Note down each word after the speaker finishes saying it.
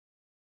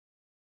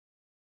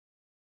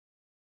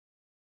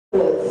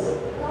Everybody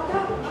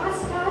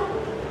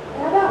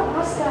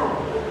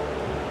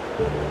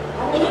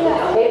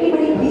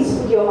please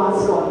put your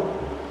mask on.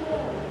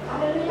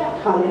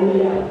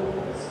 Hallelujah.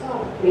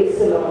 Praise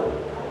the Lord.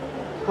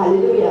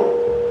 Hallelujah.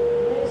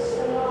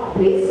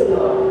 Praise the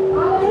Lord.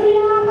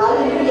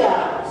 Hallelujah.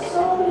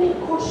 So many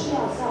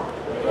questions.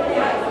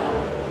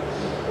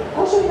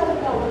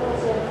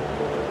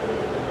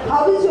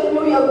 How is your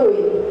new year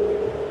going?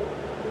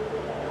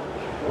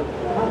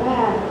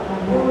 Amen.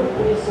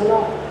 Praise the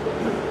Lord.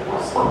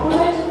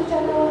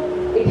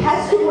 It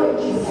has to go in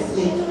Jesus'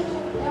 name.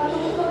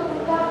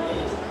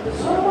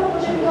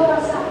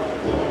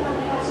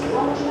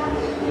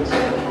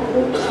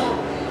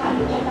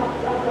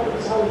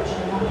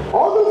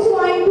 All those who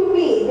are into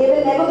me, they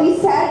will never be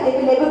sad, they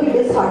will never be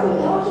disheartened.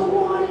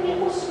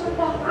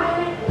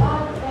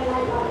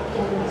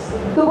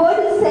 The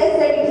word says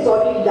that it is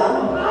already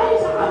done.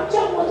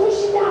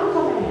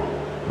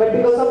 But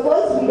because of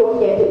us, we don't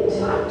get it.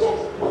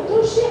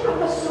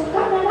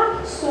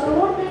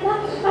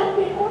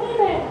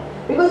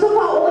 Because of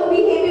our own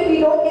behavior, we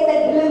don't get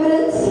that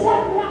deliverance.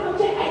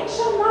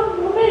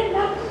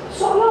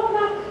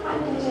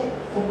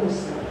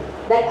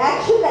 That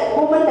action, that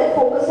moment, that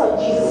focus on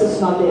Jesus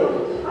is not there.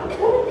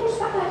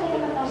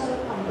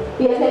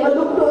 We have never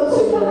looked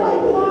also in the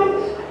Bible.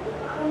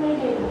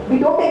 We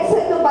don't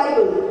accept the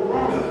Bible.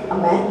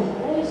 Amen.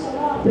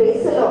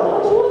 Praise the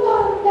Lord.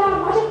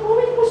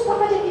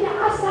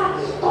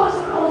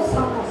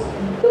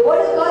 The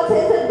word of God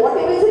says that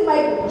whatever is in my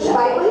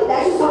Bible,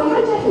 that is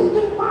only the truth.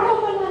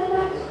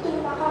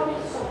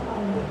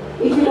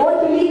 If you don't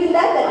believe in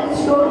that, that means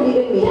you don't believe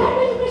in me.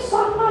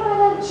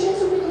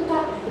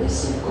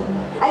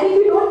 And if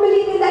you don't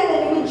believe in that,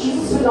 then even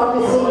Jesus will not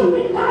receive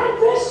you.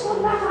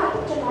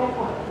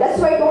 That's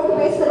why don't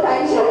waste the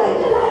time in your life.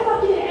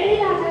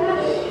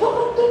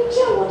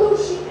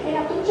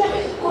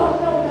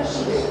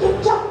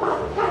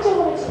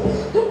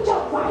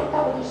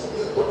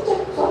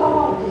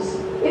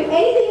 If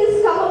anything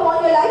has come upon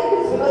your life, it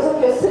is because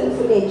of your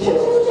sinful nature.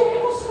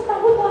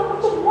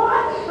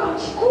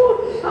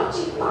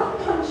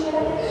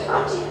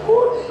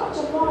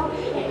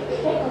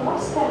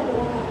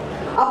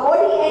 Our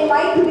body and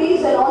mind today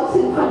is in all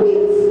sinful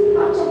ways.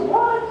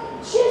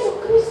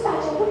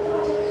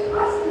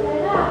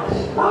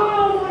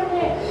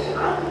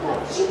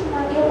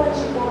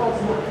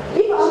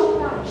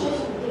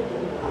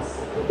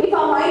 If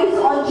our mind is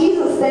on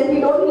Jesus, then we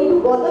don't need to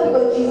bother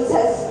because Jesus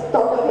has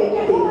thought of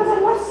everything.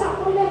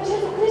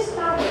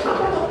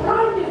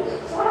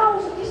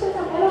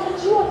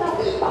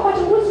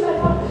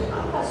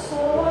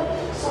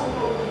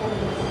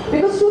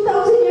 Because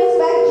 2,000 years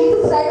back,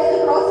 Jesus died on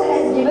the cross and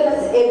has given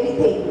us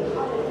everything.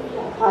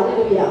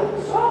 Hallelujah.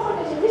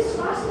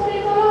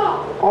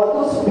 All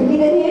those who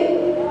believe in Him,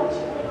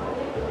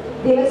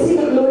 they will see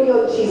the glory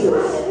of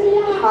Jesus.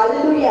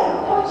 Hallelujah.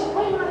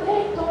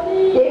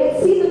 They will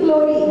see the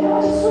glory. They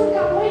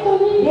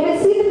will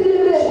see the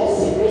deliverance.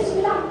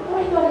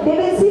 They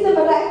will see the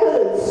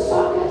miracles.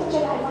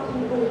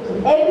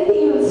 Everything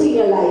you will see in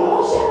your life.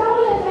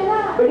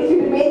 But if you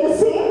remain the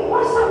same,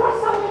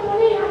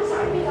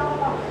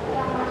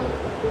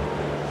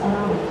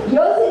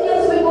 years and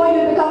years will go, you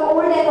will become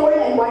old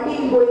and one day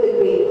you will go in the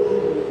grave.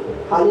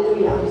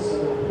 Hallelujah.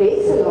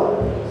 Praise the Lord.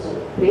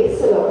 Praise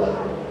the Lord.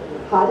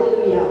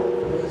 Hallelujah.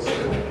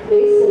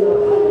 Praise the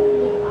Lord.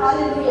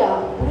 Hallelujah.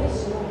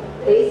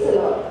 Praise the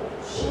Lord.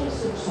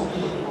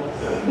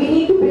 We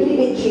need to believe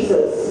in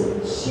Jesus.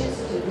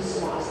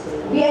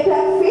 We have to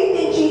have faith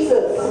in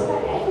Jesus.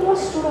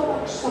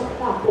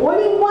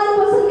 Only one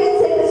person can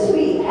set us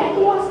free.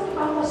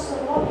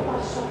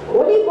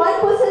 Only one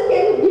person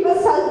can give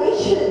us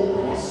salvation.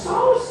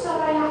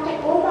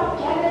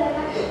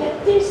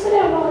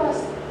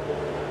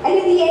 And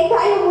in the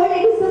entire world,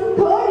 it is the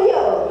third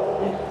year.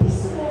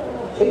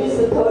 It is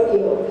the third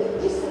year.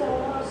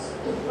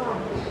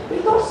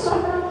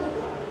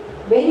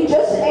 When you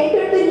just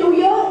entered the new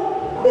year,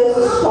 there was a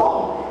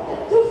storm.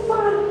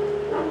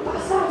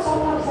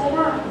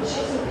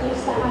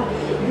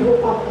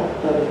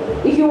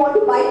 If you want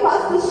to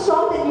bypass the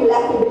storm, then you'll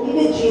have to believe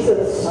in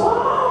Jesus.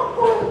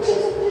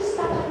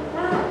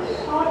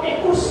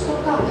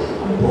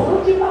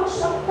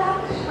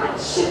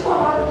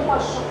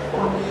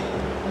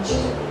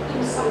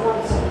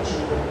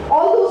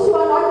 All those who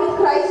are not with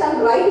Christ,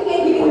 I'm writing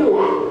and giving you.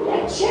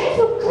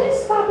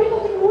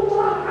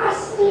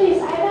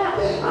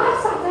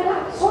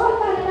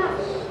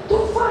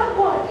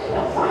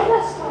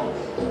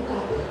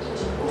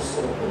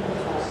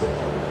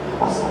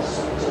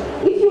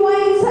 If you are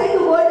inside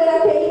the word that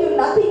I'm telling you,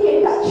 nothing can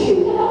touch you.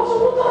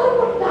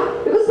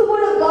 Because the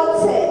word of God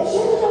says,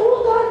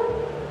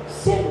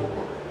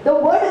 the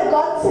word of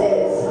God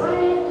says,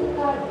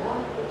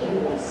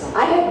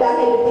 I have done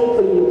everything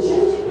for you.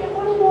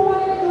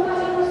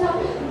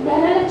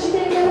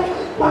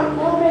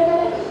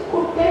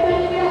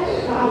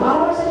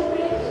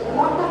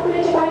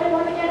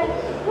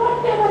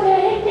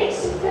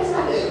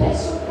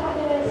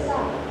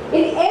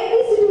 In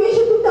every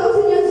situation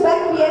 2000 years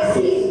back, we have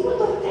seen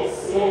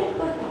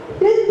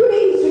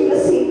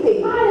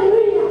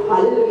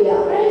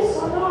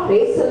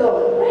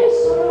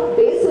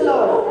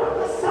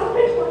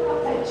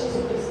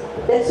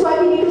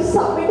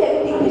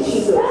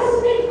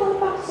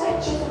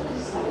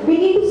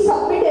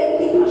submit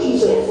everything to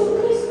Jesus. 예수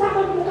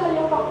그리스도가 무가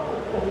영광.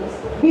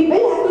 We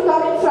will have to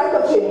come in front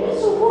of Him.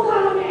 예수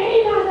무가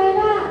에이나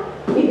내가.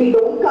 If we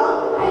don't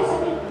come,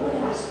 아이사님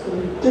보내라스도.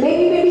 today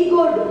we may be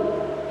good.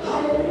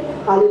 할렐루야.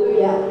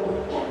 Hallelujah.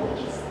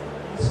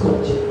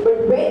 But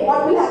when,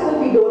 what will happen,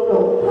 we don't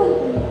know.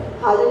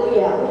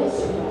 Hallelujah.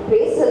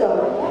 Praise the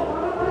Lord.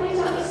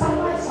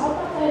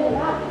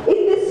 In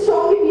this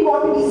story, we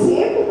want to be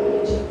saved.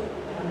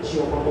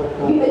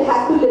 We will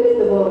have to live in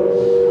the Word.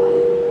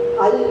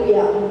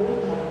 Hallelujah.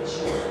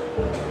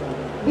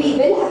 We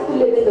will have to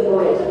live in the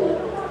Word.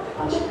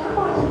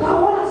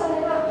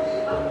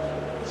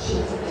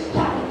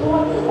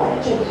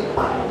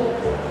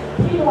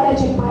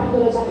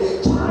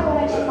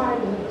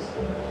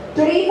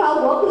 Today, if our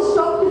work is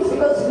stopped, it's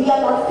because we are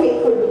not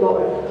faithful to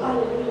God.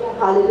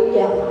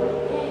 Hallelujah.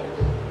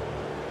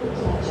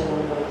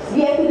 We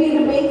have to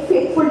remain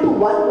faithful to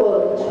one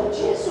word.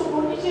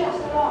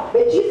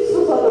 When Jesus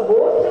was on the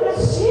boat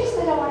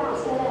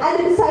and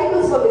the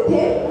disciples were with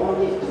him,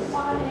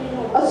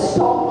 a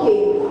storm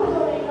came.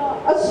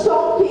 A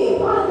storm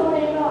came.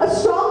 A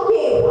storm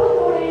came.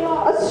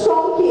 A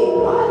storm came.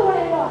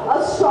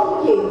 A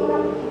storm came.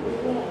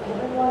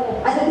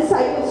 And the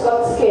disciples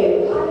got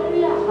scared.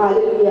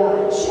 Hallelujah.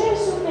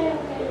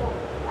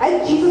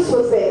 And Jesus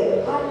was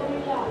there.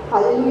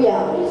 Hallelujah.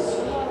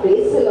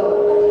 Praise the Lord.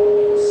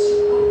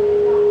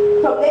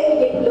 From there we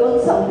get to learn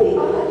something.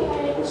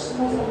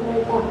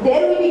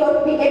 There we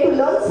get to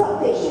learn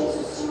something.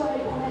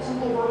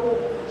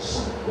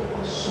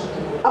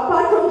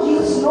 Apart from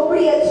Jesus,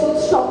 nobody else would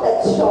stop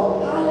that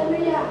storm.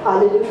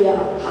 Hallelujah.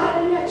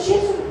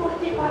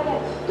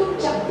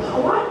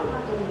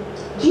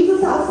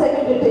 Jesus asked them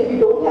in return, you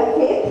don't have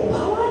faith?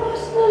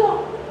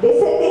 They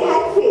said they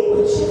had faith,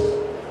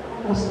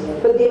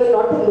 but they were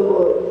not in the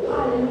Word.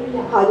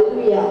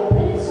 Hallelujah.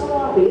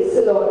 Praise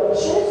the Lord.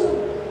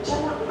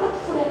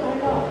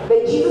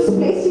 When Jesus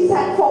placed his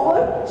hand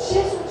forward,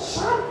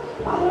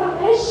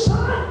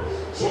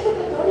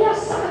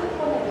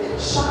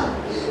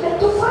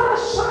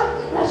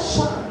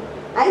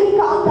 and he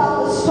calmed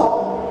down the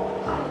storm.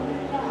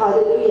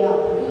 Hallelujah.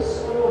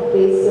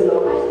 Praise the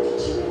Lord.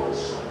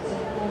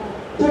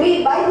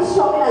 Today, why the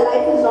storm in our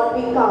life is not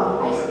being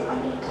calm?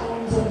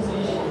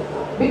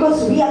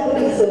 Because we are the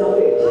reason of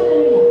it.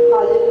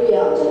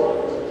 Hallelujah.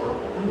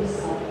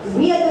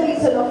 We are the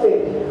reason of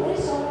it.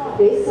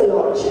 Praise the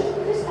Lord.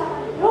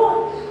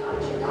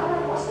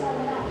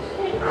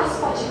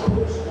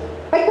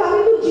 By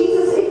coming to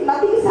Jesus, if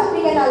nothing is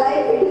happening in our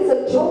life, it is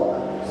a joke.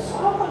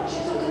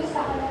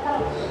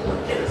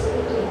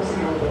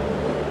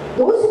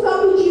 Those who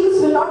come to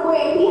Jesus will not go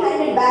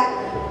empty-handed back.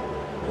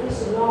 Praise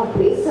the Lord.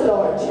 Praise the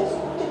Lord.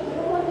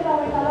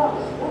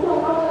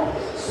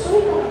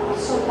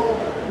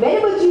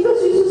 Whenever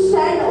Jesus used to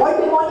stand, all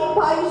demonic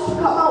power used to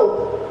come out.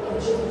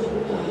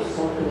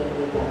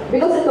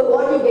 Because in the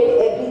Word you get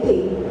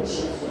everything.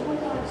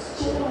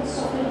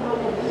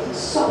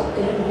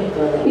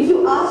 If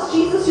you ask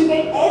Jesus, you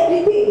get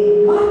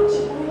everything.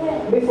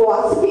 Before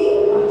asking,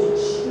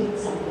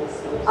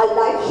 our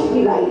life should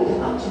be right.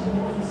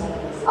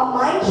 Our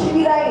mind should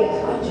be right.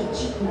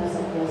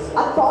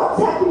 Our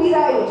thoughts have to be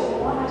right.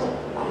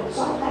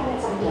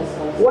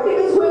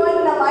 Whatever is going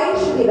on in our mind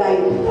should be right.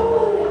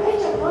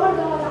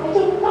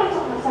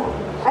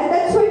 And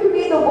that's why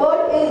today the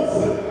Word is.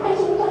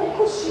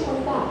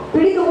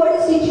 Today the Word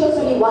is teaching us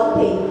only one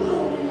thing.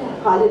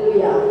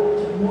 Hallelujah.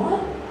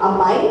 Our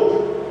mind,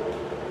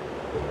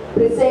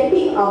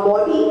 presenting our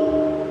body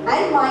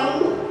and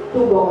mind to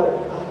God.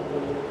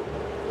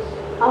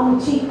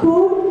 Amci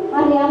kur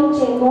आणि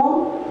आमचे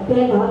मन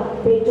देवा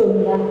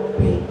पेटवूया.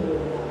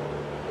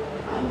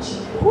 आमची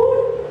kur,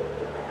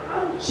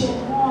 आमचे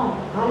मन.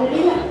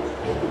 Hallelujah.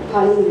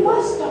 Hallelujah.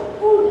 First of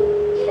all,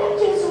 कित्याक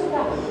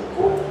जेसूचा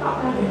kur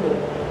आपला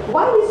भेटो.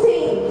 Why is he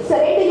saying,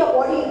 surrender your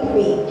body to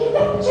me?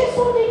 कित्याक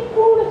जेसूने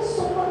kur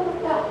सोबत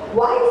होता.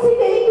 Why is he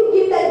telling to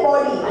give that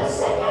body? आणि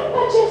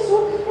second जेसू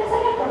त्याच्या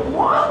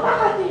मन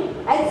पाहती.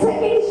 And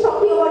second is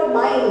talking about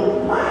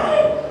mind.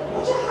 Mind,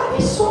 मुझे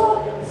हाती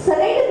सोड.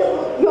 Surrender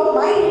your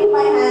mind into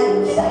my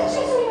hands. कित्याक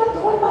जेसू या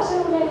दोन भाषा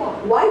बोलेगा.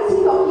 Why is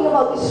he talking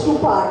about these two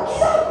parts?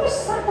 कित्याक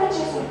सांगता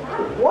जेसू.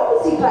 What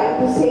is he trying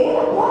to say?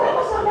 बोले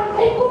बसाने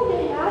ऐकून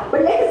घ्या.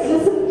 But let us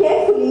listen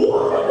carefully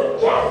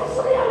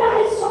Carefully and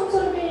I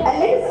something me. and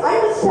let us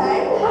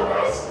understand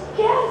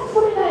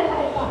Carefully in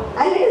life.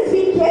 and let us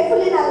be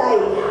careful in our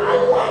life.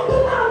 Allah to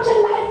launch a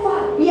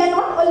life. We are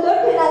not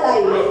alert in our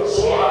life.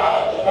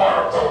 Check it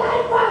out a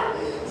life.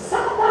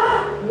 Sada.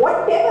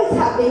 Whatever is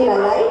happening in our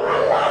life,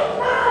 Allah.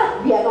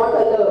 we are not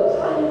alert.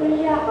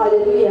 Hallelujah.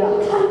 Hallelujah.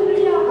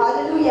 Hallelujah.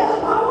 Hallelujah.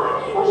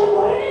 Bawani, मुझे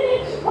बोलने,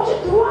 मुझे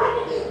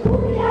दुआने,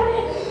 बुनियाने.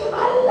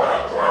 Allah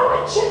trawa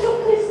Jesus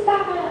Christ.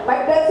 My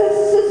brothers and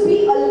sisters,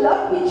 be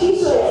alert with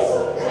Jesus.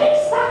 Jesus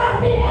Christ.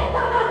 Amen.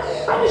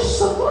 And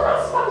shukura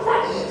spamsa.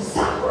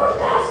 Sakura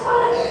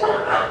spamsa.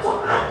 Anto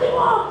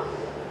antimo.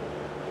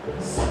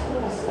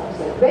 Sakura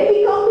spamsa. When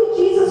we come to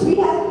Jesus, we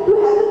have to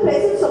have the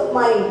presence of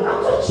mind.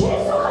 Anto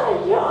Jesus kaya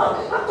yo.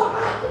 Anto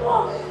antimo.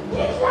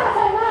 Dikla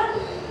sana.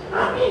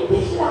 Amin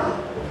dikla.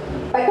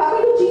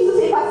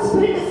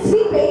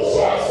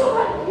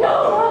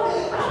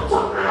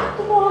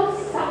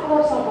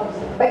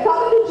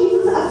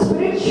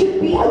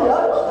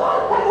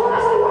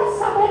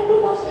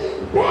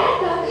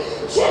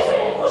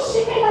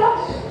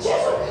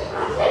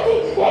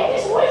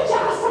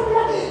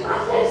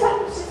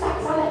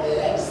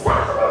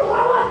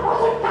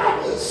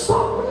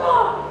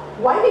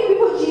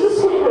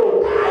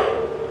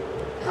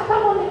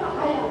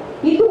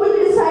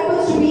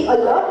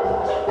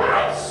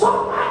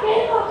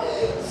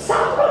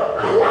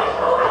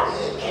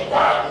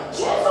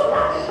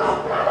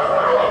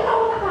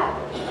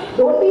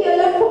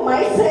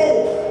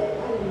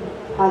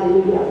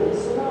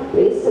 Hallelujah.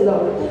 Praise the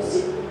Lord.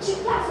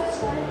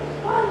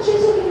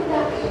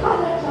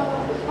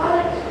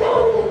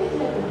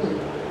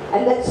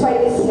 And that's why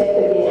they slept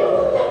again.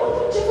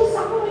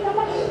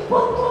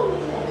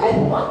 And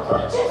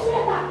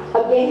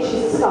again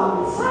Jesus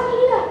comes.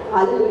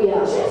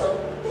 Hallelujah.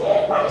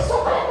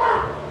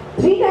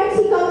 3 times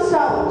he comes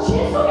down.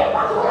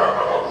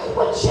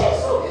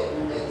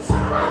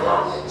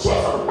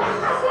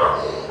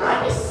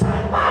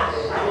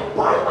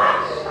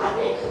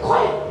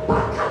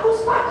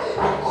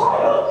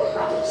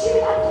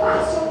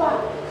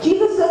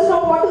 Jesus does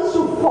not want us to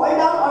fall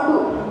down or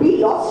to be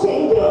lost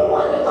anywhere.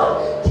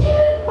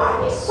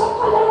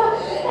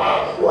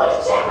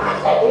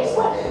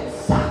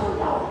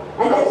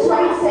 And that's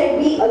why he said,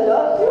 be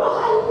alert.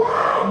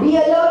 Be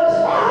alert.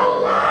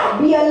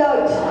 Be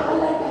alert.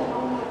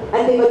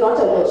 And they were not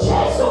alert.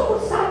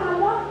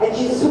 And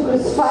Jesus was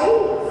crucified.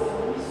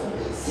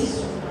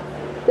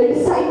 The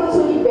disciples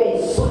only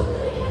went.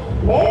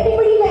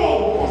 Everybody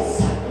went.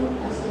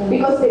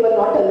 Because they were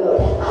not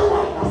alert.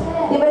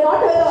 They were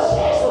not alert.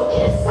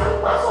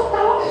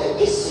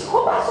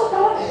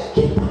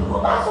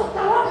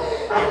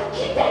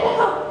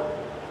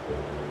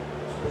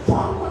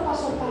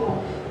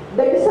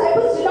 The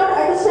disciples did not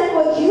understand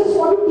what Jesus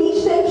wanted to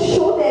teach them,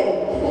 show them.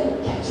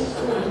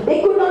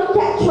 They could not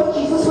catch what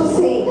Jesus was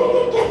saying.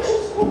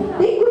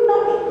 They could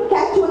not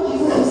catch what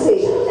Jesus was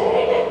saying.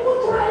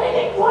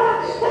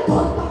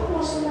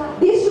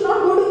 They should not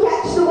go to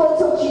catch the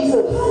words of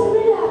Jesus.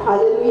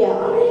 Hallelujah.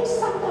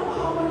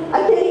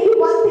 I'm telling you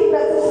one thing,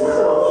 brothers and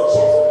sisters.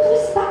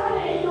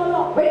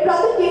 When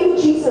brother came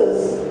to Jesus,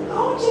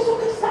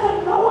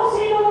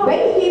 when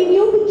he came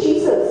new to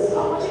Jesus,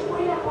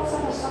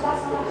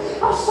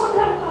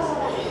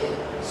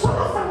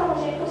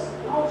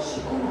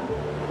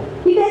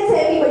 he tells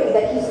everybody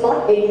that he's not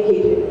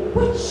educated.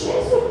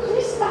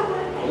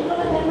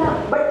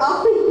 But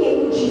after he came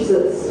to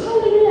Jesus,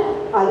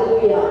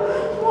 hallelujah,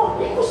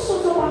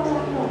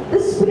 the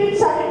Spirit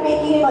started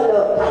making him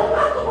alert.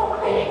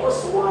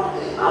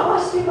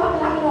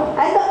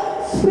 And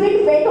the Spirit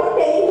went on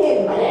telling him,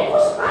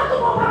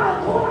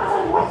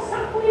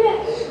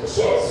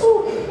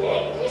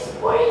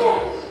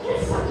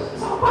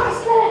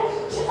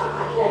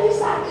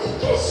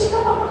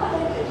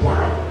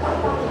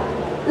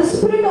 the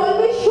Spirit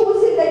always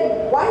shows him that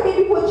one day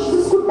before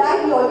Jesus could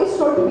die, he always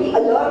told to be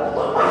alert.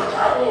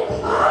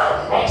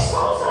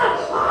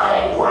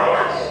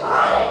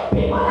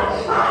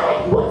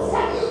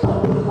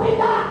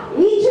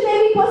 Each and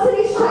every person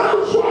is trying to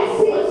show the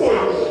same thing.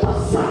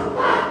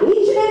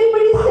 Each and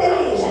everybody is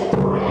telling.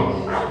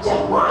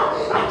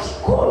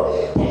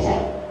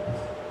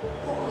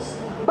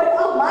 But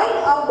our mind,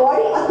 our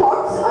body, our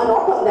thoughts are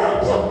not on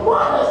that.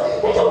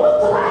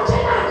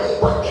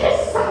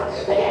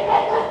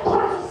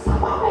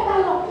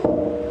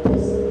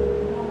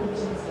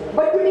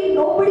 But today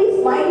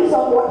nobody's mind is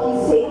on what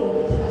he's saying.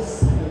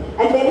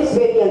 And that is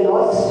where we are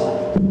lost.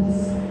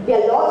 We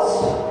are lost.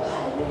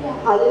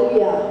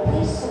 Hallelujah.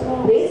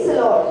 Praise the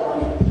Lord.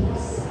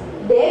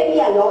 There we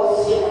are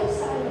lost.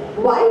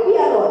 Why we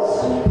are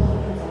lost?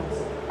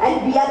 And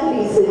we are the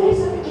reason.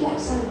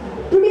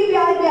 Today we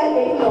are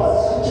getting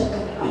lost.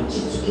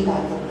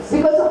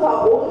 Because of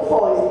our own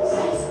fault.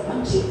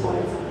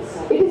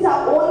 It is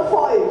our own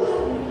fault.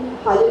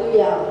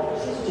 Hallelujah.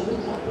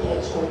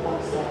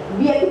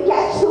 We have to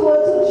catch the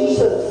words of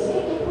Jesus.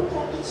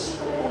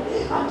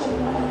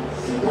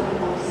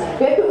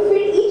 We have to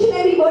fit each and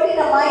every word in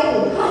our mind.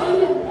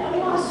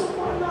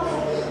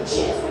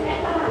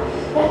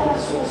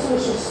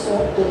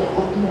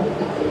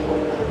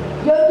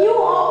 You're new or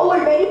old,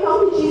 when you come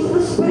to Jesus, the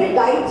Spirit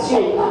guides you.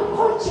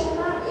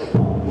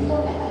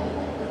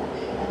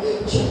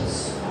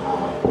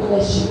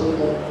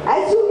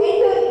 As you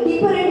enter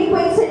deeper and deeper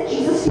inside,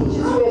 Jesus teaches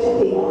you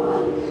everything.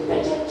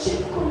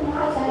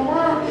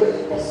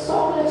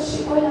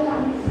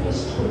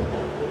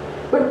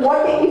 But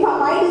if our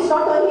mind is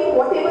not on Him,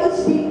 whatever is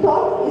being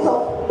taught is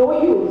of no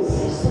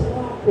use.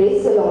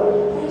 Praise the Lord.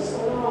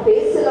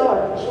 Praise the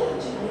Lord.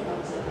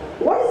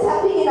 What is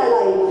happening in our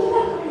life?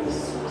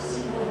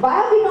 Why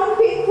are we not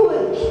faithful?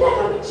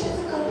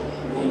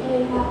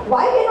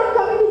 Why we are not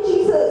coming to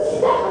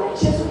Jesus?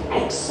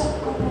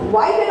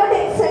 Why we are not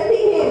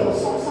accepting Him?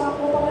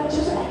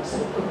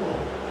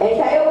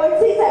 Entire word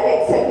says I have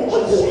accepted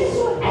Jesus.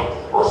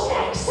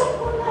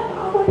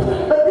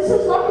 But this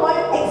is not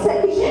called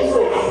accepting Jesus.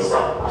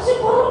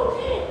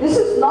 This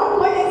is not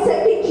called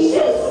accepting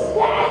Jesus.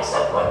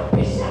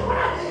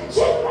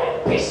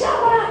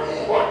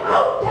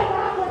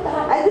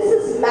 And this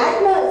is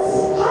madness.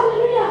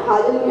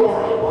 Hallelujah.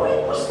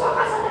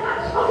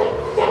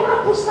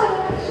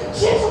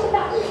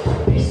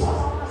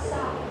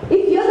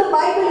 If here the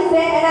Bible is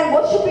there and I'm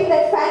worshipping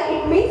that fan,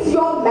 it means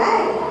you're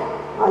mad.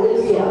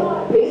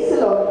 Hallelujah. Praise the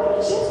Lord.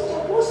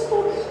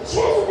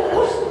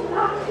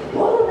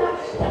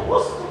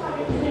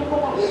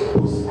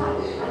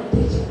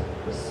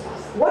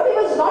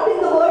 Whatever is not in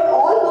the word,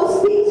 all those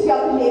things we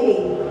are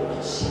believing.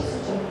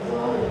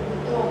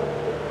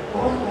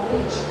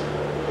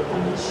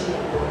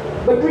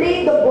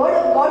 today the word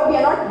of God, we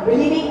are not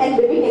believing and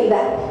living in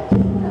that.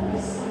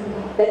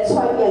 That's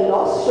why we are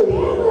lost today.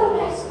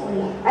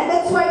 And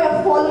that's why we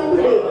are fallen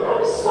today.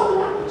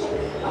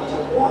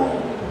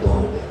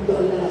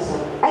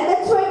 And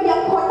that's why we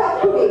are caught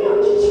up today.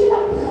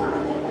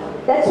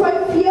 That's why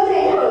fear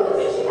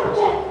enters.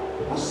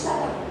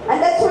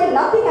 And that's why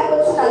nothing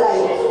happens in our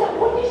life.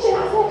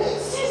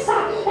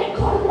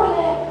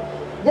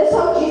 Just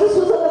how Jesus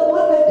was on the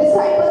boat, the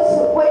disciples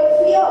were in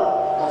fear.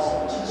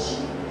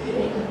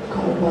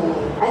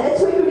 And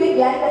that's why today we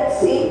have that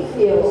same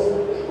fear.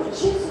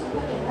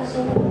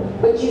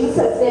 But Jesus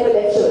has never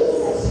left us.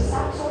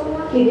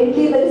 He didn't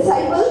leave the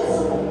disciples.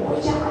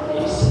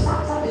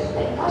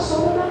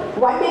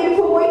 One day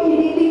before going, he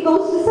didn't leave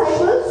those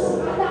disciples.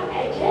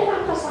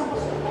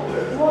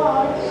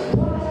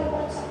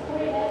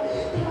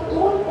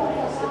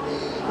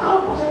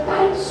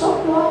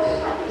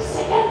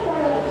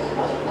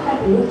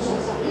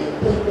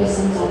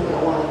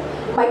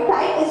 My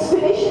time is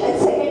finished, and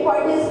second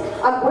point is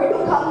I'm going to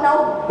come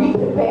now, be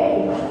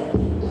prepared.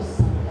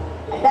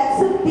 And that's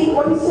the thing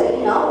what he's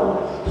saying now.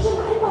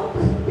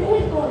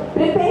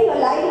 Prepare your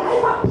life.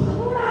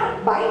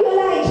 Bind your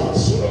life.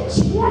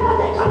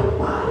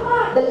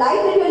 The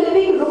life that you're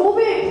living, remove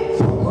it.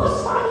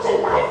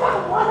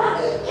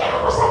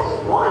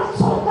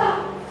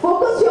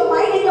 Focus your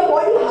mind and your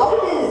body how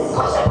it is.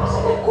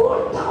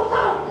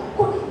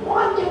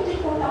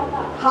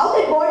 How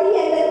that body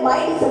and that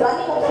mind is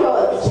running of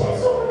yours.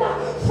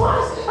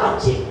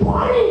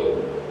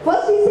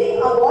 First he's saying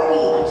our body.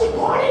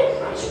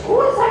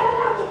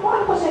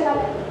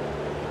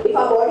 If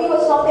our body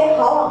was not there,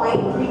 how our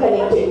mind would be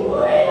connected?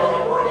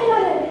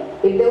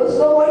 If there was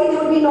no body,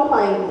 there would be no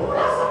mind.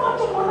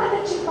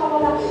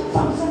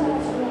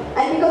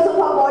 And because of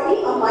our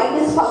body, our mind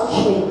is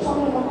functioning.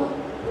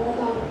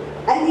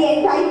 And the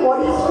entire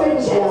body is filled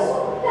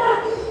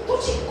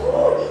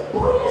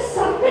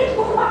with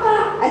blood.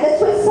 And that's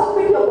why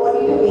submit your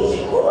body to me.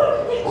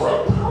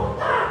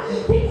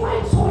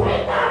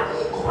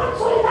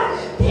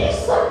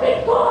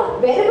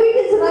 Wherever it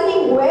is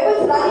running, whoever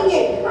is running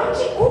it,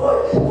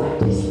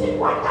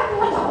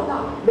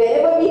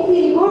 wherever we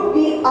feel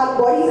good, our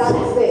body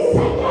runs there.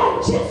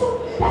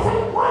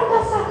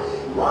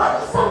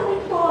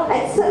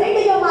 And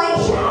surrender your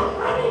mind.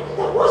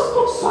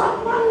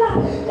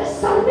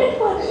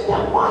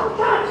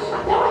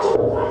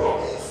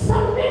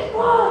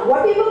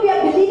 Whatever we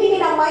are believing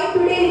in our mind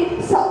today,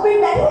 submit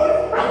that.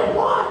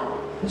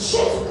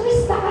 Jesus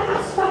Christ,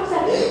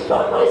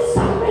 don't worry,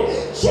 submit.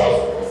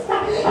 Jesus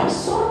Christ, I'm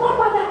so more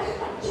about that.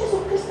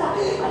 Jesus Christ,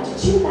 and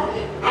Jesus,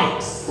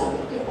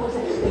 accept the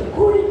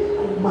good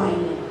and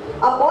mighty.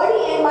 Our body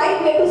and mind,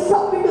 we have to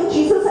submit to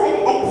Jesus and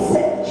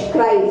accept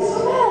Christ.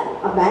 Amen.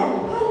 Amen.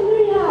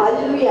 Hallelujah.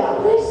 Hallelujah.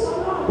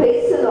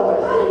 Praise the Lord.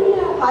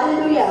 Hallelujah.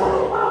 Hallelujah.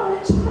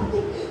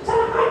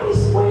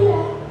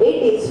 8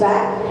 days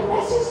back,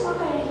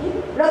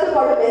 brother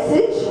got a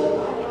message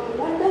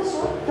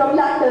from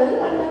London,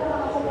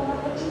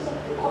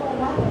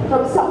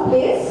 from some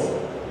place.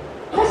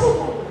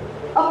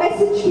 A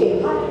message came.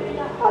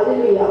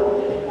 Hallelujah.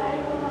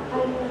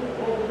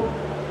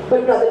 But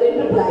brother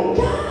didn't reply.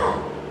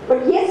 But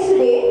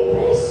yesterday,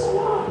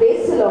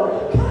 praise the Lord.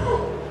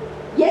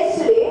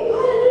 Yesterday,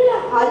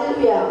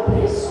 hallelujah.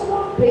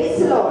 Praise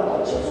the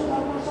Lord.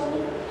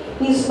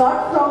 He's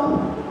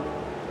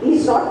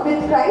not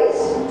with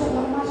Christ.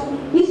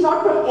 He's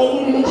not from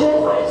any religion.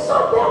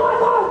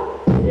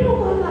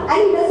 And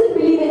he doesn't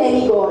believe in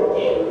any God.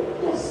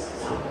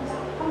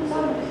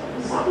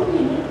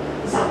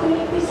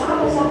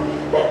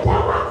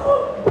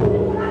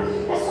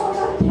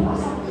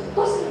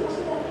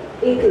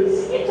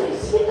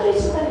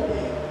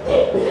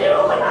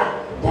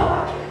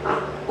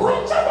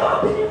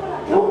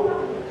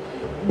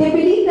 They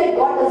believe that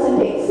God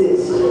doesn't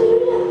exist.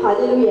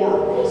 Hallelujah.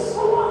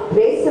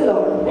 Praise the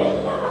Lord.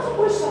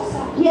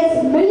 He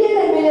has millions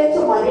and millions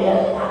of money.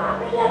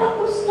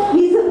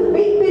 He's a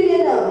big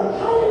billionaire.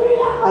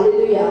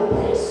 Hallelujah.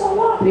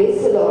 Praise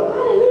the Lord.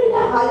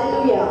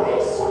 Hallelujah.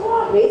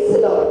 Praise the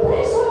Lord.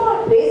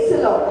 Praise the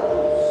Lord.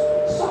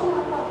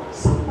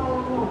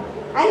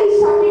 And he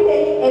started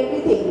telling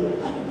everything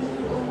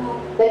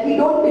that we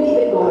don't believe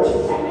in God.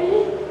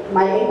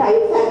 My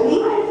entire family,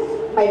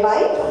 my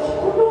wife,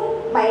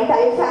 my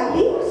entire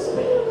family,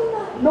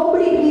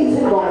 nobody believes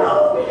in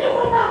God.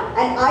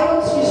 And I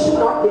also used to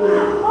not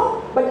believe.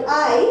 But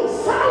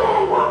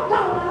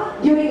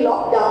during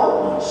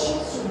lockdown,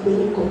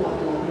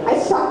 I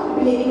started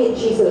believing in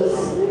Jesus.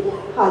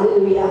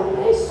 Hallelujah.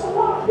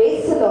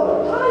 Praise the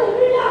Lord.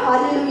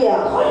 Hallelujah.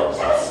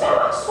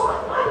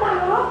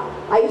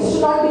 I used to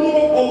not believe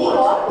in any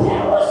God.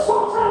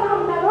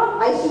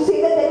 I used to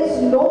say that there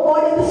is no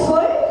God in this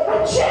world.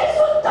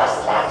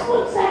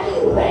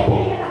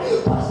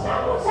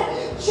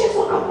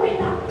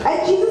 And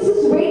Jesus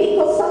is waiting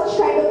for such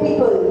kind of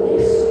people.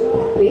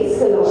 Praise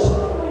the Lord.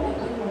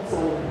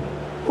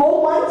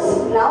 4 months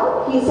now,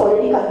 he is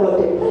already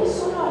converted.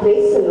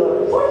 Praise the Lord.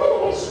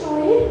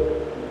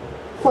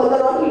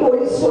 Further on, he told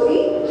his story.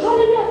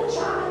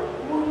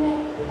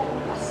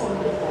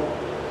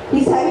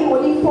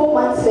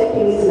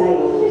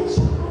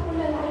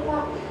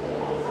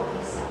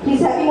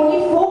 He's having only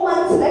 4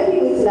 months left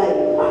in his life.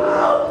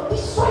 와우, 이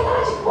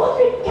소이다지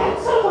모두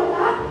캔슬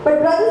걸라.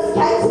 But brothers,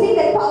 cancelling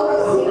that power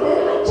of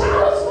Satan,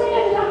 자로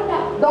스프링에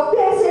들어간다.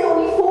 doctor has said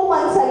only 4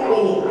 months are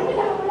remaining.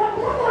 아니다, 몰라.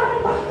 그러면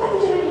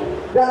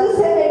바꿔주지. Brothers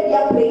said that we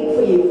are praying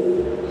for you.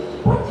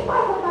 버티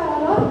말고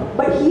말하라.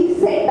 But he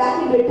said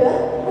back in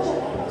return,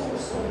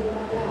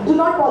 do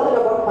not bother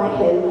about my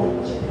health.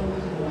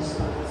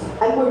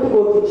 I'm going to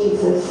go to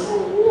Jesus.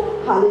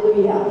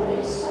 Hallelujah.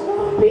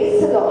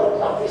 Praise the Lord.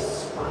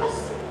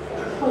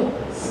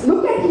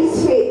 Look at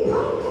his faith.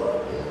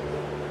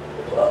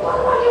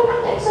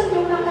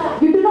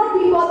 You do not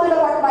be bothered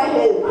about my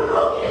health.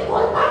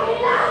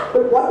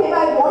 But whatever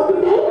I want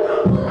to do,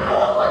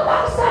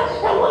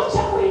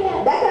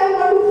 that I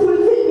want to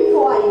fulfill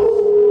before I go.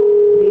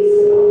 Praise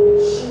the Lord.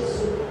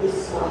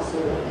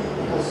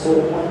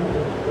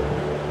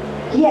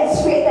 He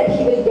has faith that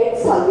he will get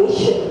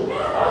salvation.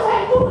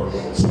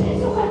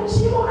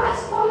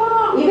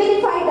 Even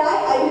if I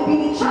die, I will be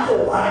with Jesus.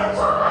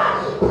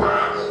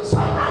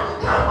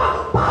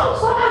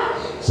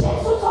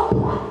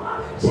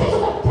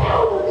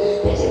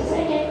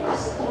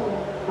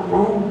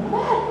 Amen.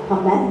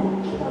 Amen.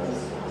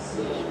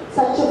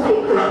 Such a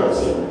faithful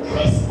person.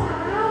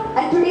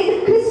 And today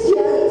the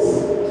Christians,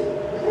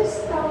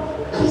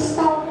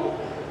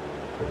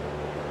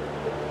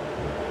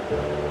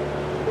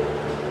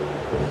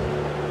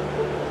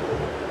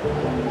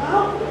 now,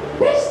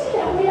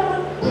 basically we are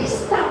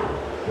Christian.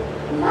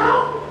 Now,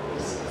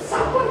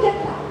 someone get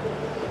that.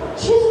 But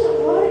Jesus is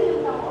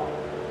worried now.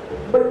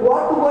 but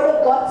what the word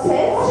of God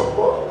says,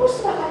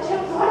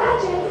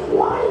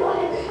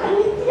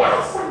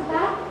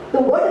 the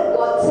word of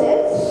God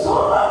says,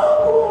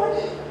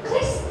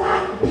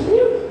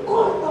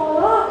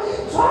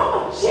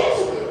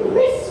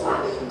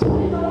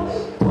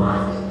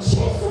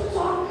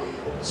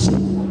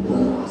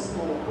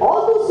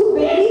 all those who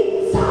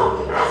believe,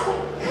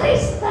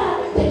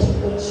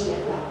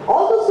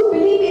 all those who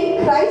believe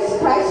in Christ,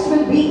 Christ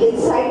will be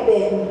inside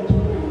them.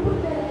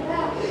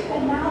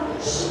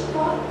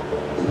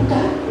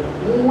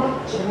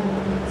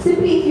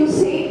 Simply if you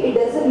say it, it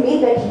doesn't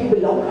mean that you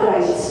belong to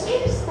Christ.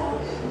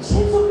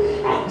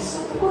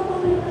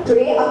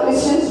 Today our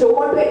Christians don't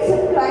want to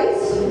accept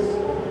Christ.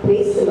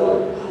 Praise the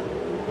Lord.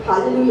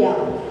 Hallelujah.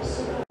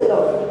 Praise the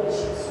Lord.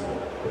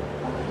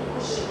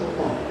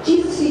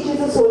 Jesus teaches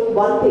us only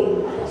one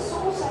thing.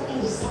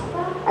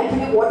 And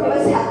today whatever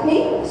is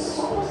happening,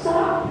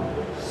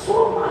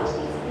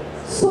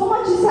 so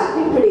much is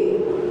happening today.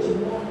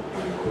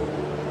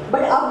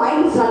 But our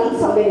mind is running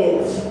somewhere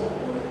else.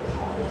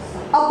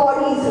 Our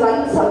body is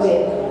running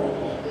somewhere.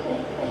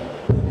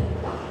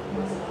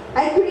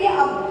 And today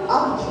our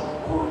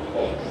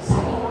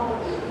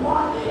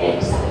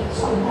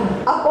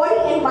body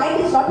and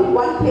mind is not in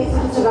one place,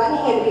 it is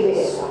running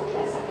everywhere.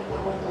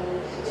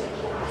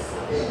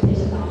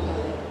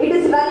 It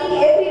is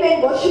running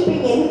everywhere,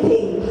 worshipping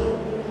anything.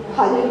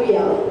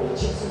 Hallelujah.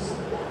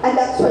 And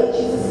that's why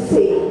Jesus is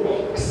saying,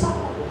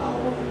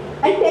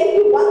 I'm telling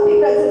you one thing,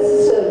 brothers and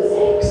sisters.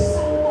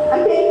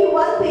 I'm telling you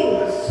one thing.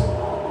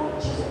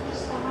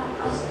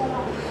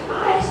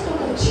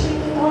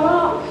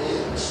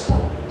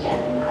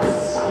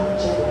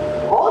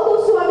 All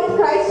those who are with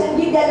Christ and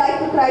give their life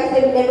to Christ,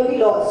 they will never be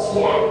lost.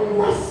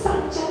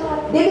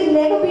 They will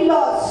never be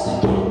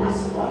lost.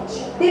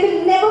 They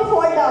will never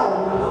fall down.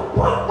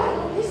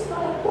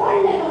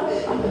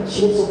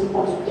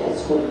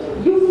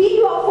 You feel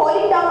you are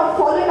falling down or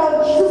falling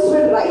down, Jesus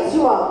will rise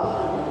you up.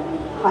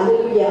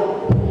 Hallelujah.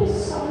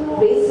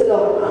 Praise the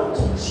Lord.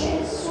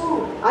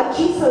 Our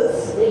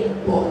Jesus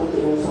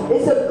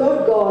is a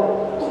good God.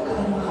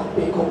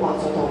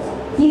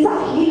 He's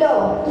our healer.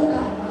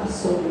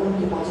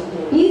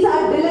 He's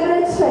our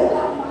deliverance friend.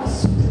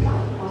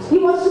 He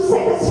wants to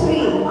set us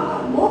free.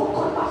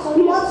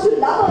 He wants to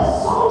love us.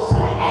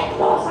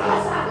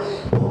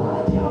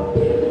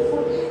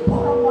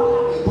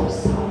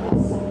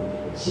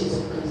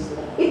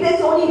 If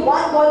there's only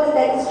one God, then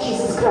that is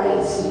Jesus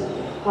Christ.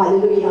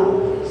 Hallelujah.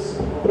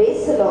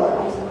 Praise the Lord.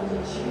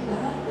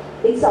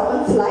 In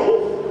someone's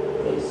life,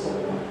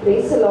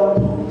 praise the Lord.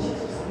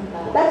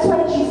 That's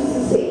what Jesus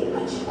is saying.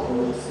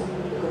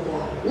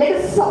 Let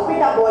us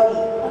submit our body.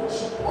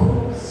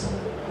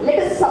 Let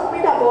us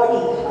submit our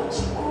body.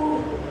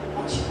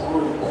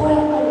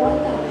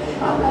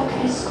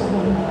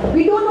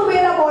 We don't know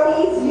where our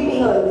body is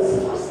leading us.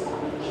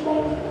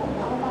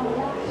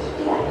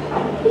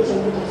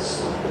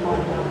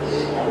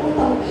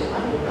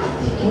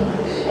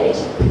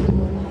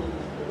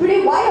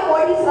 Today, why our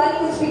body is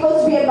running is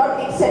because we have not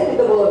accepted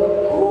the word.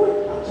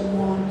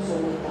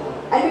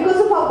 And because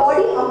of our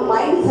body, our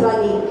mind is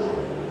running.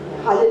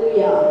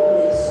 Hallelujah.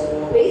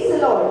 Praise the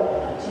Lord.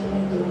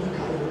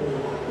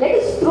 Let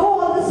us throw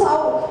all this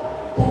out.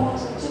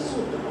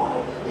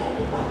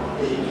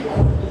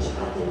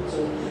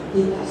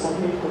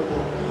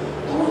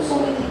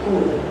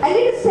 And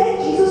it is said,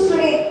 Jesus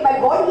today, my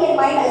body and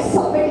mind I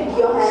submit into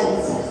your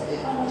hands.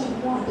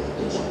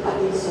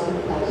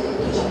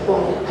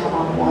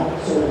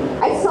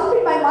 I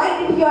submit my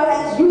mind into your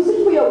hands. Use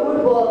it for your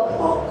good work.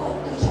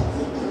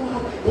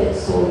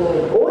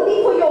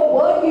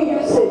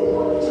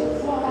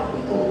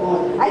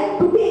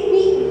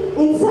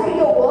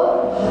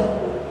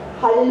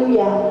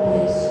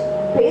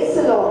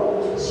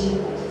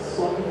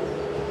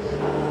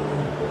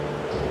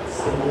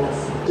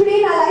 Today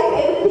in our life,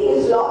 everything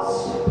is lost.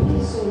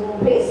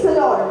 Praise the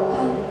Lord.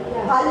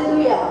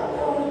 Hallelujah.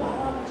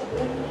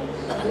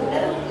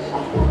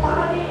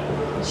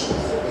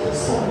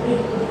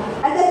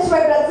 And that's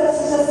why, brothers and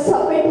sisters,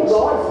 submit to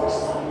God.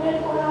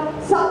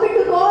 Submit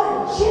to God.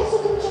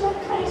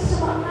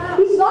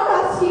 He's not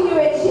asking you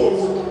anything.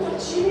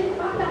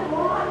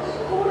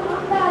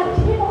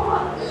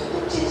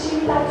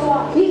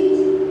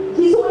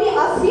 He's only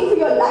asking for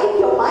your life,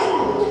 your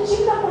mind.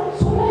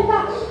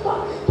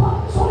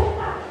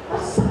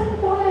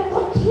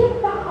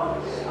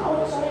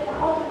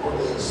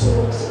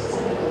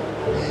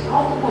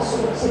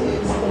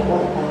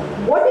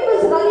 Whatever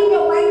is running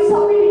your mind,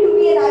 submit it to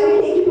me and I will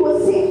take you to a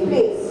safe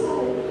place.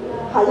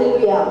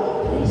 Hallelujah.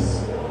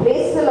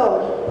 Praise the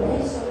Lord.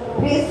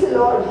 Praise the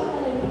Lord.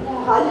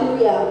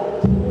 Hallelujah.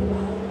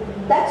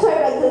 That's why,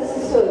 brothers and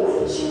sisters,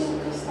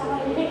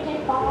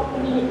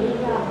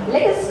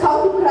 let us come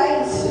to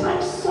Christ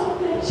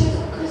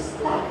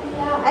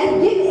and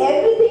give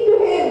everything to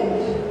Him.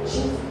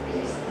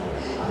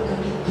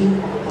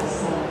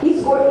 He's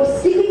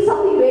keeping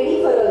something ready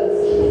for us.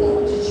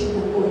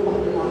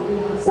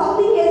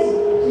 Something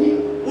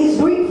is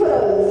doing for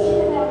us.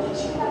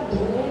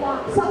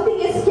 Something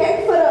is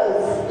kept for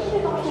us.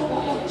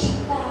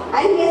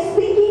 And He is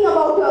thinking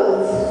about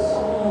us.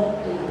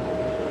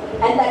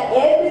 And that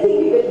everything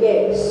we will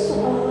get.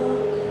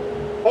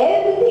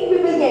 Everything we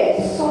will get.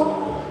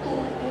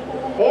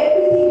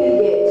 Everything we will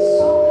get.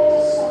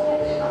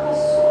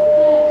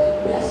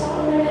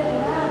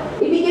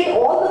 If we get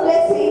all the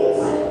blessings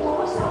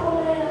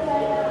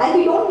and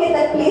we don't get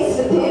that place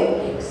with Him,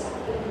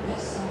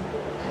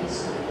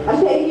 I'm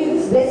telling you,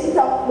 these blessings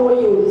are of no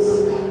use.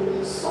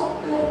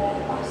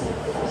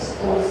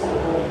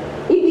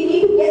 If we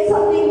need to get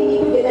something, we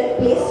need to get that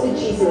place with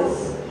Jesus.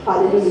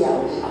 Hallelujah.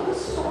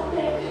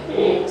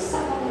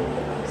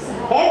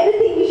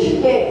 Everything we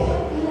should get.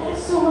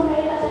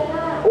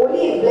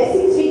 Only if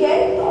blessings we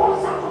get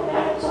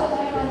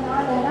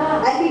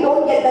and we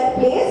don't get that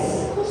place.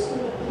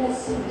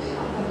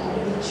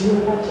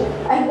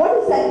 And what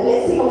is that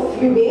blessing of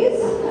few days?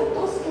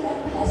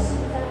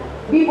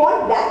 We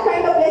want that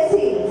kind of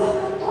blessings.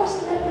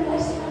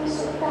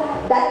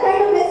 That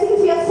kind of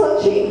blessings we are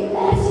searching.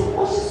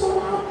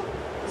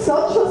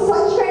 Search for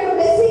such kind of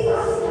blessings.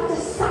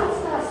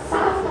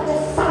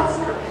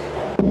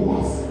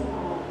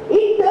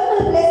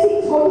 Eternal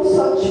blessings go to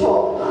search for.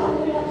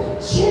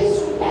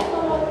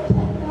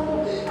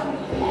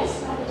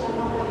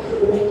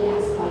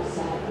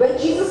 When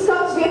Jesus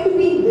comes, we have to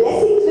be in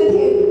blessings with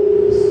Him.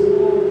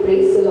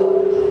 Praise the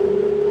Lord.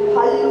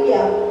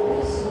 Hallelujah.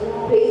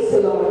 Praise the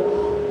Lord.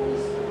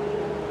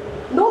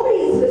 Nobody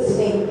is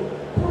listening.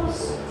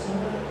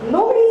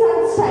 Nobody is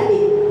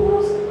understanding.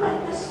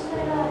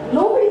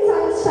 Nobody is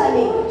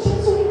understanding.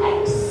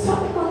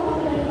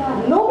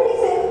 Nobody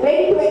is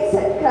ready to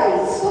accept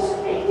Christ.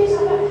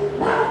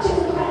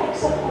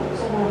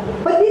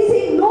 But they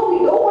say, no, we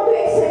don't want to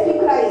accept you,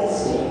 Christ.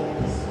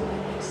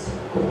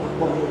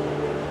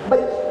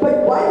 But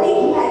one day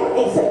he had to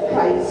accept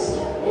Christ.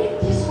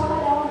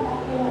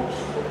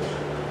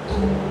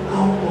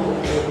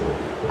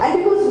 And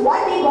because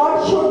one day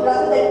God showed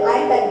brother that I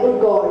am that good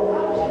God.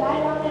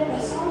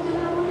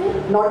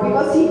 Not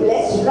because he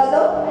blessed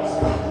brother.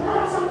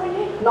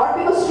 Not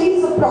because he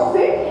is a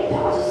prophet.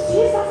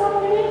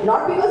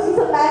 Not because he is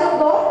a man of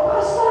God.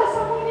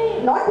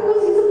 Not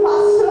because he is a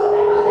pastor.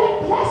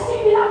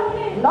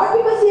 Not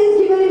because he has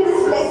given him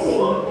this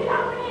blessing.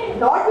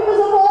 Not because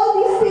of all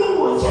these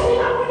things.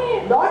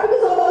 Not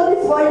because of all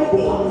these worldly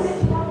things.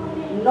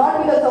 Not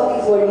because of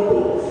these worldly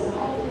things.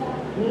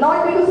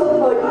 Not because of the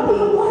worldly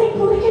things.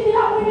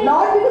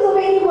 Not because of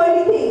any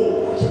worldly thing.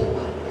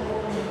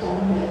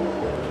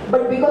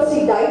 But because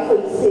he died for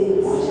his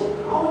sins.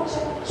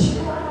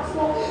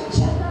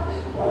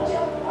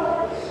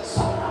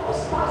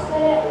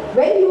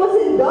 When he was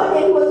in dirt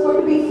and he was going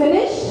to be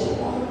finished,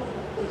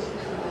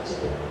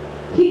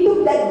 he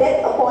took that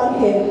death upon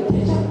him.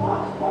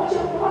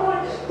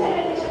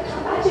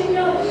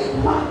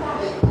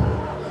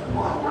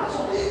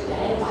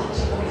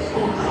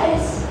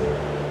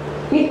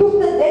 He took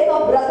the death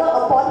of brother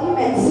upon him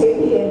and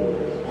saved him.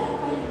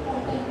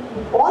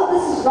 All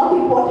this is not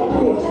important to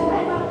him.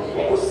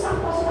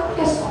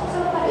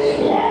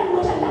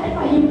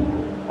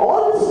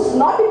 All this is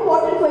not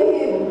important for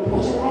him.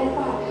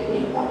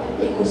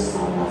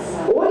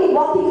 Only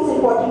one thing is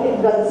important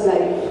in brother's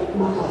life.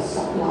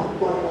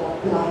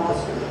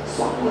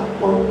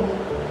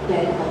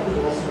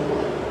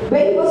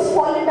 When he was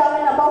fallen down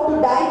and about to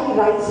die, he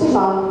raised him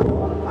up.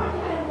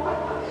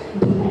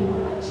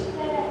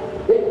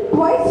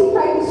 Twice he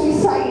tried to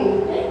suicide.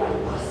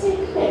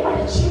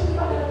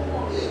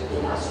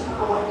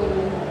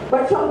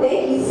 But from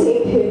there he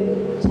saved him.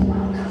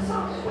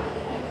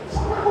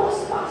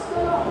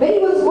 When he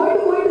was going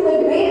to go into the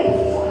grave,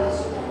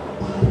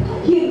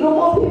 he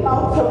removed him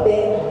out from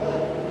there.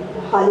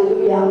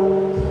 Hallelujah.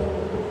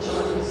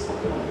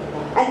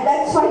 And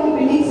that's why he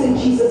believes in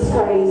Jesus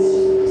Christ.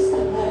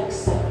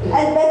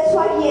 And that's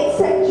why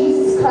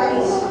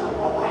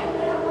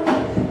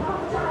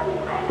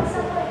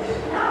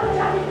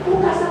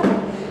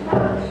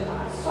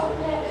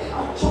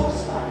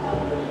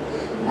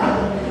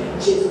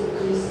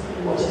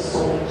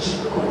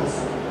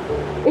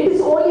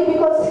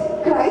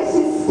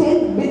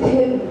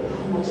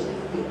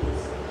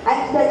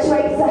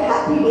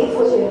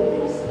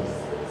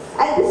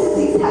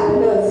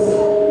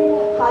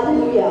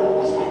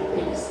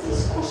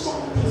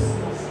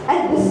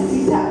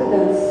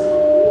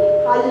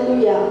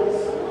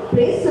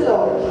Praise the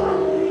Lord.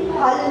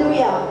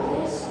 Hallelujah.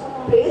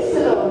 Praise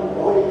the Lord.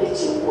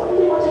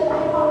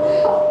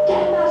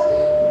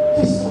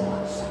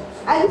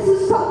 And this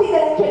is something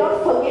that I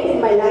cannot forget in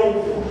my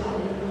life.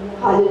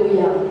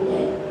 Hallelujah.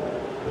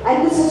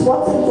 And this is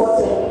what's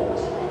important.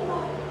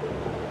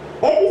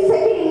 Every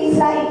second in his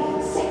life.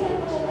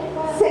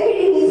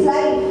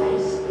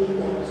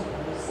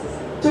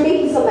 Today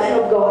he's a man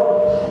of God.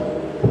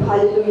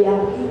 Hallelujah.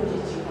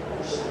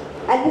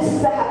 And this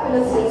is the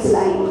happiness in his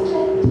life.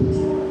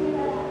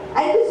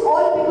 And it is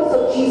all because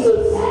of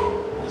Jesus.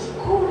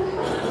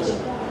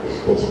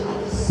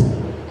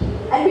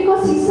 And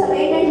because he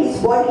surrendered his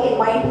body and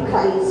mind to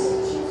Christ.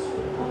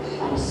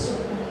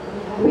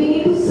 We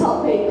need to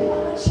submit.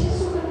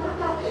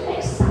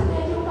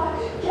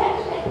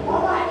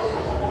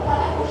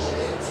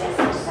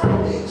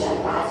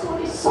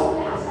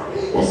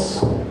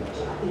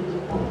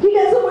 He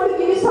doesn't want to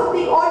give you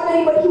something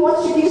ordinary, but he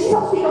wants to give you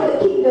something of the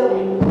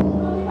kingdom.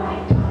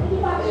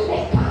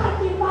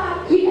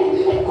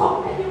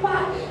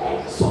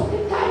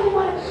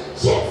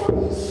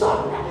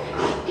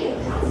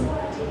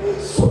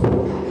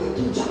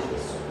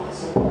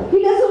 He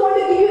doesn't want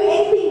to give you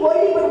anything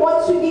worldly, but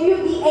wants to give you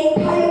the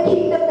entire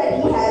kingdom that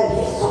he has.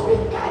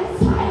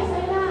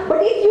 But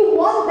if you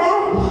want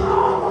that,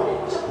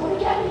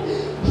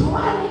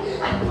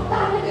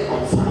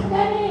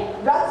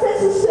 brothers and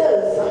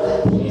sisters,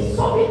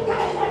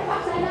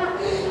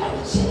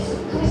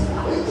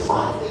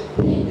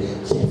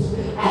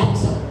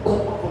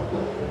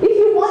 if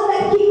you want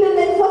that kingdom,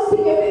 then first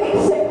thing you have to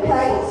accept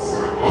Christ.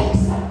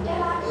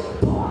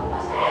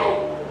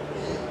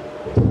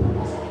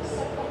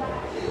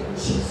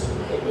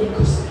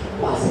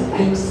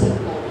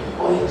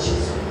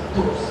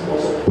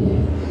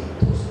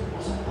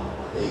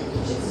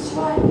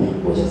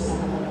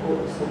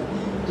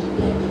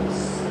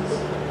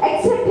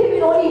 Accept him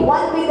in only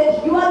one way,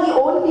 that you are the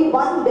only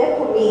one there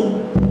for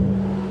me.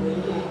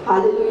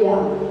 Hallelujah.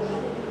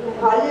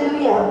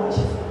 Hallelujah.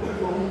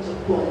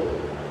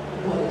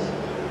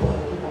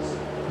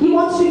 He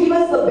wants to give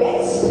us the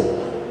best.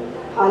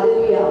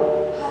 Hallelujah.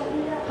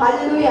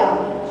 Hallelujah.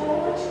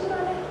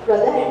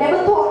 Brother had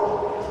never thought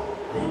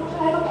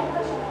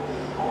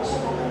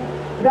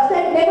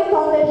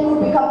that he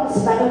would become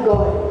this man of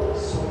God.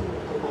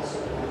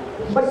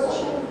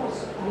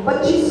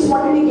 But Jesus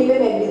wanted to give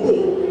him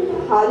everything.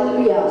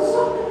 Hallelujah.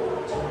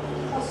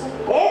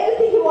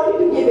 Everything he wanted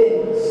to give him.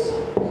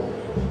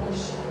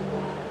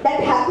 That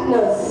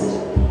happiness.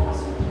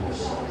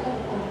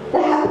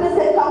 The happiness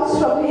that comes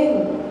from him.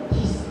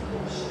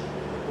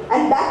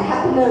 And that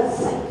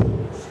happiness.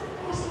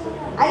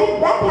 And if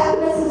that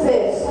happiness is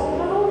there,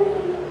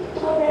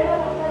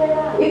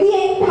 if the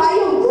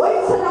entire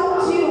world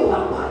surrounds you,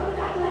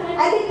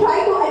 and they try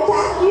to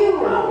attack you,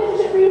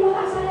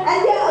 and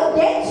they are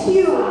against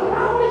you,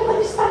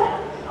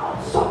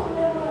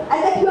 and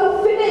that you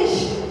are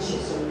finished,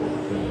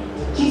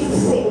 Jesus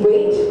is saying,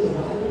 wait,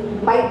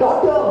 my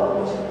daughter,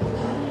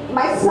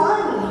 my son,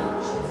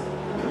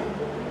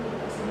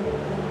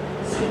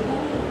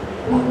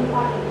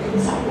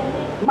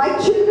 my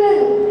children,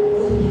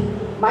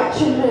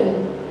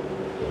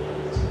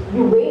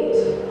 you wait.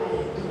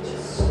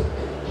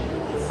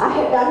 I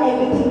have done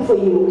everything for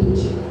you.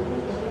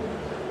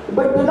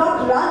 But do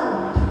not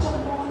run.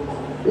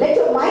 Let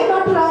your mind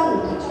not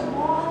run.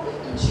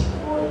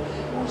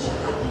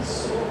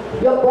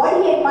 Your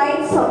body and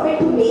mind submit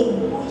to me.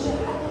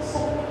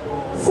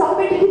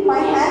 Submit it in my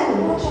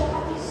hand.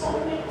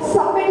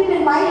 Submit it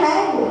in my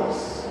hand.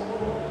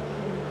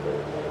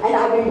 And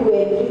I will do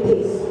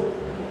everything.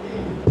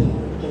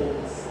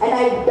 And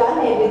I've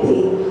done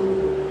everything.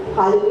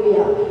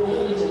 Hallelujah.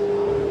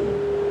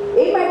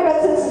 In my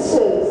brothers and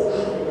sisters.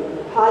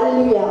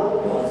 Hallelujah.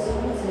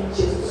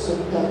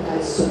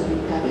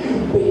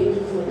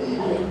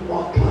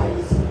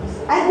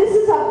 And this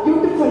is our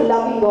beautiful,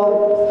 loving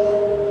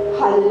God.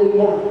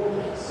 Hallelujah.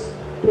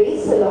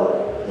 Praise the Lord.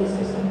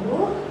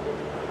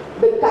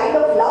 The kind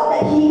of love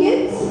that he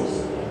gives,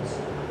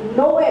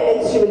 nowhere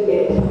else you will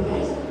get.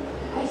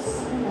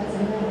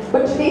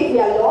 But today we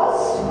are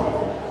lost.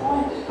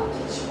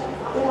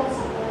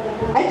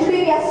 And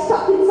today we are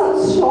stuck in some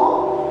storm.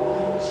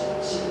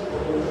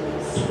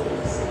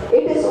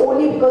 It is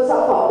only because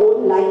of our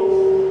own life.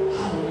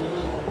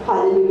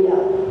 Hallelujah.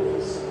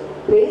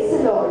 Praise the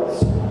Lord.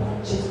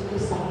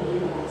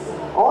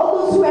 All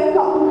those who have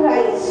come to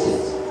Christ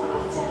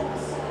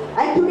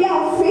and today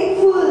are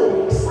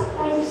faithful.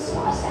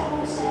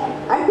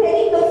 I'm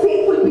telling the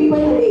faithful people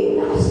today,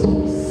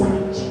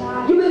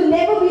 you will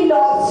never be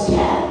lost.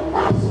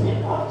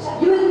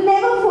 You will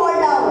never fall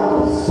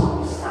down.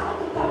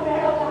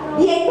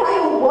 The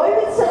entire world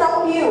will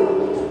surround you.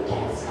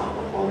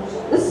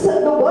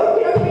 The world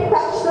cannot even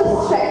touch the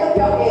strand of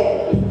your hair.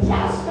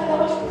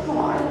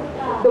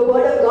 The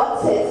word of God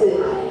says it.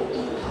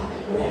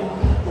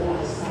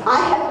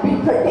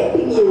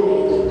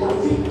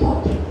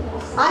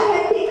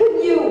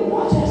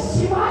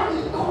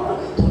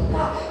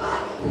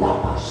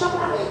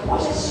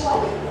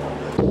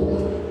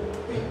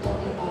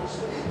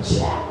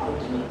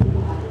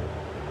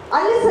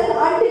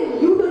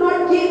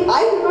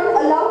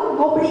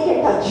 nobody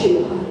can touch you.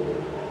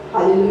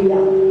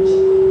 Hallelujah.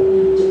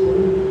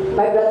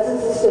 My brothers and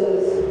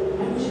sisters,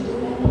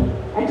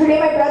 and today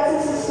my brothers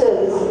and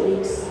sisters,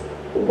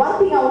 one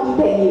thing I want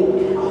to tell you.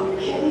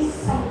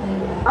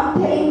 I'm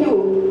telling you.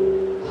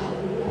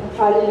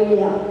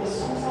 Hallelujah.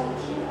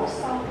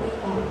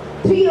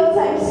 3 years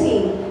I'm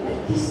seeing.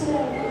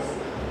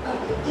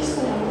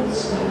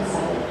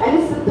 And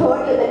it's the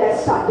 3rd year that I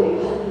started.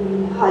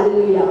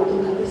 Hallelujah.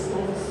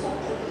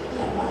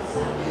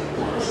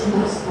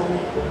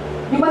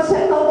 You must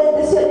have known that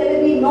this year there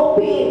will be no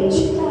pain.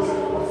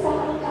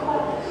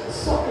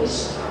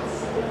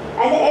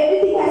 And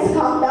everything has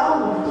calmed down.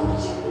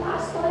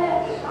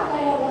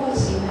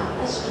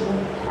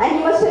 And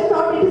you must have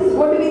thought it is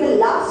going to be the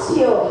last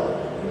year.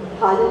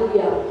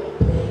 Hallelujah.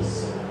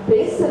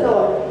 Praise the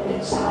Lord.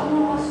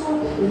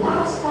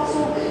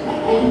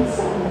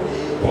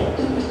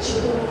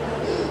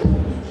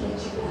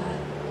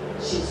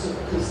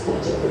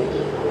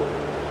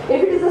 If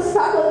it is the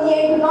start of the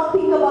end, do not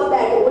think about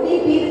that. Only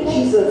be with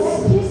Jesus.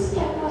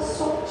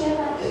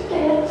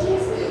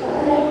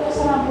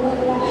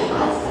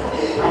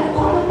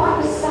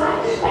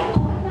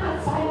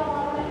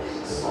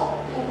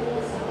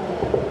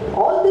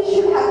 All this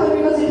should happen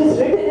because it is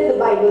written in the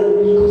Bible.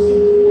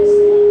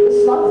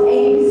 It's not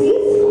any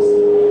disease.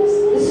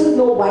 This is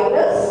no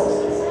virus.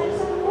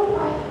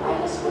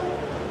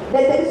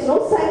 That there is no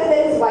sign that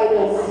there is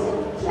virus.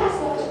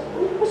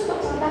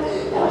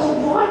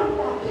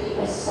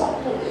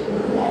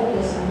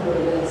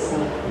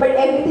 But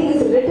everything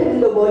is written in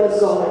the Word of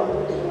God.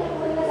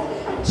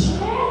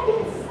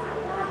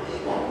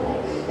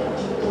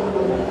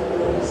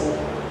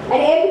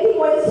 And everything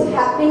what is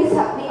happening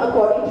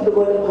according to the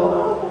Word of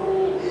God.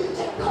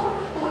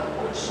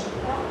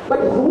 But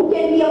who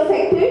can be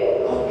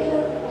affected?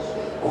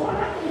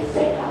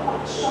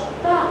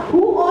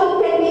 Who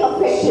all can be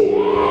affected?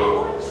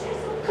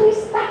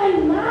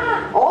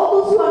 All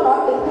those who are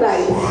not in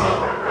Christ.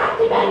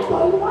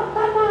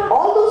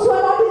 All those who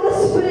are not in the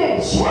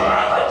Spirit.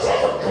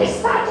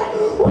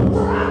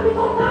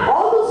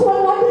 All those who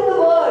are not in the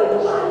Word.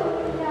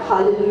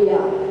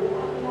 Hallelujah.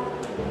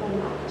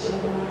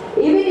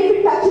 Even if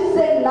it touches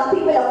them,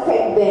 nothing will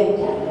affect them.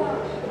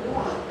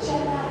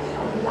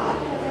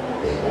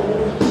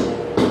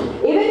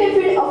 Even if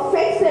it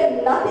affects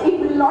them, nothing, it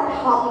will not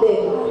harm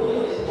them.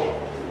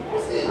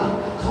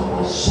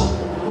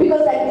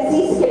 Because that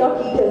disease cannot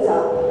eat us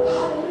up.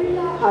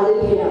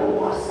 Hallelujah.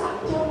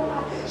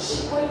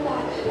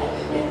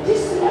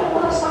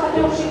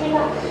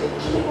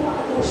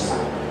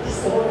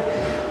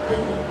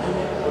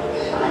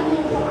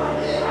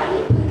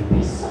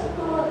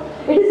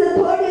 It is the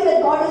 3rd year that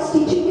God is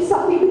teaching me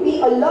something to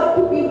be alert,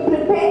 to be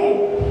prepared.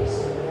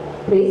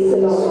 Praise the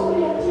Lord.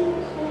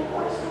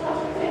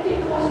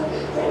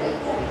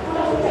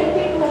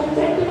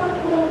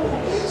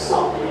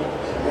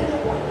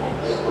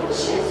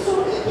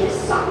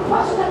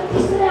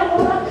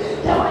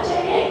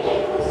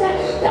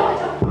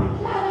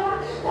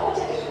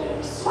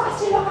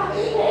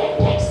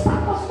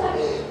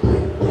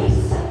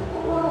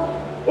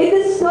 In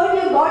this 3rd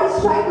year, God is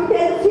trying to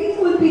tell the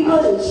faithful people,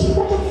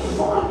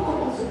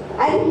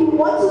 and He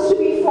wants us to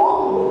be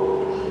formed.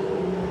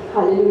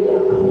 Hallelujah.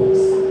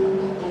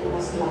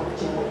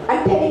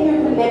 I'm telling you,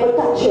 it will never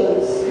touch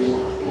us.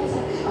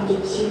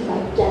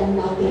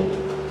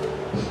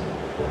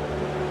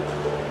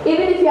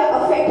 Even if you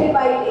are affected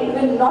by it, it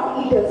will not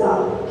eat us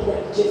up.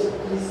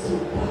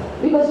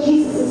 Because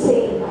Jesus is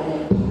saying,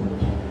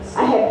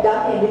 I have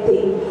done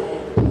everything.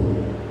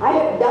 I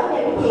have done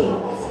everything.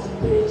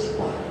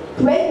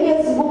 12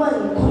 years woman.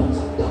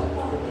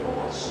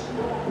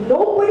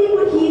 Nobody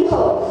could heal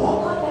her.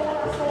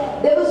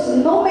 There was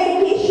no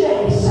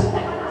medication.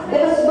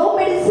 There was no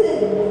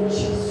medicine.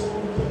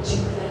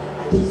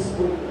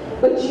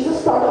 But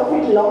Jesus thought of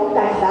it long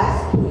time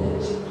back.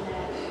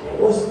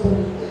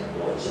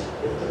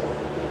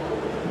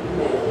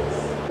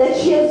 That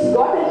she has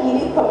got a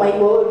healing from my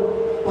word.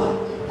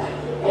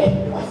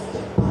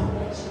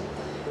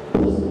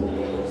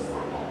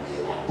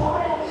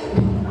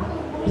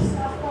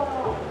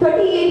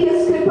 38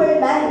 years crippled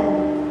man.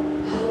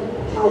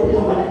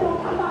 Hallelujah.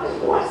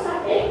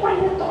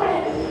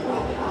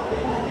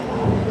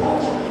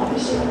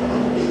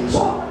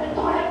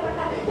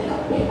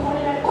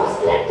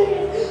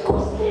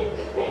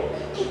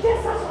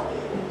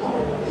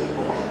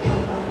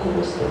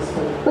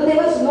 But there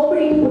was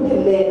nobody to put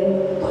him there.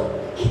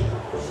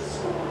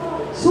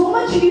 So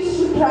much he used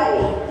to try.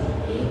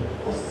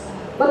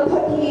 But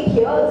 38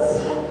 years.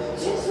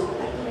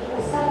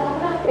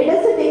 It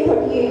doesn't take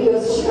 38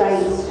 years to try.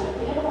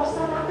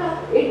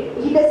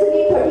 He doesn't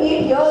need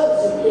 38 years.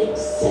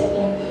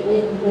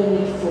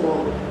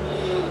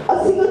 A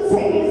single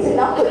second is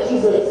enough for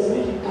Jesus.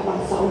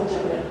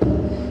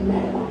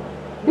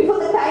 Before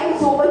the time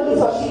is over, He's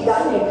already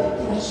done it.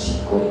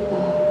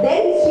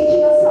 Then He's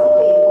teaching us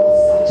something.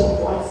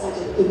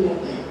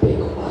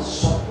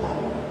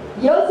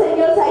 Years and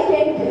years I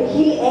can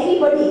heal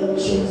anybody.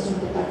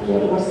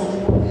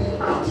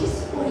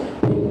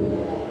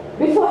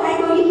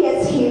 Beforehand only He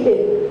has healed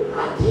him.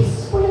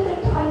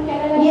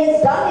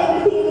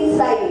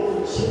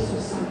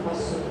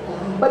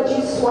 But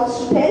Jesus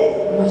wants to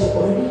tell, Mas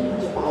oni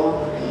je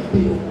bawa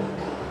biru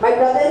maka. my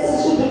brother and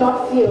sister, do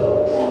not fear.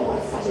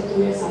 Lewat saja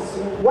tu ya sasu.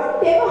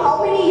 Whatever,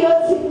 how many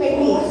years it may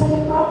be, Lewat saja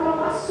problem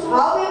masuk.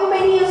 however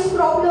many years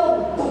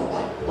problem,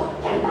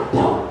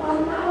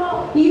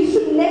 he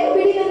should never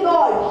believe in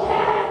God.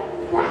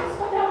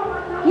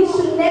 He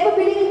should never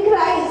believe in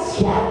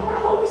Christ.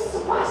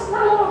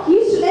 He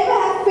should never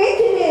have faith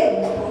in Him.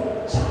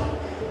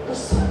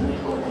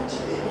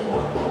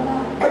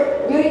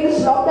 But during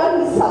this lockdown,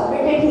 he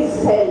submitted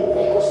his health.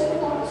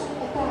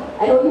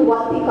 And only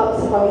one thing comes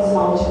from his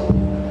mouth.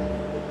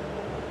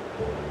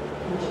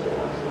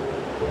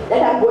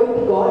 That I'm going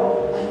to God.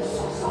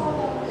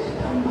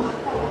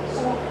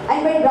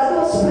 And my brother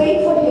was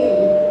praying for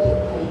him.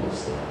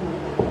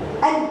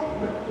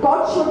 And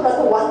God showed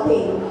brother one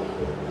thing.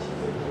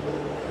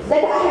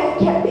 That I have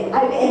kept it, I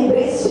have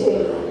embraced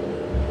him.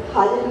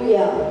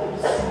 Hallelujah.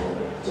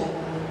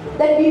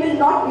 That we will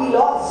not be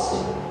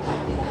lost.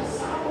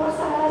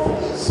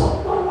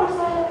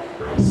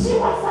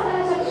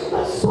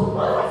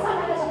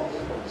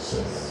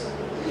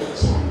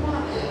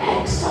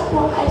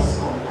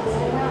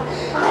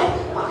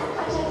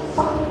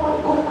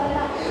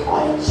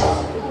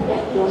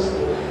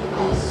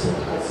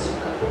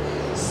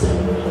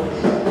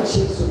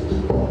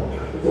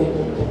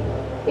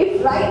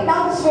 If right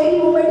now, this very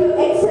moment, you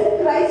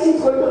accept Christ,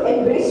 He's going to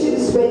embrace you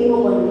this very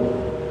moment.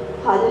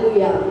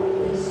 Hallelujah.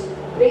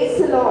 Praise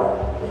the Lord.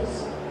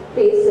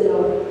 Praise the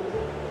Lord.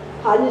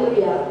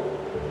 Hallelujah.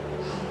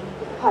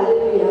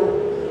 Hallelujah.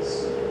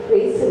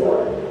 Praise the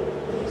Lord.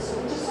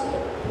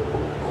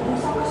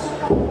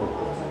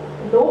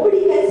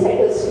 Nobody can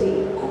set us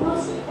free.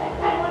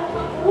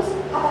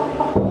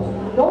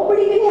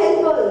 Nobody will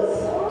help us.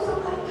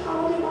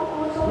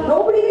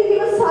 Nobody will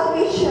give us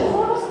salvation.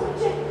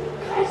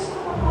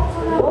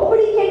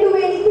 Nobody can do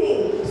anything.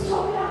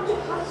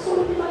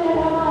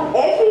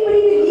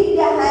 Everybody will leave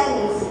their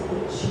hands.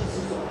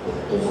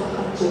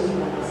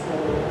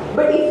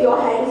 But if your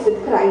hand is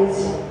with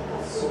Christ,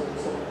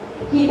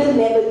 He will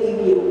never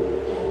leave you.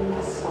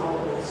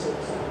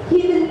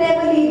 He will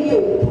never leave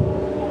you.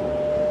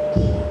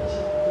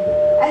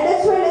 And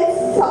that's why let's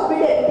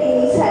submit everything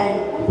in His hand.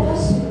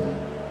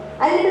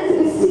 And let us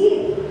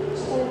receive.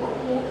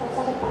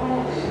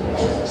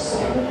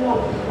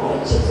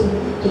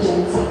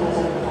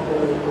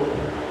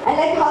 And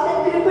like how that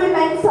crippled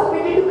man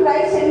submitted to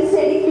Christ and he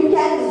said, if you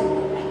can.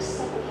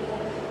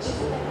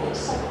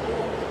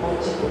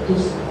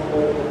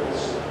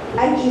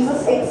 And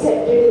Jesus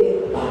accepted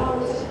him.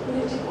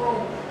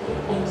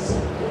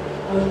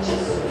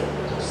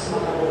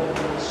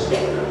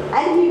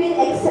 And he will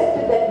accept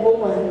at that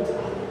moment.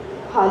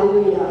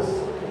 Hallelujah.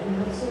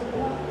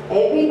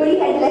 Everybody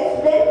had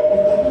left them.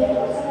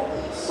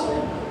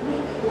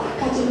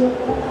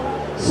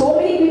 So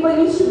many people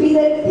used to be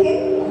there with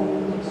him.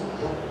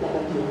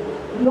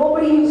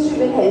 Nobody used to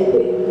even help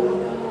him.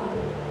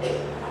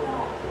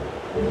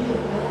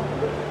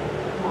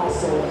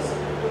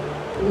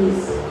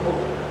 Please,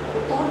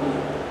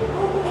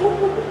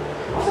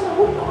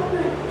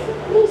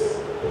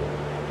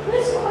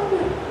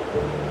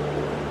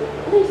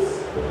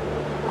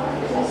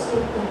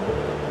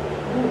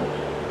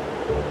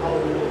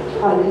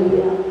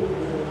 Hallelujah.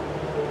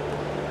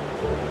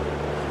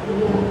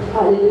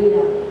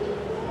 Hallelujah.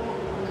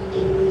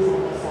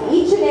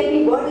 Each and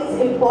every word is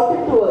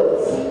important to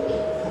us.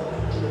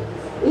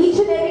 Each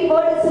and every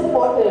word is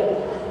important.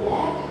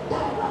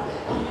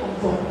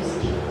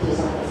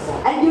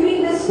 And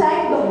during this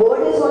time, the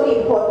word is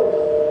only important.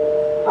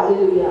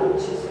 Hallelujah.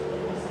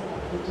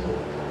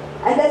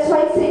 And that's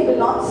why I say, do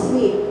not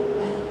sleep.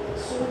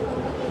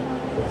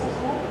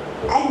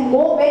 And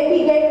more when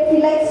we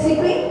feel like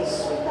sleeping,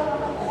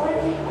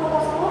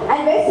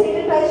 and where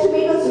Satan tries to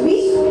make us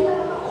weak,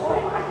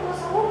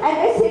 and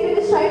where Satan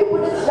is trying to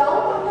put us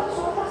down,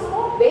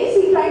 where is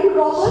he trying to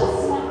rob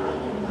us?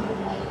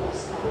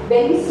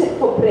 When we sit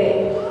for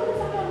prayer.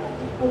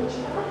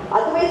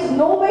 Otherwise,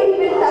 nobody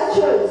will touch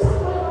us.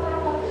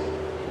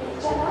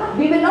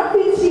 We will not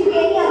feel sleepy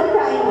any other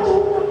time.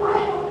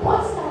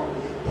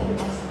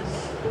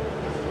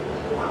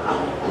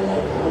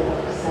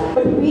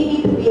 But we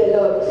need to be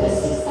alert.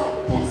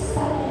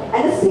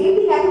 And the same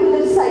thing happened with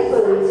the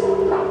disciples.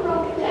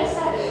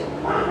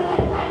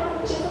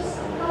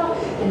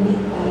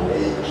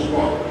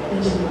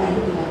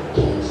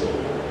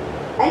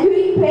 And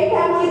during prayer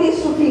time, they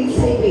used to feel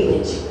sleepy.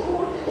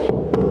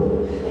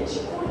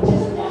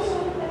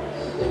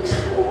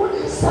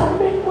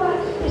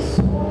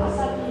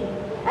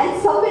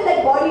 And submit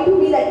that body to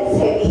me that is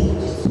heavy.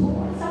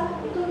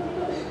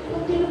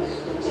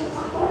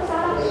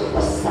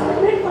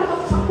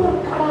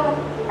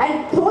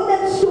 And throw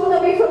that stone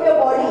away from your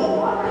body.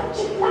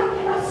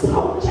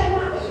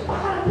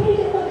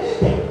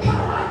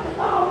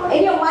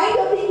 In your mind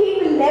you're thinking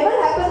it will never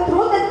happen,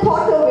 throw that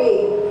thought away.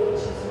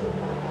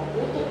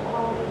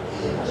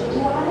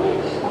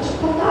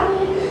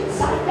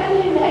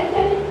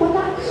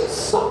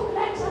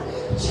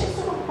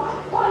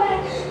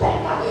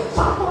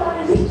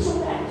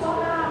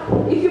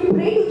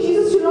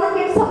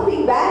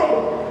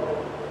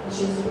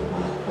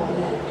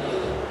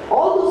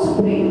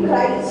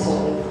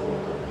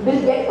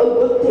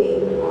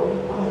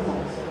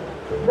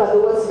 brother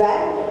was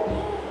bad.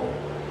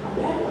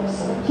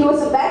 He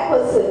was a bad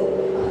person.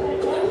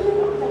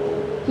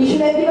 He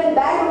should have given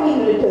bad only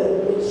in return.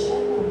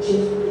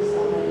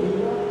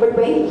 But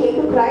when he came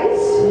to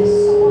Christ,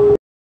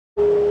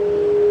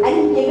 and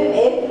he gave him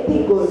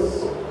everything good.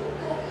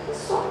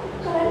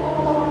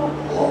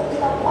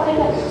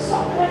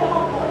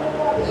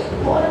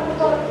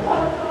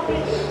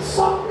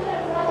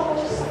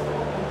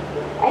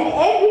 And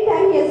every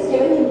time he has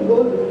given him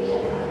good.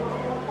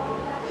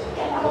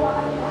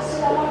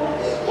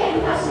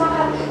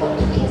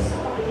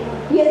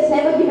 He has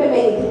never given him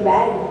anything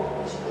bad.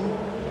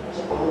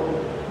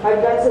 My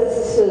brothers and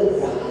sisters,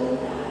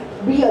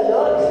 be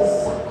alert.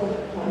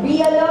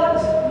 Be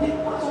alert.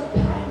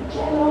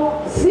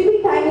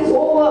 Sleeping time is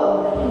over.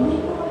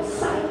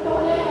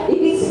 If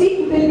we sleep,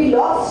 we will be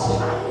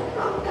lost.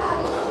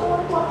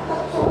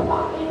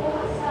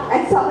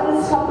 And someone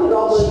has come to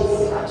rob us.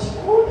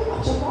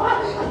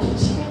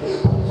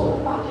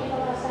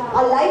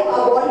 Our life,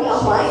 our body,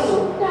 our mind.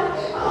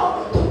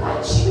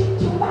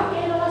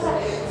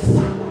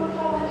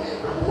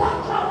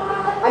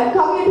 I'm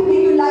coming to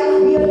give you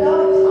life. Be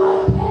alert.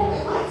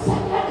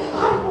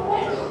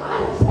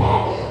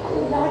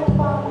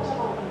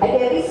 At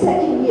every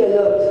second, be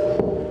alert.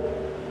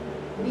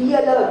 Be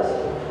alert.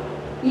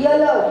 Be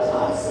alert.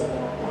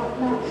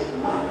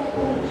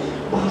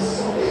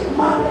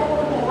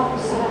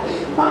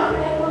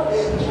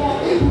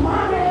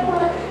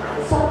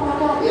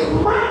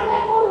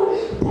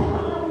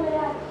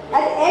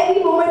 At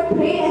every moment,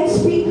 pray and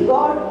speak to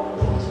God.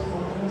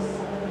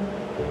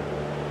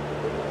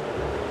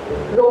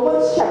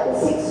 Romans chapter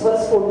 6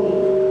 verse 14.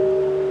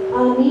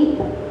 आणि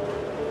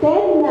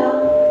त्यांना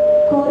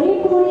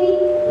कोरेकोरी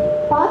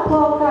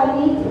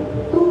पाथकांनी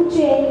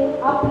तुमचे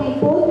आपली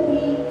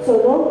पदवी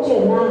चलोवचे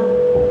ना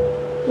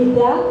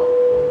कित्याक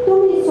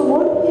तुमी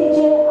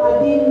समर्थीचे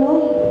आधीन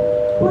न्हय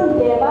पूण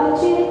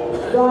देवाचे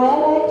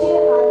दयाळाचे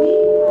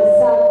आधीन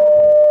आसात.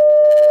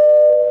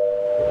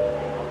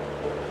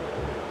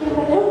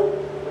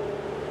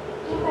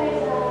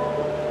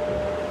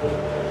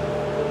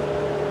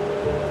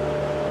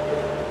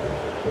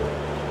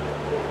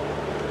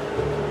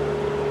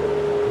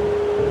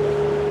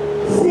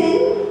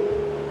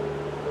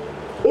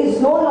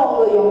 No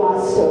longer your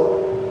master,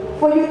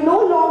 for you no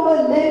longer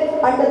live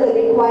under the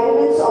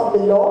requirements of the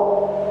law.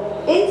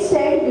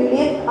 Instead, you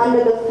live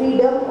under the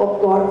freedom of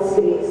God's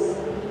grace.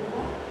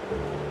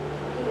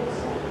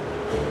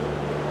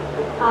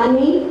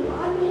 आणि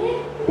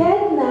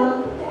त्यांना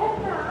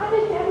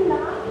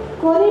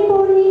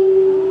कोरेकोरी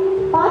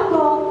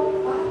पाथक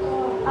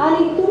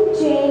आणि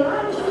तुमचे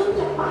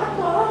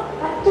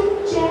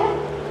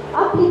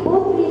आपली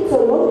पदवी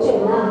चलोवचे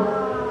ना.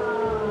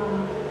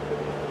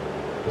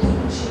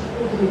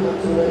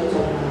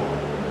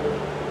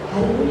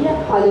 Hallelujah,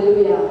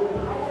 hallelujah.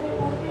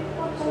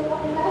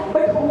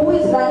 But who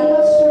is running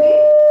us today?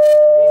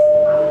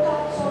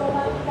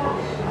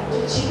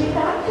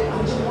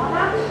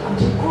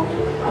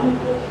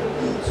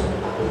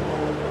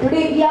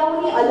 Today we are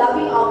only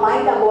allowing our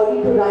mind, our body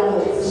to run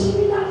us.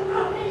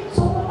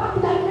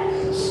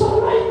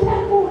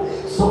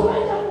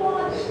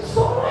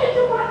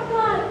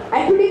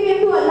 And today we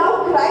have to allow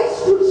Christ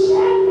to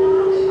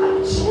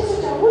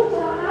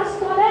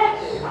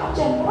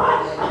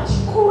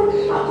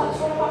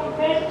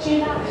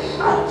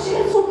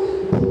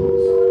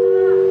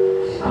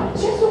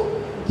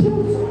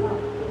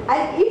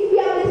and if we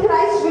are with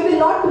Christ, we will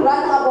not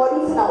run our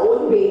bodies in our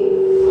own way.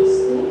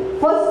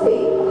 First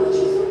thing,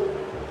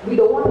 we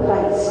don't want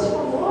Christ.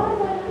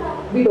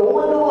 We don't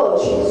want the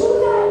world.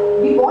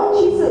 We want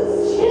Jesus.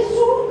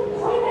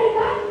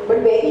 But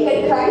when we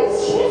get Christ,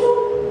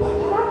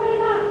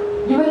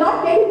 you will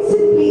not get it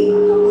simply.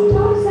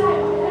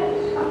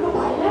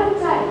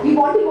 We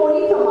want it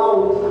only from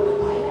out.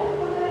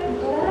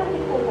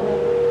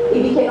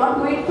 If we cannot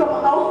do it from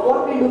out,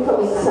 what will we do from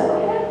inside?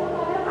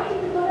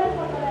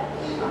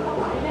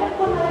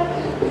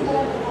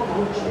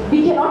 We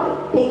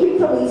cannot take it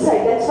from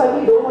inside. That's why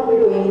we don't want to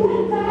do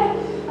anything.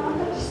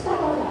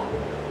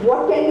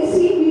 What can we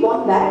see? We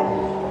want that.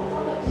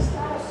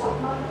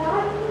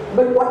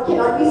 But what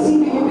cannot be seen?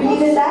 Do you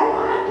believe in that?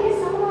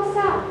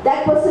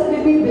 That person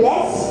will be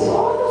blessed.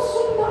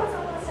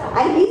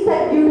 And he's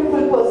that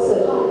beautiful person.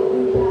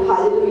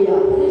 Hallelujah.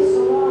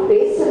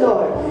 Praise the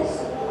Lord.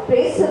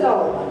 Praise the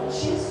Lord.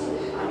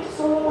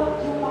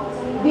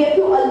 We have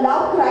to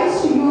allow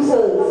Christ to use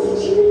us.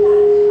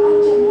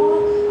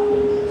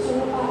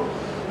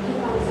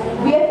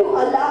 We have to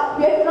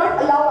not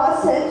allow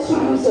ourselves to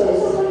use us.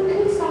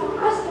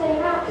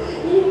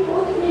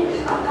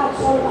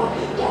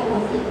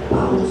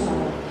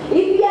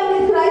 If we are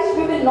with Christ,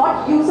 we will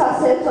not use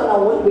ourselves on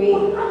our own way.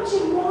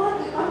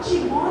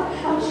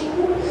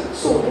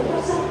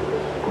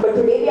 But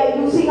today we are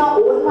using our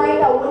own mind,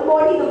 our own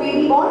body the way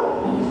we want.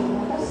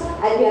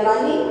 And we are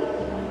running.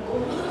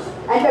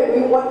 And we are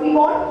doing what we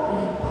want.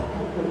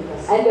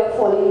 And we are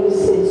falling into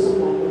sin.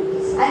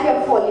 And we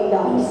are falling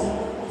down.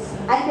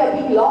 And we are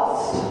being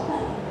lost.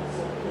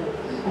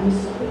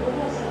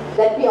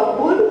 That we are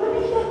good.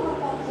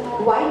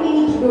 Why we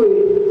need to do it?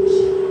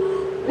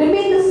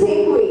 Remain the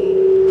same way.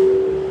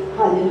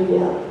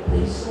 Hallelujah.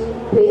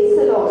 Praise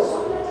the Lord.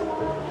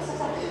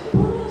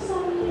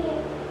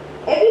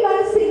 Everyone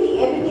is thinking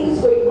everything is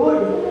going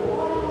good.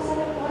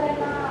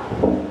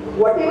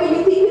 Whatever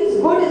you think is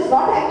good is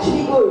not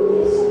actually good.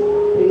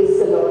 Praise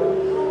the Lord.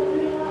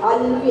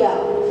 Hallelujah.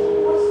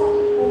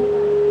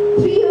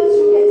 3 years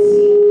you can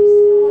see.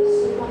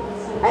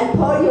 And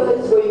 3rd year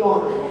is going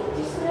on.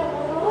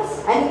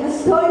 And in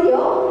this 3rd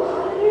year,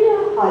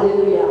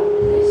 hallelujah.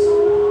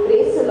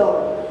 Praise the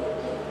Lord.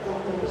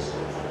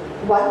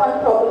 One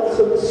problem is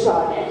going to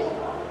start.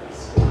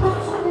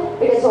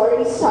 It has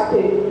already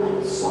started.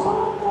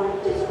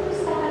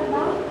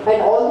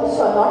 And all those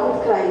who are not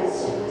with Christ,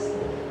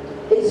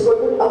 it's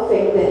going to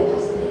affect them.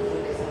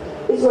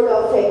 It's going to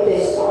affect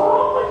them.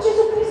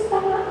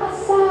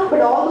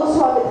 But all those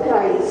who are with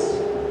Christ,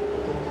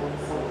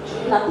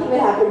 nothing will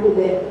happen to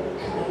them.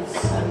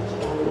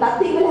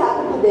 Nothing will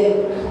happen to them.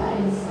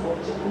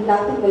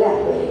 Nothing will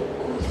happen.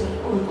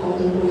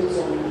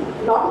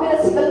 Not even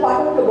a single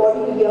part of the body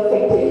will be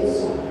affected.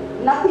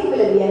 Nothing will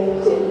be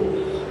affected.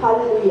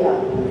 Hallelujah.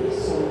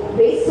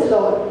 Praise the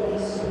Lord.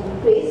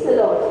 Praise the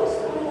Lord.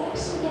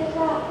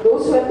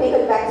 Those who have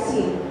taken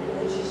vaccine,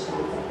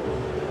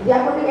 they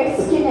are going to get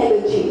skin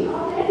allergy.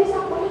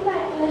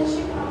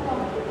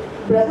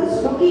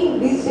 Brothers looking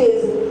these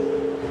days,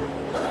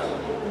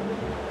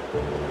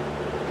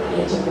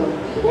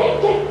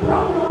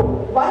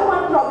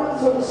 one problem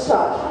is going to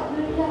start.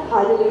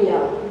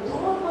 Hallelujah.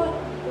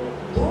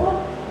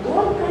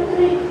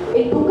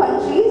 In 2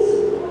 countries,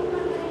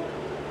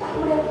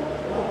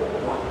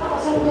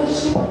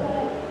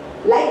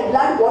 like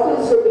blood, water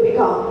is going to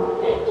become.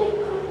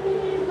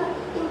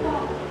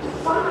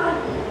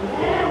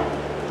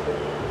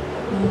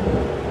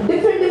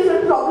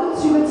 Different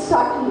problems you will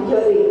start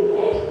hearing.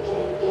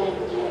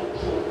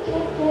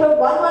 From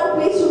one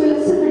place you will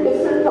listen to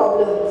different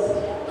problems.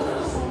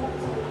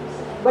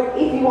 But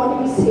if you want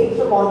to be saved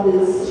from all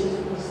this,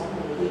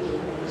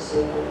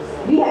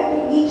 we have to,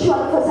 each one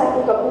of us have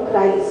to come to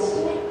Christ.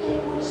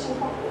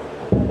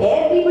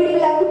 Everybody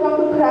will have to come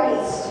to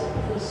Christ.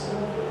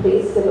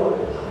 Praise the Lord.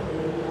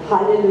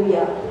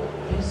 Hallelujah.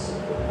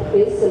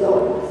 Praise the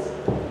Lord.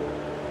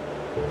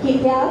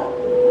 कित्याक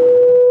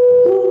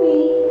तुम्ही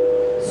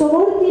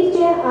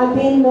सोडतीचे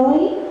आधीन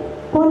न्हय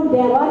पण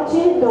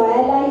देवाचे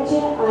दयाळाचे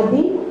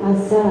आधीन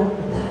आसात.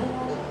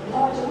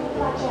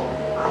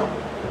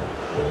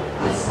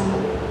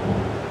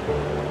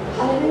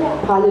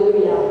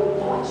 Hallelujah.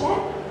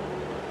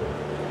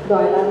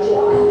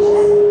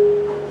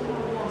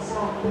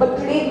 But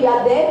today we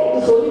are there, it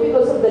is only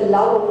because of the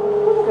love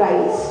of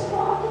Christ.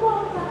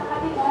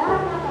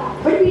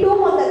 But we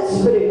don't want that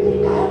spirit.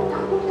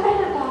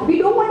 We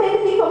don't want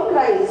anything from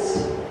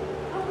Christ.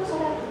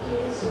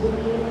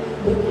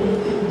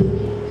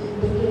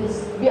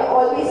 We are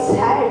always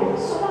sad.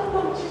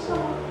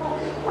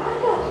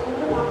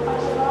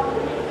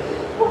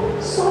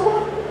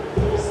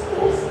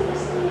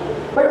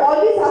 But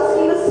always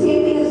asking the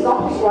same thing is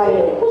not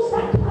required.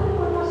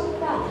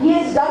 He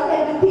has done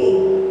everything.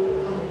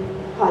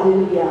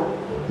 Hallelujah.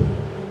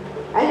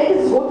 And let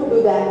us go to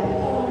do that.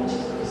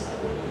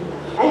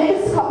 And let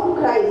us come to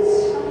Christ.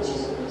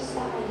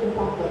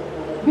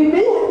 We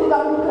will have to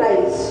come to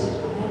Christ.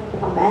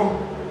 Amen.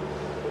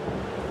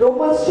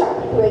 Romans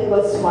chapter 12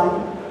 verse 1.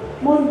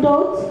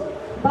 म्हणटोच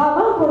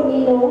बाबा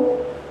भयणीनो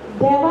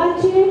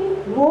देवाचे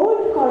व्हड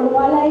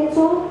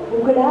कोणवालायचो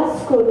उगडास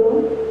करून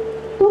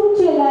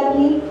तुमचे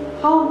लागीं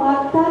हांव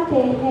मागता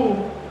तें हें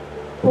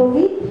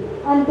पवित्र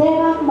आनी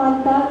देवाक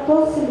मानता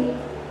तसली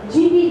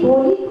जिवी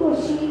बोली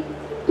कशी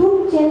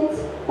तुमचेंच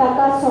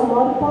ताका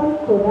समर्पण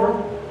करात.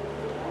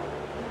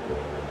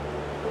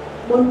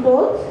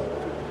 म्हणटोच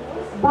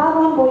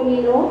बाबा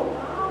भयणीनो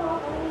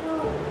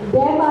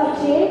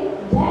देवाचे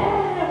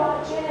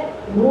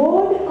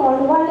व्हड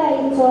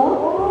कोणवालायचो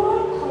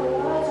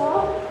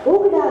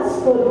उगडास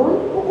करून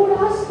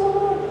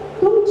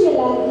तुमचे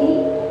लागीं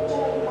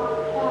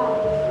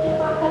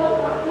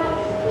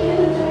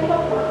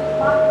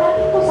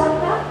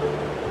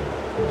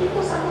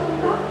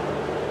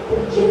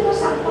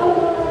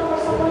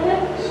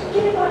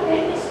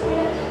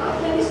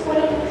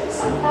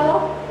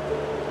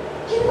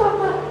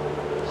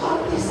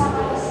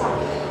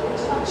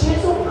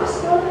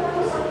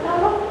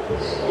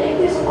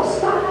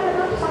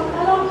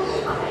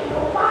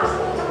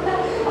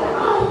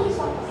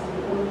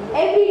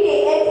Every day,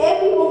 at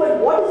every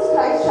moment, what is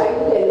Christ trying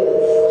to tell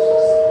us?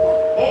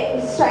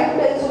 He's trying to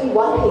tell us only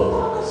one thing.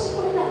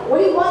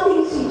 Only one thing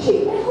is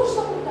teaching.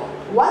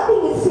 One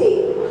thing is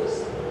saying,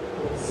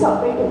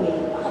 submit to me.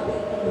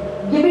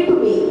 Give it to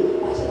me.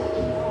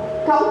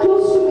 Come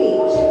close to me.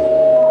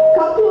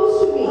 Come close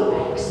to me.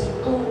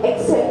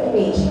 Accept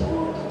me.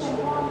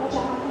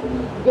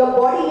 Your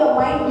body, your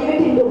mind, give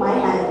it into my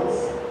hands.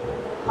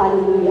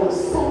 Hallelujah.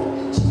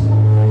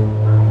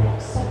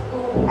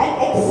 And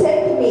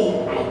accept me.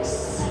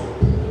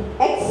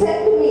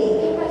 Accept me.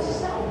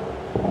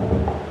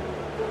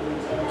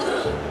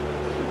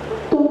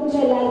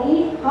 तुमचे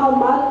लागीं हांव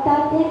मागता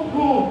तें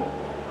हें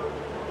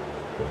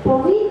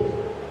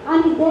पवित्र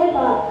आणि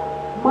देवा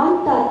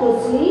म्हणतात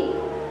असली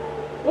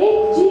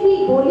एक जीवी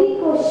बोली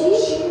कशी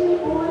जीवी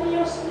बोली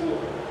असली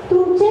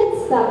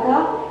तुमचेच ताका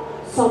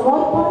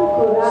समर्पण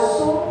करा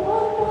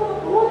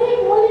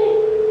बोली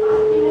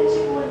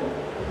आत्म्याची बोली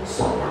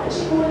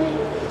स्वतःची बोली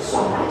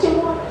स्वतःचे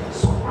मन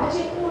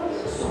स्वतःचे गुण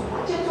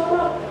स्वतःचे जोर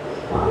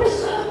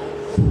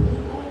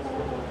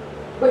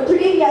But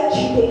today we are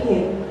cheating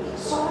him.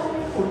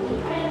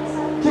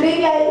 Today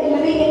we are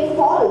living in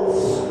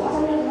false.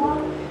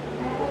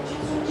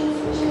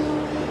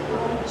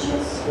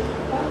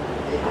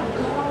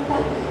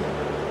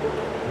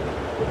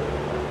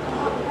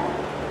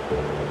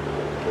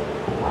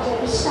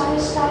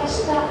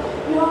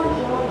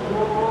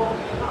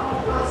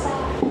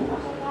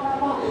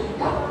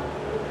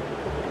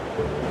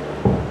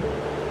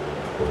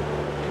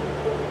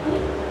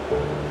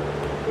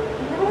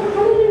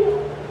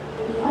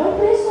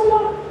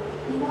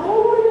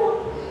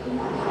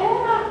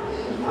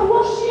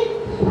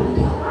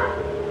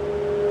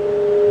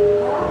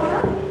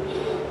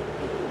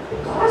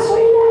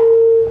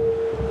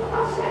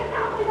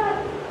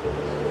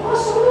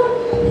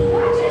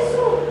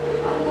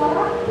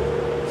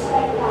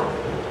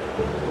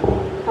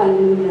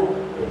 Hallelujah.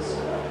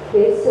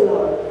 Praise the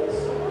Lord.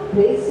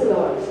 Praise the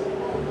Lord.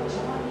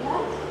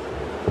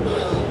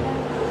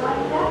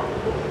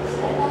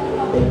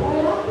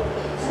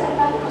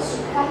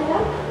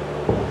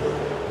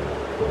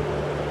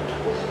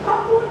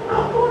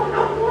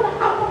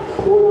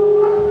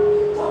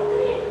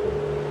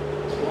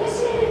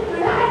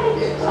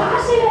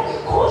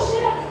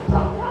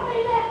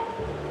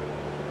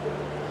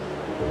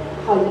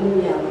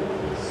 Hallelujah.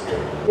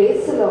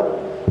 Praise the Lord.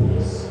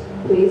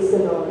 Praise the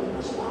Lord.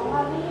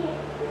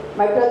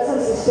 My brothers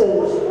and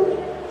sisters,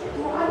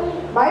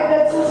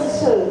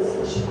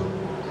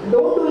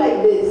 don't do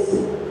like this.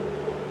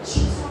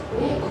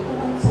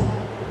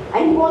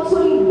 And he wants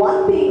only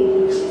one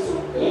thing.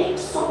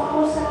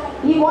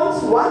 He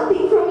wants one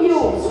thing from you.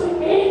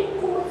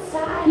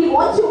 He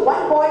wants your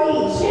one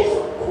body.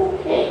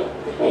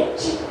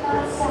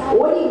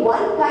 Only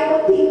one kind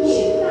of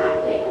thinking.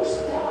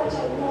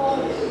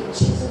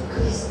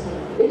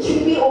 It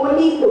should be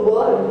only the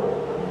word.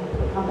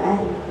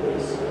 Amen.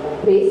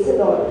 Praise the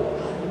Lord.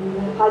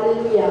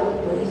 Hallelujah.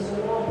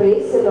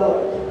 Praise the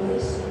Lord.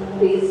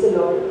 Praise the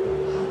Lord.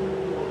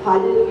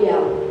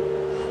 Hallelujah.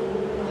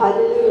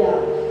 Hallelujah.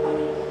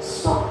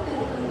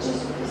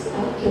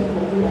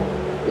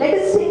 Let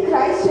us take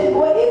Christ and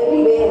go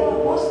everywhere.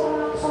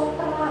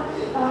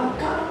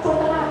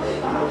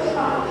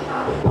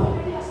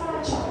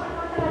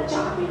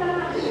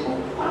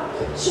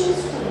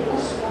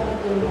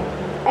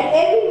 At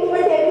every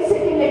moment, every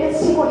second, let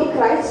us take only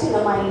Christ in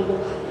our mind.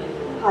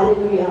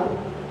 Hallelujah.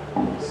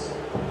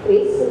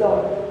 Praise the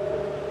Lord.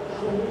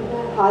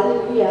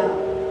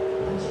 Hallelujah.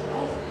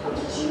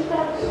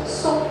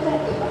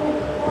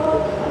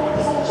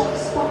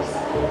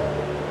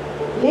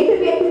 Later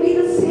we have to be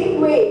the same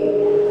way.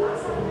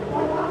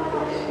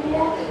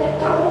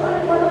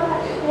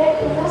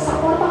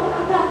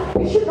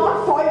 We should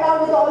not fall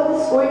down with all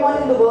this going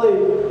on in the world.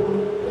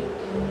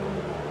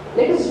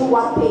 Let us do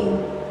one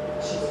thing.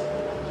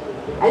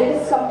 And let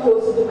us come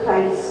closer to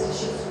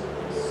Christ.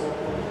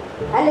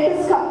 And let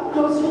us come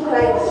closer to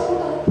Christ.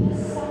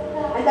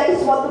 And that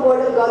is what the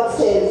Word of God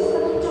says.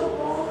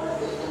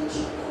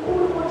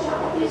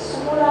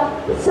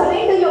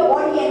 Surrender your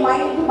body and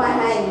mind into my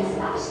hands.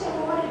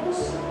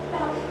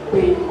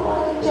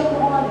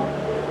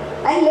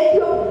 And let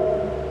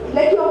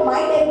your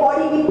mind and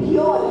body be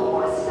pure.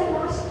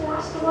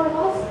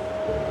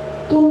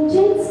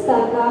 तुमचेच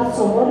ताका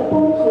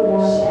समर्पण करा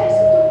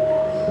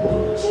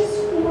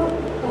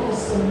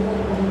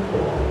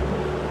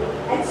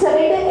And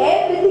surrender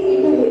everything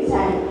into His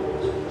hand.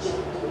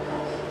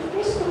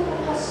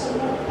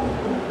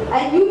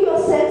 And you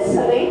yourself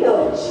surrender.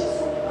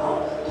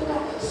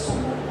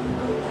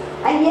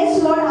 And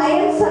yes, Lord, I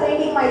am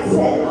surrendering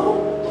myself.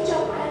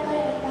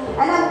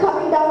 And I'm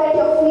coming down at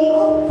your feet.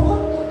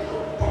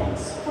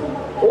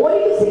 Only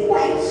to say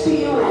thanks to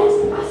you.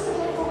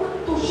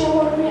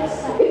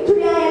 If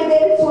today I am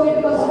there, it's only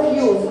because of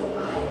you.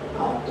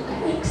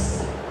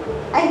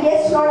 And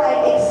yes, Lord, I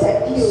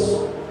accept you.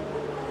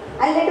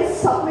 And let us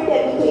submit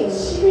everything.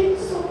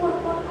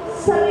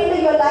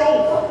 Surrender your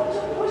life.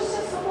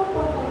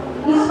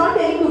 He's not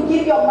telling you to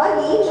give your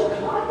money,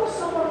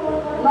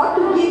 not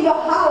to give your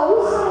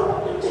house.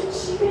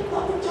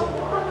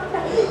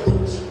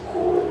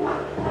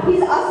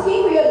 He's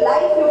asking for your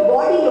life, your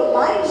body, your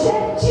mind.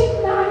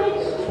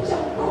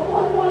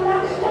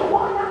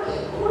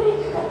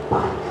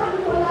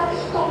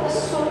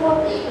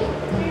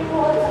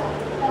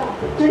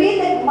 Today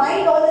that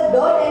mind, all the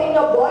dirt, and in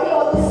your body,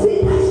 all the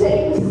sins, He's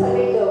telling you to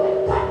surrender.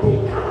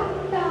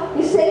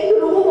 He's telling you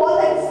to remove all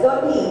that is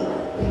dirty.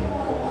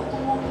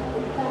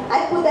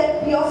 And put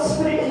that pure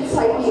spirit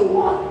inside you.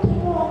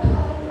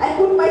 And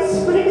put my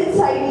spirit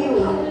inside you.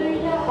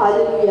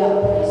 Hallelujah.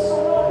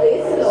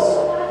 Praise the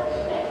Lord.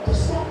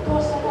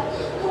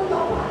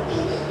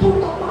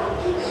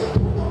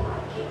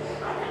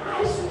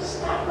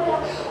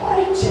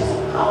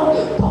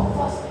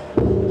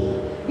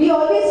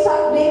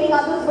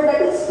 others, but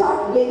let us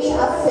start blaming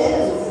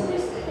ourselves.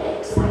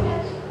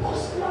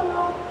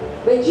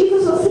 When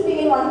Jesus was sitting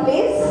in one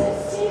place,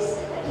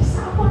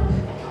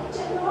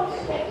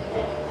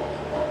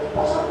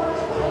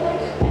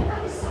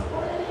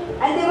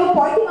 and they were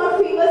pointing our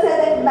fingers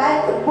at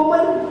that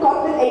woman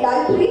caught with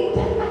adultery,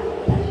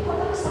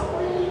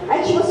 and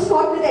she was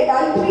caught with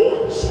adultery,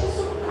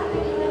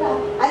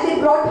 and they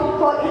brought her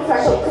in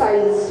front of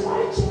Christ.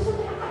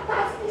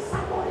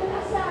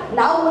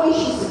 Now only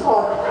she's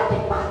caught.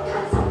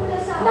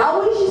 Now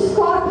only she's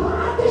caught,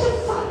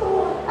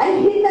 and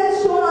hit that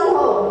stone on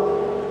her.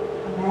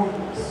 Amen.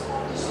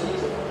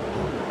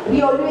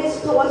 We always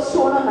throw a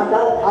stone on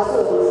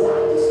others.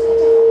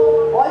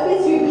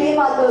 Always we blame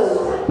others.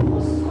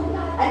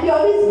 And we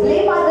always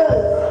blame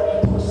others.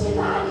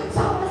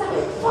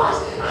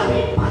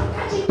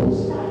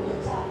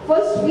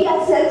 First we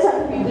ourselves have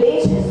to be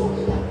blamed.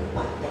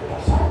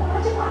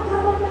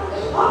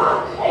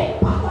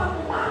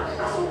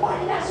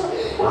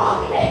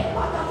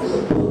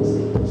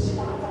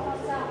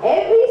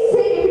 Every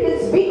sin, if it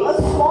is big or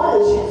small,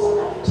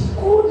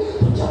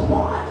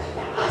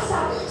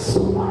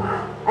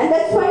 and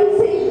that's why he's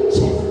saying,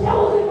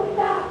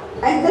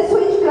 and that's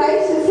why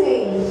Christ is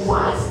saying,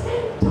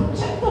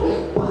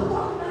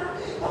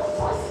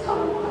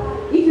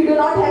 if you do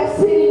not have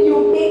sin in you,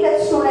 take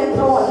that stone and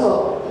throw on her.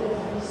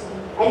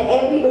 And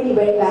everybody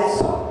went back.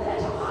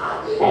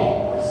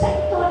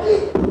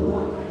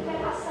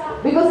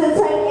 Because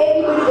inside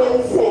everybody there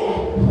is sin.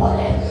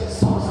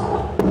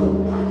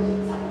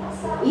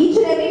 Each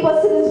and every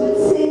person is with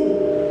sin.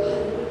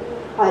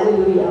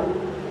 Hallelujah.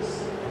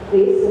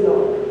 Praise the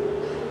Lord.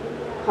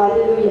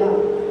 Hallelujah.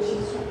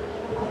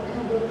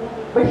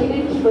 But he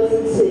didn't keep us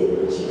in sin.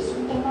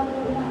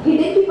 He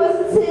didn't keep us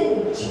in sin.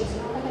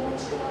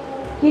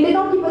 He did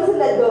not keep us in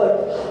that dirt.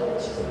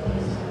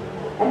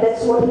 And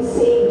that's what he's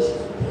saying.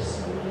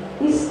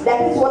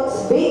 That is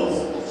what's big.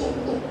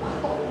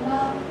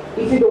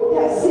 If you don't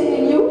have sin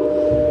in you,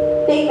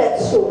 take that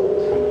stone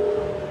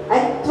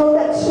and throw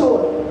that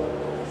stone.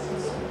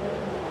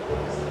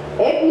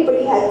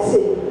 Everybody had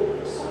sin.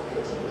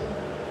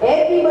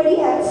 Everybody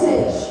had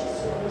sin.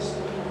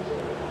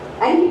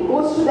 And he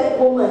goes to that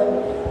woman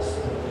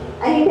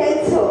and he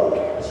tells her,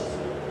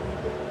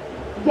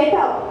 get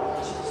up.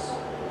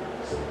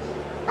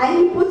 And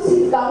he puts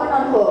his garment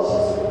on her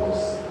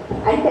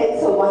and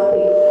tells her one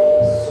thing.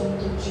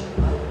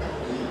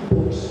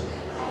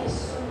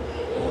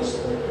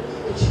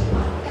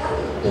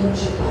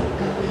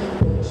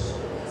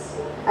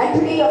 And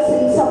today your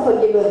sins are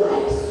forgiven.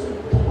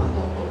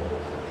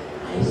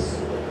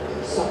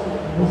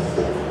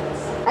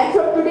 And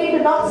from today do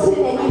not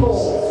sin anymore.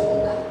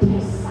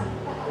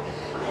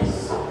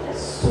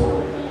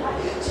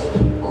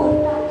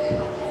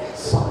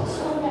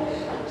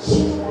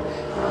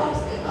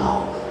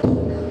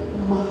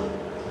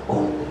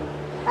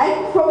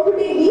 And from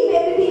today leave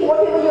everything,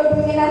 whatever you're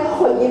doing, and I'm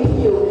forgiving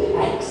you.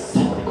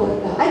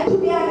 And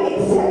today I'm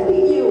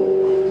accepting you.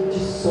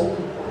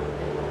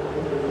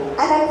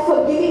 And I'm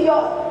forgiving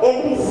your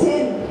every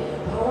sin.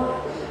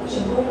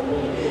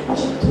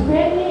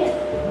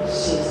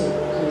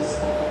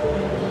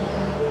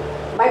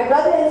 My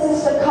brother and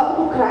sister, come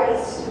to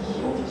Christ.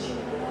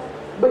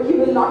 But you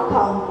will not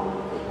come.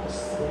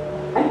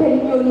 I'm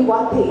telling you only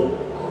one thing.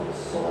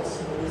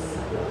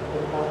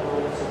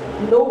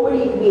 Nobody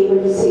will be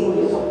able to save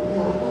you.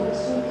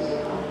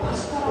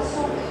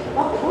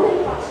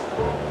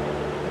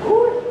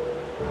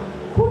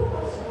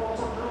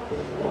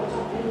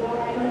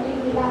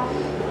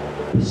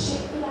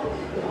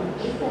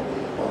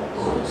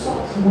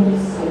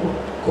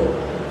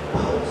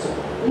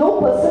 No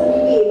person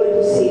will be able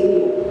to save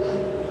you.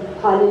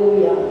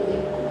 Hallelujah.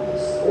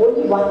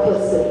 Only one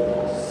person.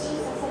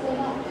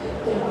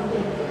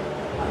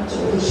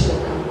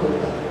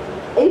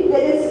 If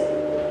there is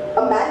a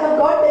man of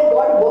God, then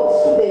God works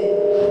to them.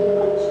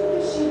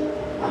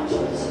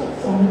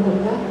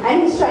 And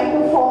he's trying to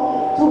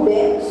form through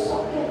them.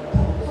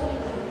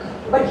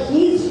 But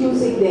he's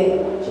using them.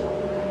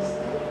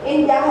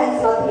 In their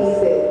hands, nothing is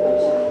there.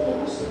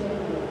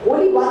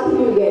 Only one thing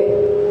you get.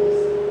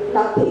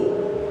 Nothing.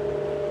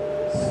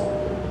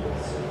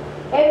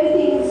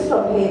 Everything is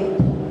from him.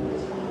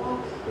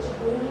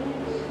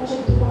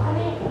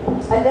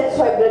 And that's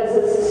why, brothers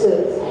and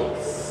sisters,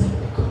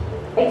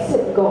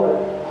 accept God.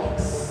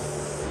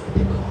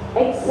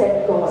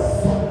 Accept God.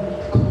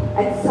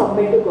 And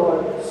submit to God.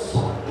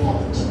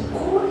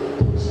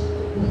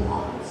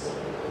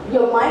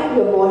 Your mind,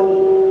 your body.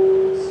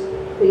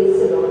 Praise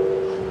the Lord.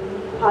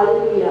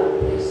 Hallelujah.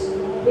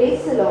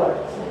 Praise the Lord.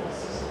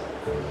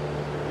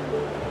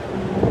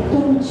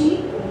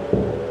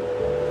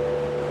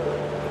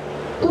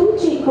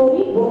 तुमची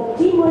कोरी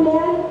भक्ती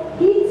म्हळ्यार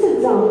हीच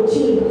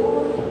जावची.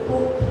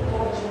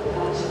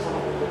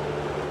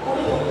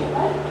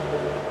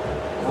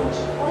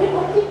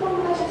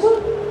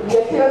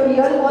 Let your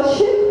real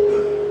worship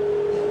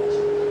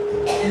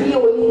be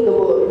only in the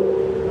word.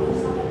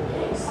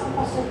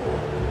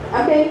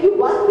 I'm telling you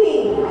one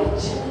thing,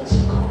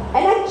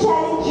 and I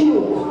challenge you.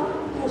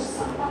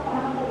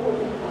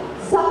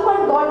 Someone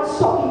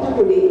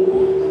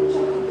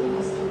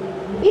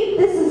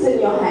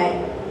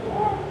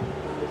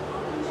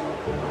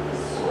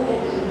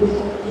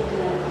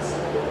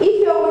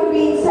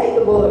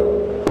word.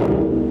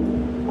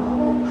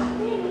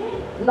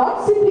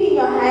 Not simply in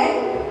your hand.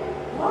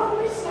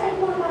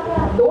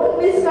 Don't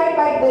misguide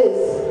by this.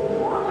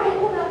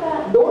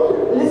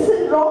 Don't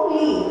listen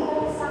wrongly.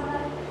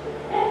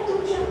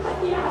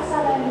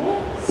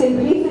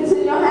 Simply if it's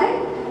in your hand,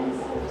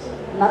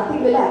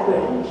 nothing will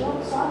happen.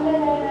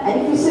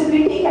 And if you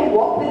simply take and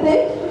walk with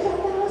it,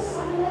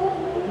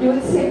 you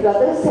will say,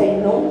 brother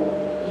said no.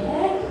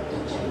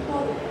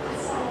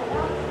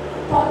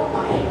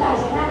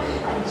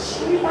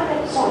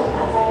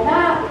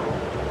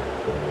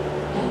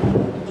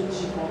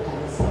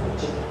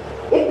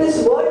 If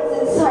this word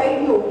is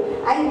inside you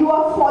and you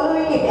are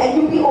following it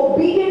and you be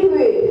obedient to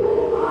it,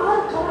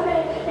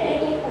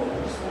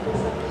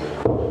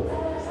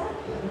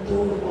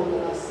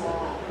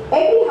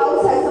 every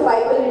house has a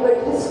Bible in it, but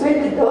it is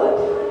filled with dirt.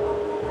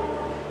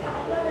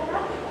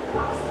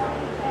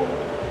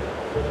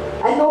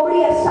 And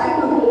nobody has time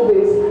to remove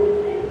it.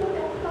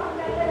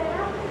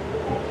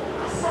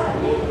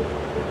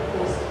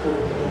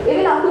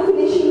 Even after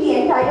finishing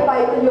the entire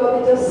Bible, you are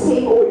with the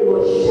same old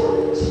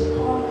version.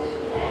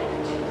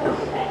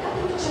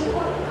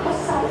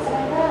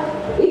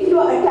 If you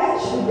are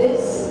attached to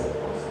this,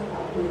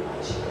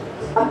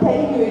 I'm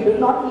telling you, you do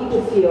not need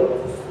to fear.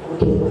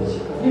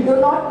 You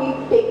do not need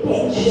to take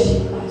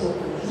tension.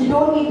 You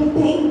don't need to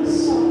think.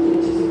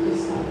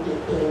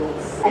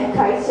 And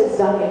Christ has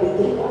done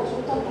everything.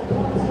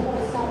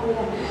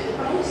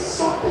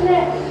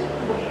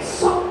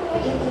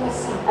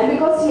 And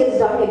because He has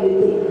done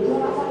everything,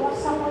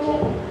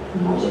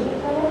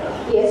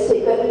 He has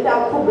taken it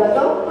out for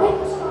brother.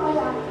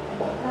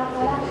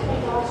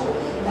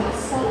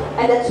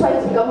 And that's why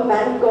He's become a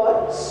man of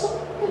God.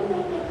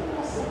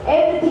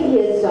 Everything He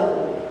has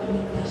done.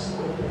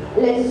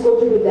 Let us go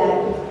to do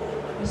that.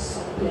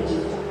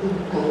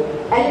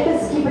 And let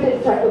us keep it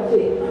in front of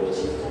Him.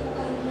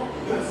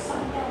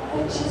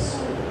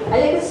 And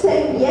let us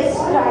tell Him, yes,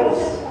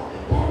 Christ.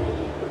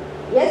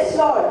 Yes,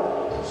 Lord.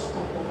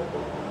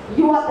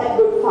 You are that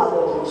good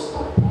Father.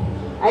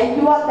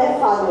 And you are that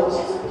Father.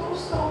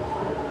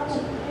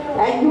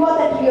 And you are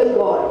that real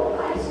God.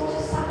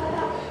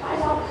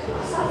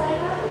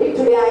 If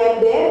today I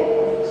am there,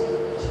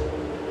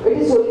 it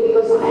is only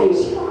because of you.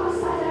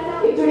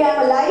 If today I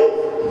am alive,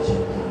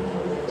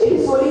 it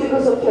is only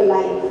because of your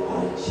life.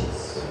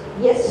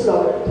 Yes,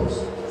 Lord.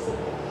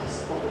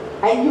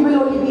 And you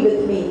will only be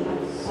with me.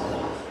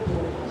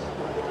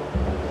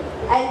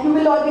 And you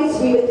will always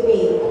be with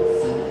me.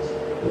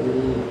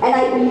 And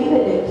I believe in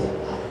it.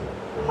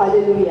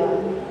 Hallelujah.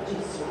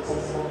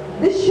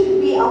 This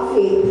should be our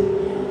faith.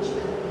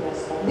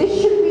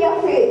 This should be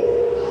our faith.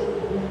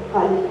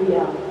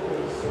 Hallelujah.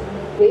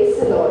 Praise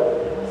the Lord.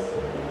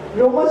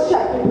 Romans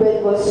chapter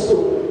 12 verse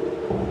 2.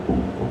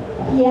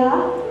 या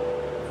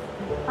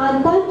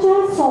आताच्या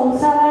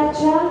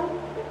संसाराच्या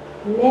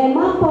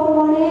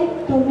नेमाप्रमाणे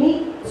तुम्ही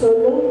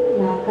चलू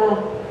नका.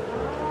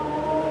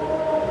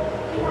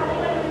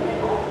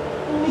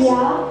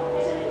 या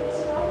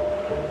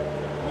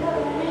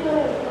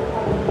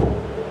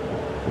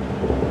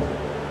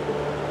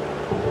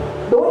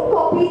don't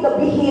copy the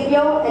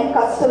behavior and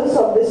customs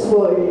of this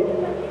world.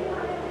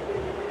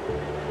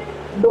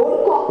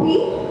 Don't copy.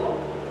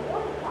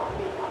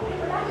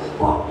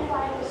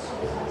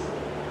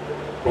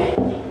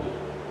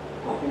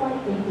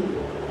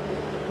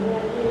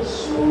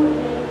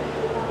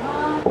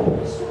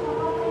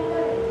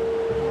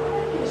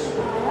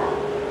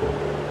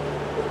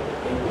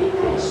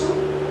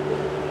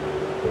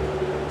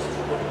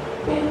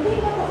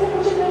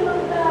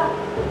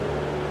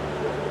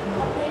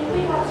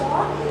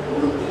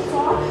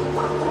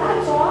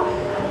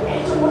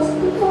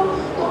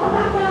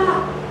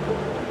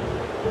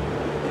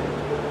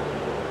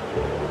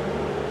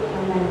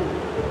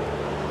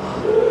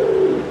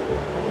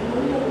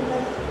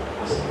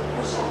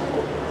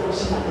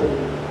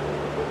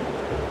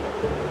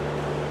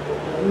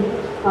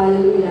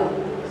 Hallelujah.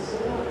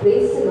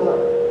 Praise the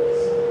Lord.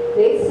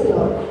 Praise the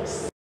Lord.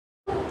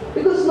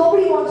 Because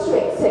nobody wants to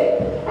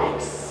accept.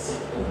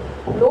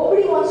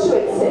 Nobody wants to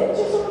accept.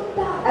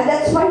 And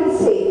that's why He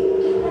said,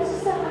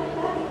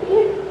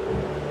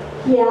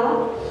 या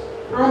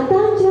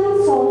आताच्या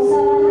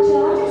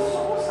संसाराच्या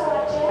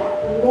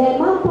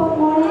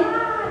नेमाप्रमाणे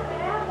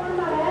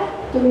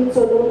तुम्ही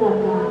चलू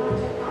नका.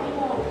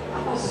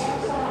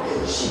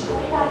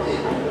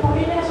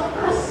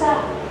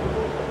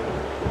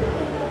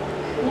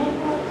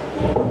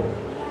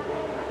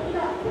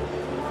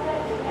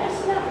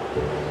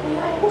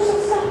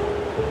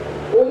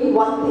 only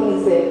one thing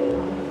is there,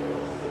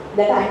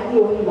 that I am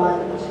the only one.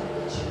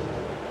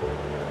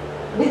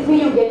 With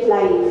me you get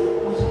life.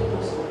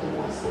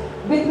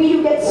 With me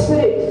you get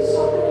spirit.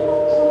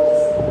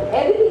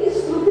 Everything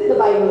is truth in the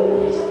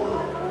Bible.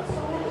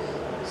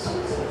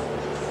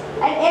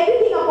 And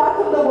everything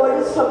apart from the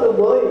word is from the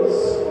world.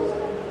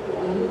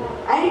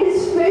 And it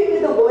is filled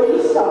with the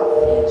worldly stuff.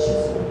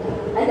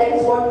 And that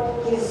is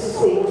what Jesus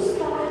says.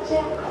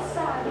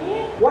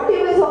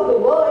 Whatever is of the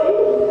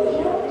world,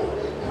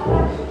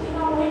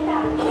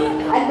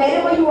 and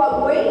wherever you are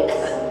going,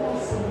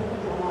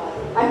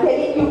 I'm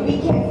telling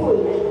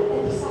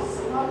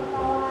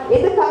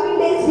In the coming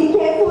days, be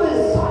careful.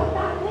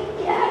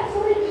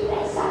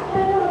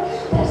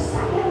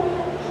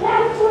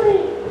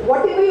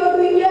 Whatever you are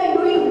doing here and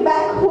doing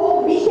back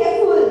home, be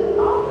careful.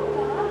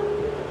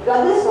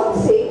 Brothers not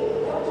saved.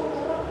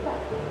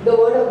 The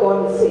word of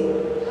God is saved.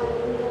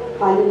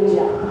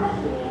 Hallelujah.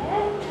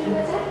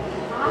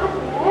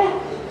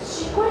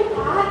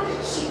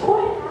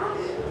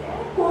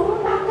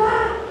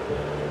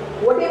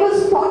 Whatever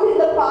is taught in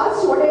the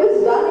past, whatever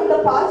is done in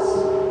the past,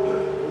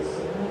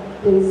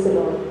 praise the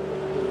Lord.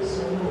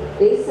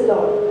 Praise the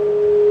Lord.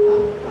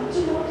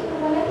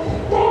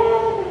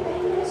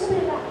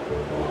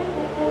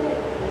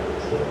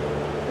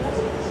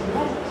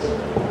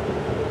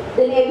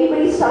 Then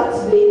everybody starts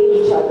blaming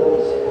each other.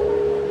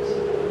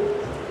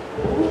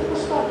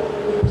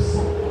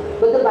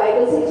 But the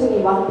Bible says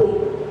only one thing.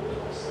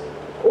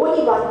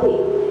 Only one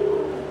thing.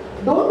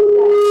 Don't do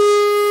that.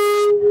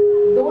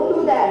 Don't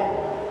do that.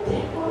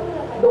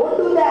 Don't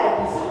do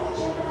that.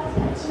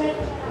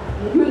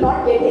 You will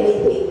not get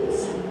anything.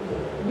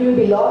 You will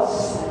be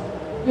lost.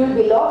 You will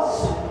be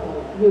lost.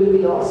 You will be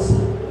lost.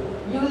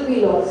 You will be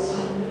lost.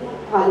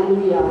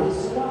 Hallelujah.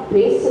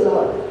 Praise the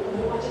Lord.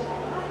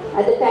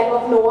 At the time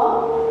of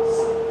Noah,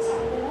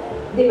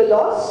 they were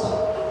lost.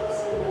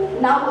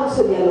 Now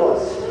also they are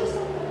lost.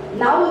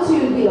 Now also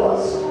you will be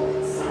lost.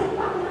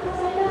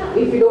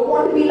 If you don't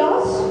want to be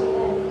lost,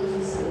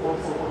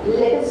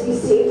 let us be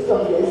saved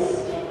from this.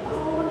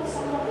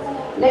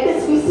 Let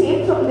us be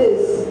saved from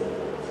this.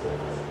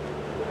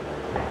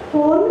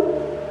 पण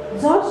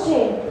जशे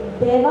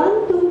देवान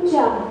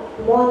तुमच्या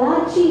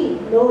मनाची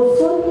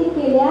नवसोनी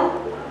केल्या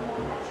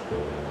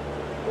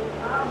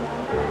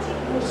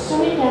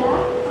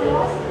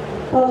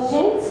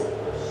तशेंच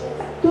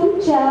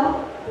तुमच्या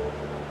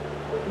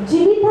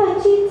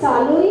जिविताची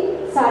चालूय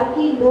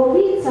सारखी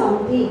नवी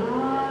जावंदी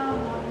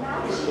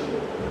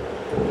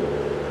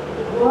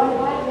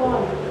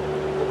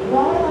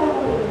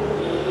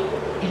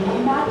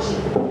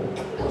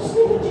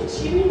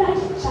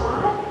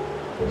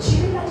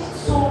जीविताची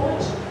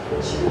सोच,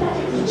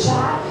 जीविताची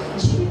विचार,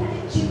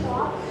 जीविताची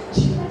चिंता,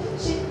 जीविताची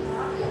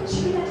चिंता,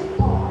 जीविताची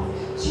थॉट,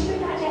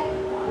 जीविताचे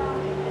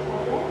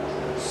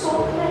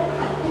सगळे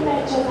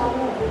आत्म्याचे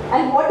जावं.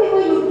 And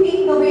whatever you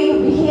think, the way you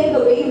behave,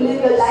 the way you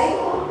live your life,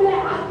 सगळे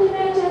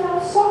आत्म्याचे जावं,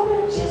 सगळे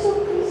येशू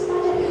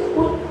ख्रिस्ताचे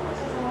गुण.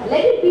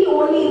 let it be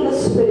only in the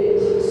spirit.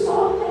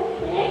 सगळे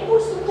एक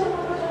गोष्ट तुमच्या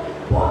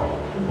मनात बोले.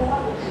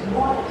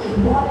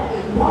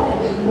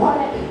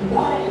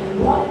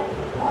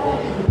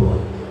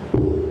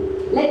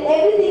 Let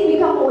everything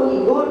become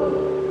only good.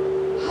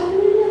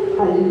 Hallelujah.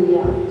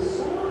 Hallelujah.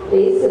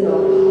 Praise the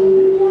Lord.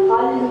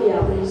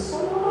 Hallelujah.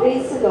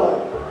 Praise the Lord.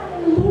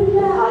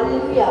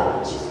 Hallelujah.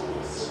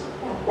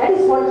 That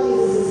is what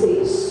Jesus is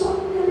saying.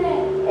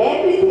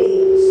 Everything.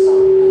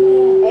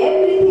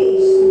 Everything.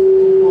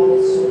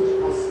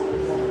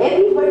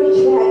 Everybody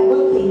should have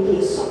good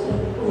thinking.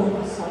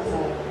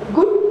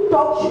 Good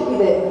talk should be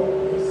there.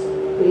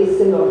 Praise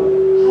the Lord.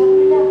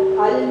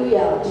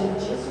 Hallelujah.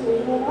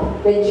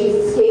 When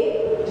Jesus came,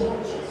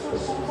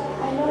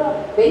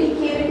 when he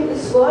came into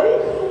this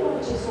world,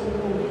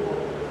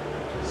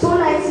 so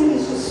nicely he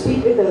used to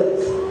speak with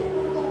us.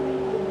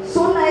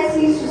 So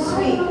nicely he used to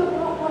speak.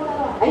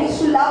 And he used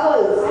to love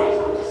us.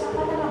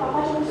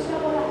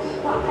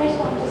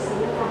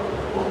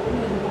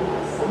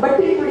 But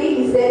till today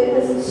he is there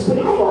with us in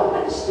spirit form.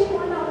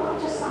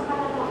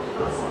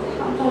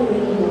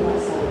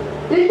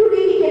 Till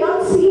today we cannot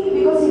see him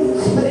because he is in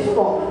spirit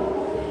form.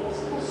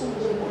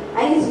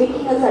 And he is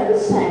making us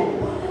understand.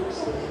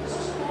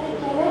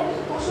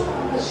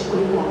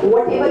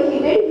 Whatever he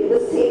did, the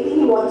same thing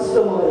he wants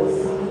from us.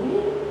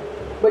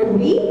 But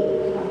we,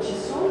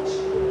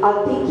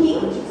 our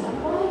thinking,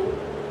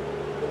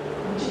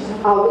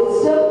 our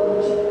wisdom,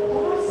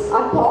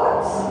 our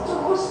thoughts,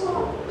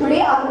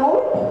 today our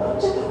mood,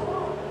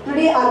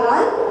 today our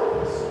run,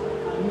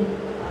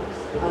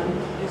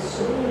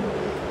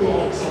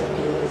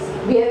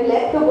 we have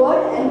left the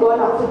word and gone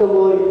after the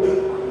world.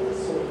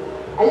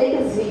 And let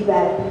us leave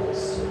that.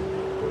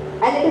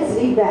 And let us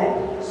leave that.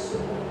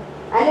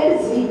 And let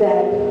us leave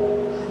that.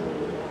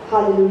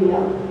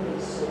 Hallelujah.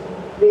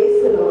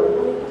 Praise the Lord.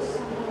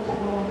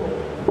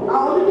 I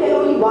want to tell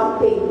only one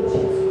thing.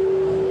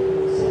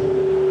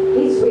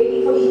 He's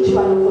waiting for each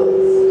one of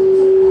us.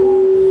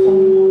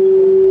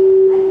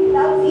 And he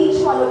loves each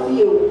one of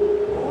you.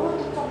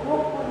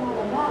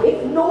 If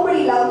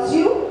nobody loves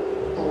you,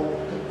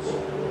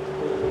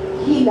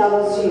 he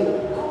loves you.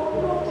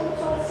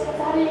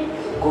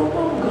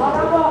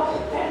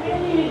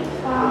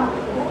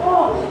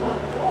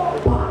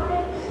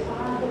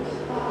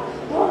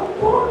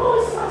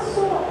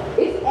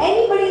 If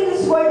anybody in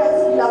this world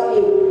doesn't love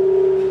you,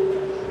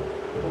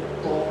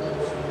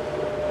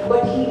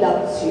 but he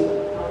loves you.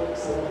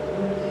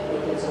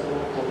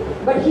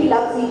 But he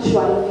loves each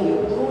one of you.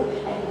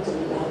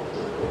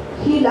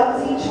 He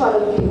loves each one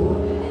of you.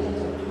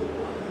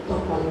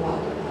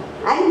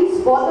 And he's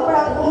bothered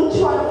about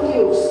each one of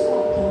you.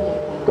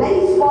 And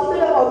he's bothered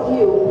about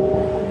you.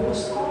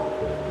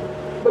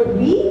 But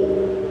we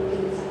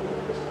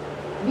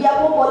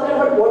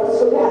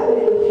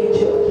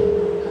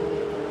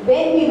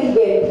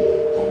will get?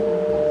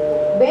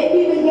 When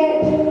we will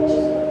get?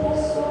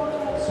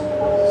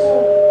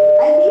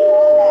 And we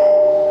know that.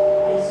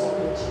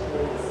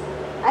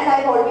 And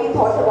I've already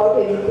thought about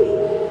everything.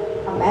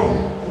 Amen.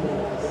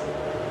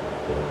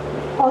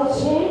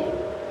 अशें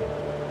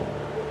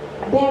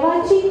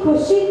देवाची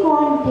खुशी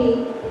कोण ती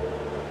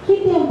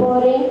कितें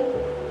बरें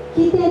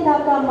कितें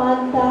ताका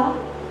मानता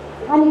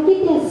आनी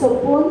कितें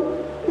सोपून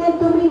तें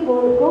तुमी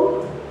वळखूंक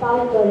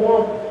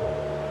पावतल्यात.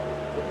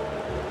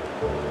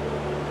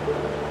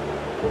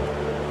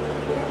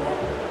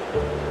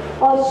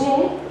 अशें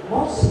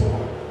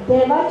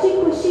देवाची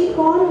खुशी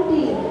कोण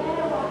ती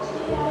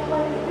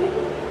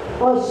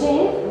अशें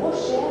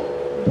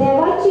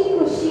देवाची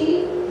खुशी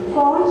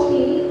कोण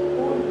ती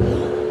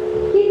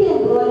कितें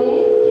बरें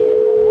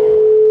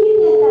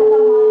कितें ताका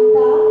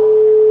मानता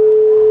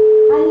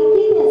आनी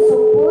कितें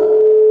सोपून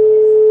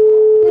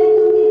तें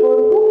तुमी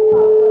वळखूंक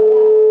पावतल्यात.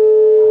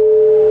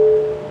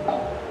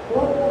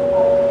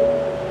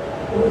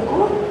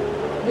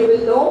 You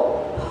will know.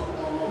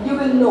 You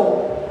will know.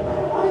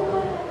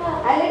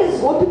 And let us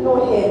go to know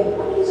Him.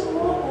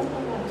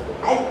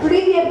 And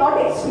today we have not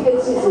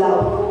experienced His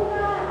love.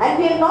 And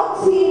we have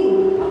not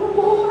seen.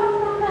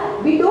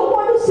 We don't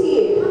want to see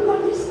it.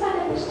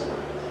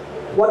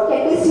 What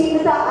can we see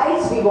with our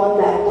eyes? We want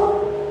that.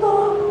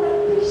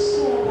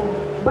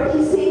 But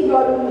He's saying you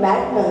are doing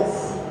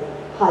madness.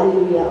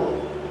 Hallelujah.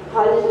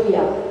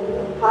 Hallelujah.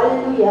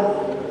 Hallelujah.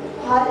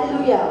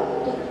 Hallelujah.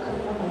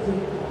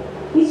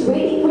 He's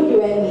waiting for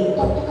you and me.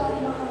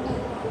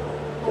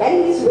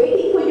 And He's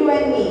waiting for you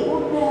and me.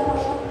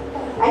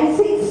 And He's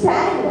saying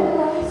stand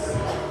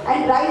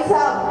and rise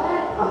up.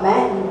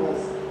 Amen.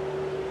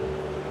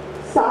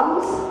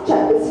 Psalms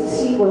chapter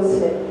 16 verse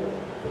 11.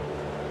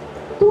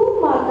 तूं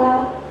म्हाका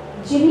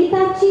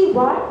जिविताची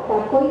वाट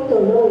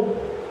दाखयतलो.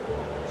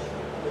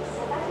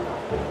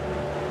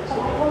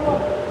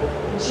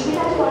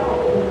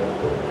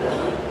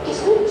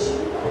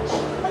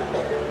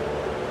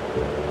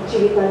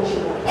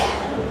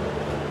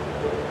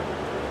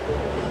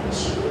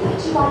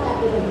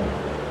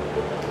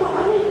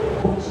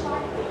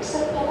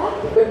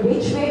 But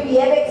which way we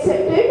have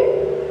accepted?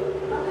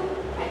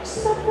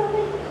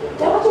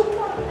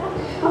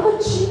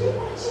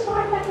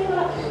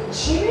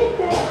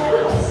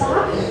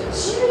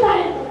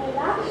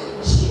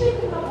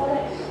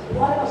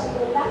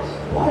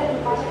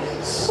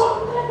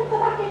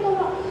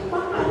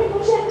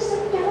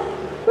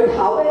 But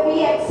how have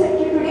we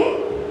accepted today?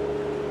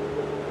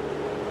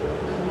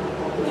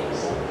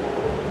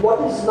 What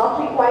is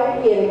not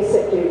required we have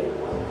accepted.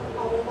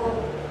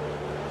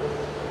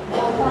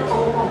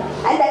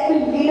 And that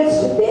will lead us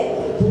to death.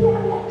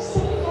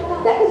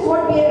 That is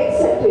what we have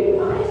accepted.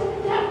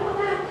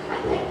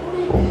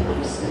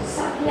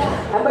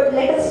 But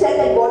let us tell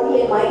that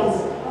body and mind.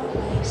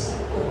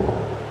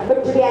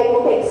 But today I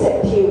won't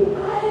accept you.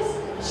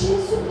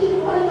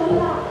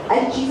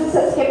 And Jesus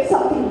has kept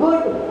something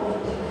good.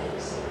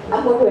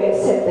 I'm going to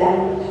accept that.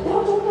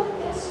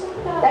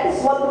 That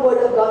is what the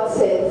word of God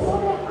says.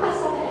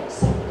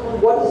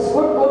 What is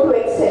good, go to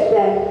accept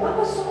that.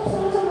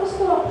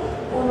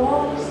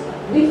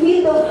 We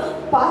feel the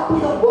path to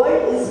the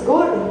world is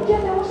good.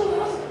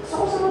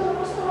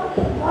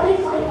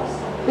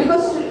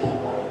 Because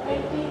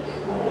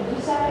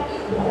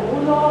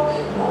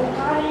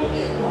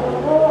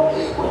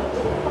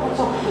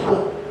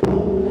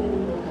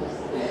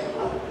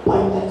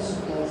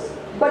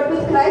but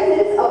with Christ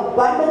there is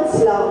abundance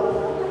love.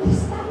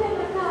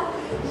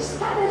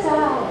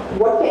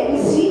 What can we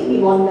see? We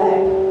want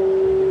that.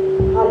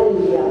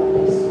 Hallelujah.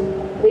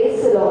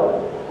 Praise the Lord.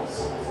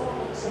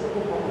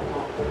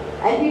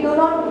 And we do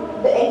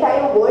not, the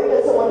entire world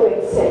doesn't want to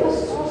accept.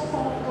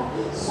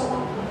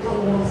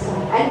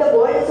 And the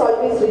world has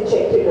always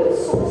rejected us.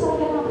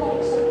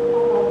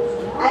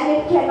 And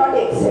it cannot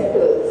accept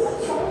us.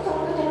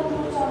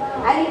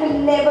 And it will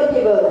never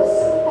give us.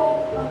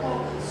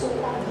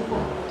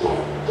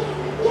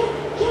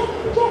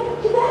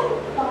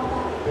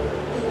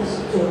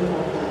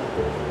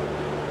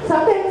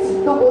 Sometimes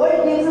the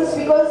world gives us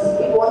because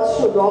it wants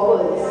to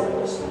rob us.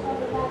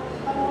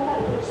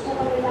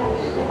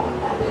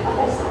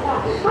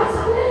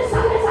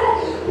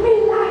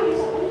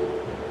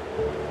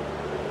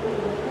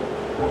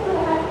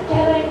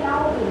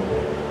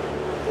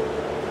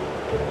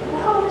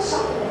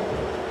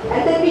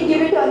 And then we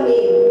give it a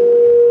name.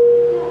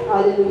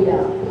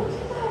 Hallelujah.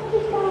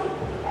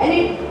 And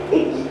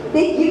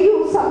they give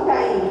you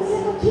sometimes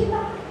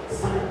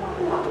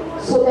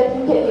so that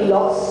you can be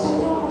lost,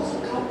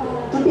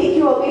 to take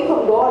you away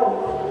from God.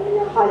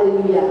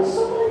 Hallelujah.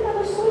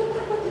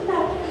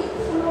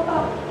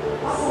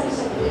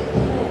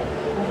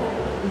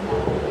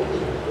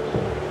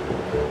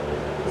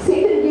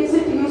 Satan gives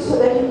it to you so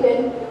that you can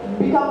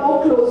become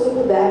more closer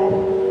to that.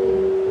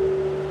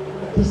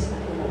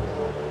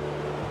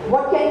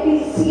 What can we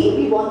see?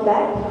 We want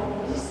that.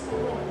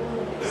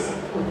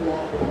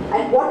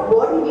 And what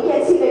body we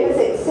can see, let us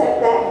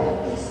accept that.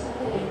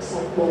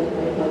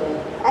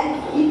 And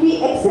if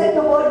we accept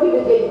the word, we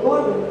will get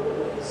good.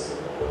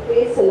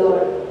 Praise the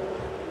Lord.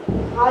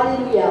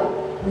 Hallelujah.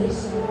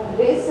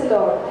 Praise the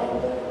Lord.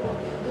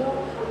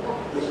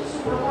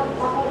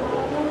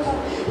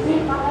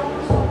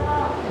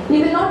 He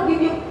will not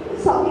give you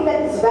something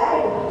that is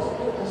bad.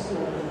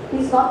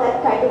 He's not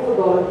that kind of a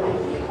God.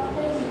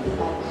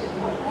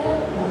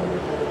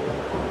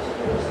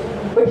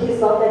 But He's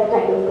not that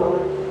kind of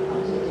God.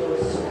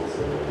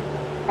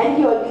 And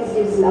He always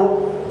gives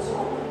love.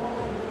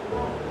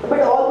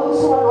 But all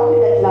those who are not in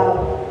that love,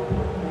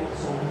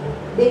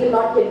 they will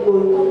not get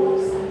good.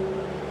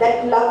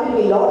 That love will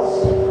be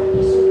lost.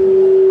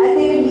 And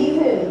they will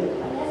leave Him.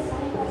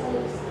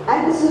 And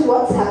this is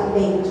what's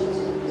happening.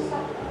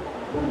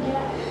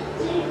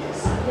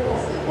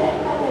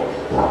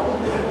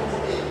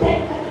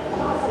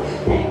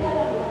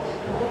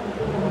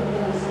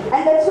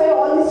 And that's why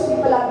all these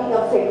people are being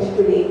affected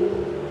today.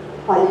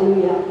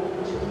 Hallelujah.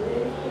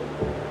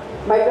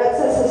 My brothers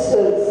and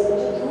sisters.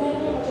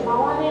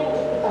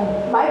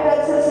 My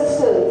brothers and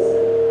sisters.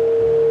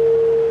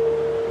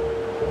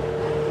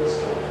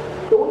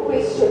 Don't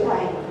waste your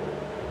time.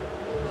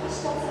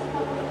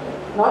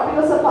 Not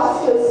because a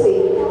pastor is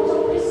saying.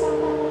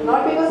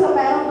 Not because a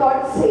man of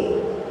God is saying.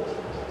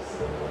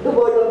 The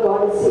word of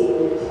God is saying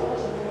it.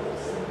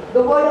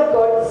 The word of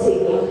God is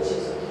saying it.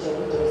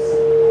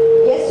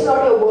 Yes,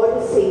 Lord, your word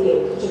is saying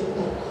it.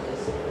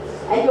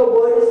 And your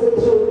word is the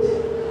truth.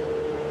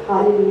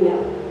 Hallelujah.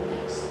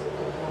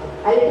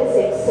 And let us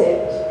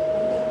accept.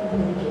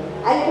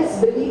 And let us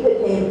believe in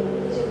Him.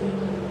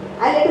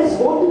 And let us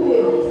go to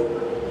Him.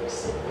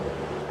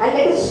 And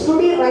let us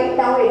today, right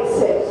now,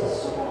 accept.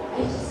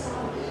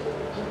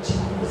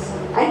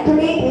 And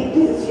today it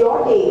is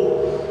your day.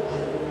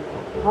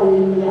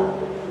 Hallelujah.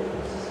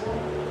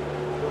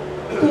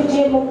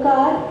 तुझे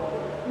मुखार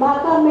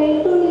म्हाका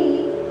मेळटली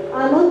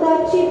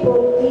आनंदाची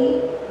भोवती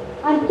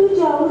आनी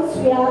तुज्या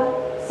उजव्याक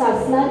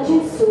सासणाची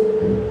सूख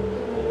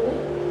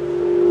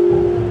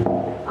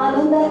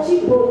आनंदाची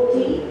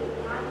भोवती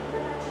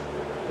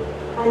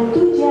आनी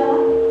तुज्या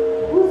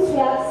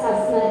उजव्याक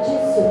सासणाची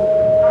सूख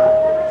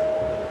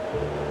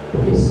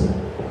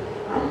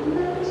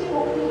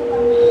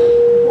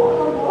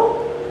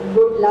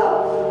Good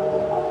love.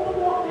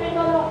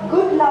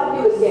 Good love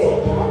you will get.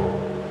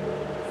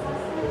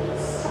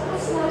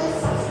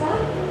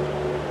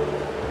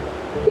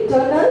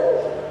 Eternal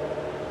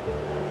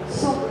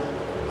Sukh.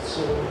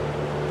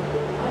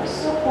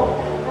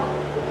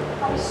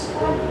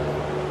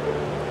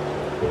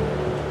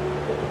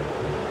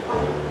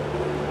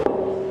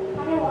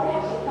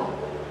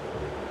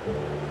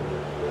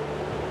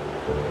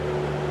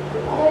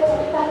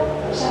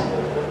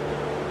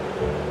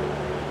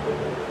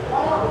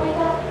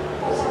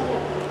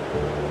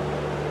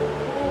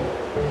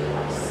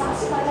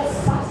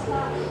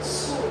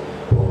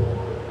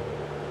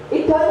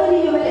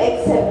 Eternally you will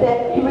accept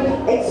that, you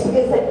will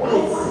experience that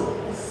peace.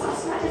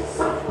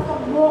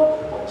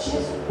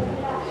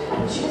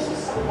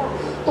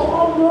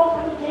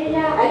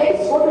 And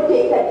let's go to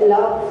take that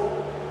love.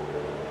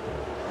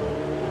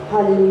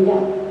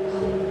 Hallelujah.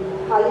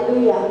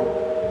 Hallelujah.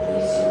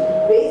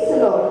 Praise the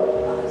Lord.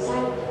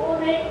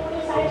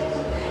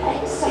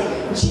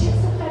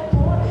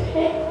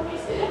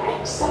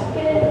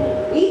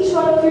 Each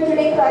one of you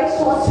today, Christ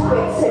wants you to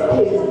accept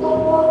Him.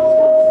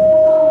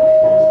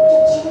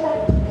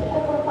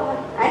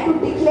 And to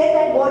declare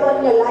that word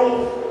on your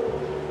life.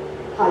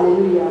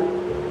 Hallelujah.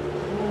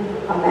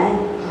 Amen.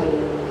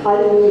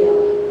 Hallelujah.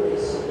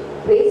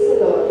 Praise the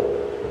Lord.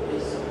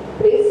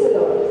 Praise the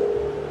Lord.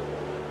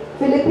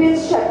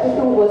 Philippians chapter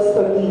 2 verse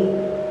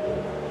 13.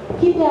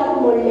 कित्याक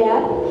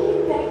म्हणल्यार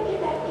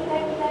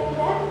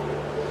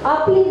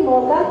आपली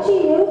मोगाची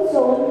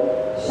येवजण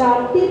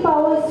शांती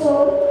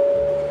पावयसर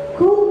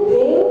खूब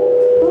देव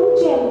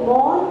तुमचे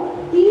मन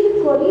तीर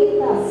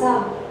करीत आसा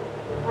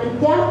आनी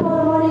त्या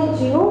प्रमाणे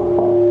जिवूंक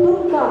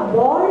तुमकां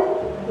बळ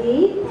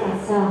दीत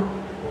आसा.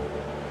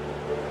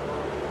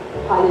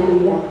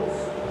 Hallelujah.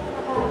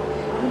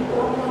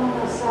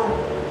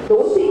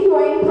 Don't think you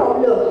are in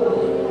problem.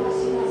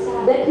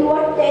 That you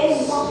are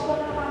tense.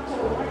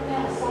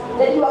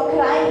 That you are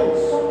crying.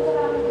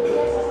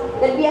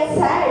 That we are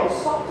sad.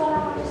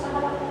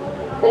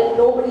 That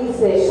nobody is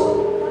there.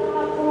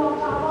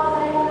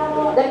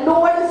 That no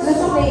one is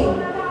listening.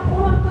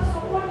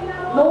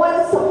 No one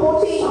is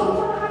supporting.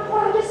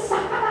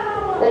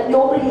 That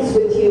nobody is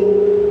with you.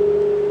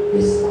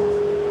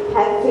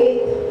 Have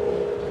faith.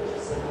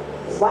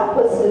 One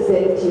person is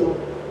there with you.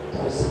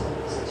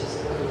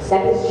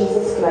 That is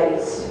Jesus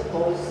Christ.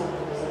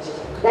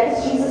 That is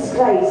Jesus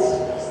Christ.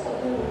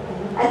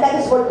 And that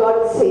is what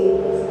God is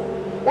saying.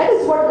 That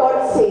is what God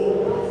is saying.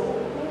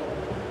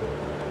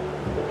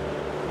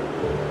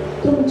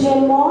 तुमचे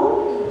मन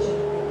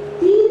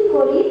तीर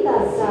करीत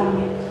आसा.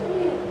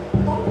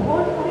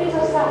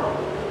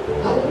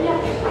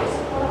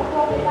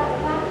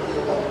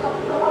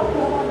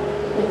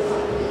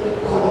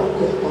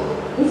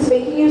 He's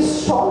making you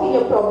strong in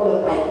your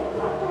problem.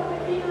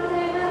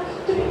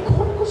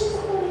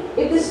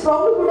 If this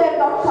problem would have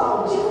not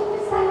come,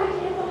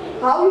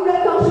 how you would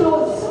have come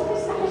close?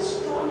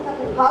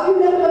 How you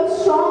would have become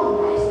strong?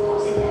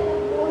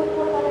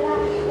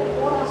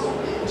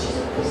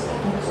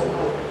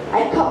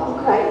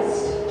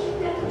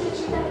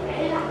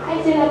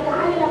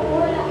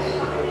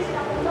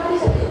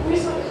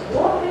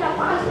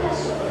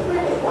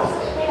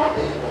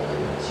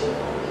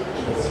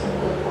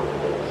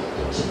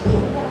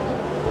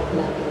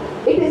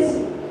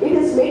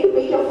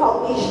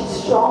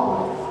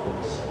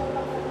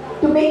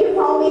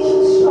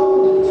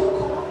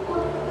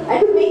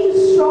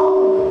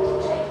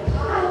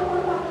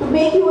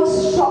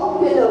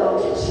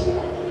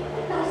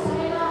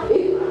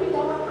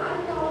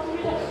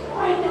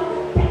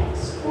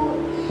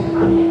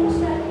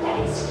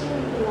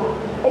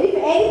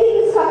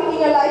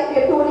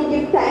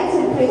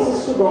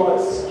 God.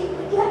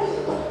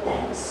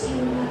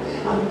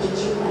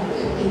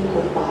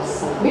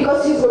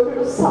 Because He's going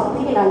to do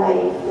something in our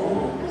life.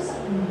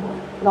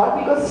 Not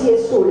because He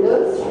has told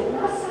us.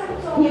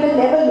 He will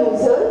never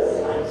lose us.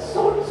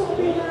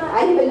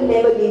 And He will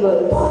never leave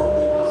us.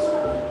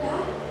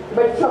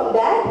 But from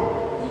that,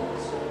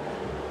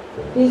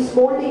 He's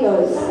molding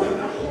us.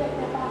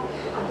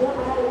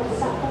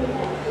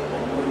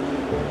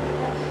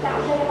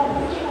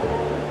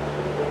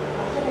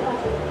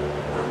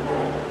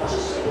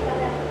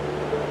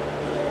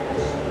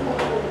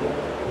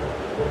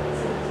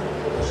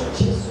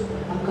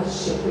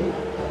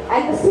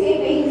 And the same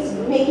way He's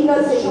making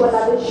us into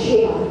another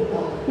shape.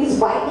 He's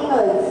binding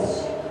us.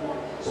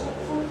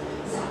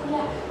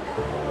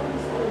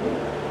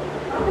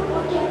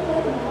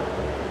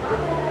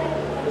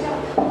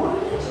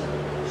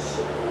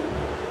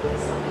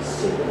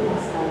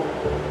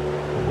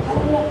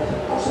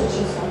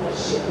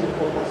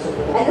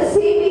 And the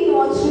same way He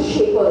wants to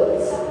shape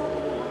us.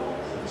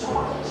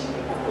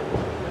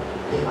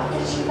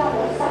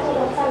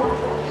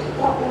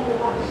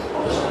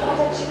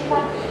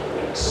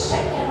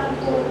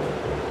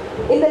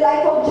 In the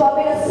life of Job,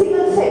 in a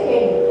single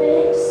second,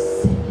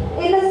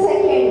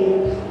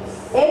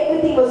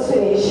 everything was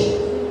finished.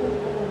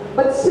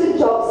 But still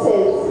Job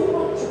says,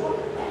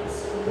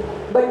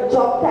 but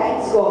Job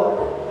thanks God.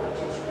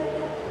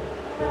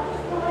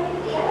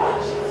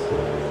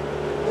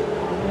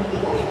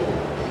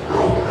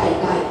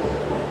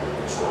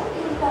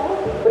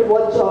 But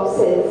what Job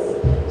says,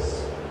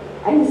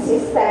 and he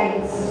says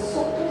thanks.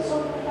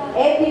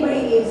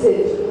 Everybody leaves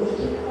it.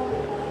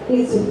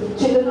 His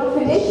children are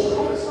finished,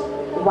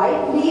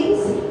 wife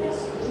leaves,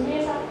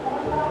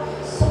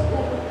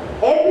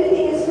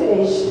 everything is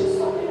finished.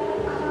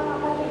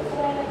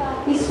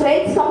 His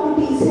friends come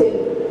to tease him.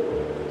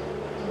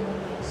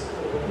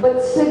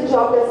 But still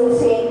Job doesn't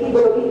say anything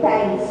but only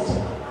thanks.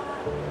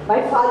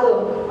 My father,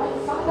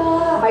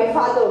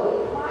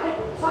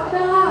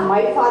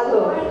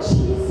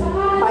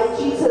 my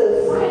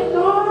Jesus,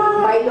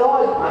 my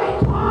Lord,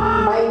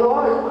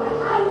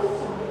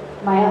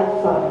 my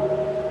Alpha.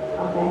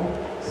 Amen.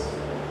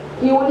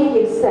 He only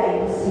gives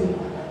thanks.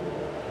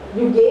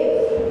 You gave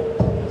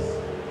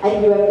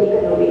and you have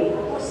taken away.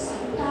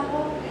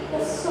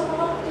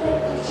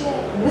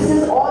 This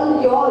is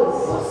all yours.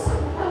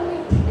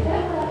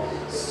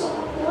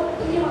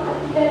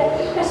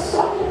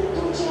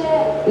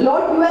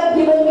 Lord, you have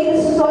given me,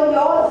 this is all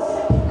yours.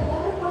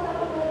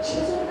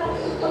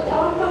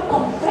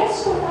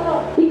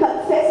 He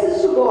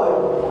confesses to God.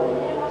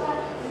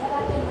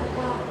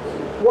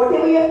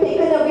 Whatever you have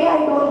taken away, I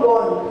don't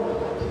want.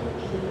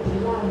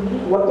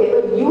 Whatever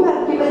you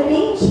have given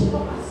me,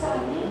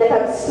 that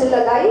I'm still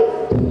alive.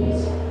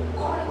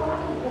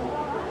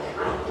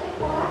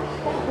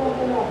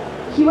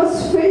 He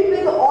was filled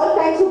with all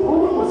kinds of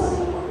wounds.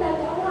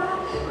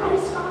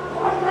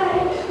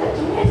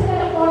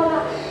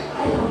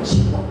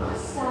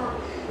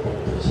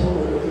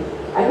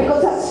 And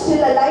because I'm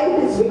still alive,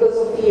 it is because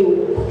of you.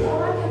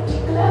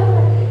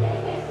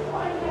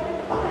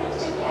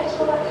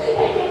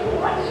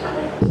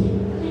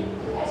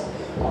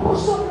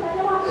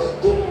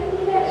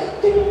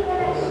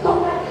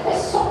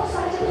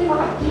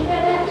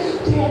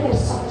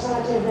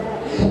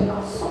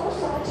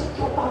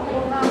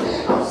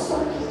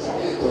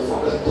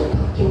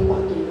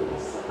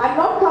 I'm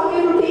not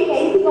coming to take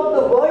anything of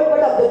the world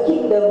but of the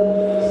kingdom.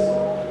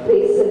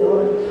 Praise the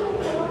Lord.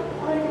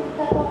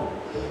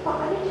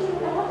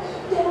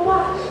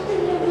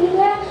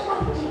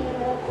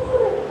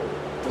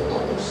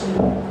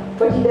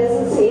 But he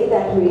doesn't say it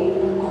that way.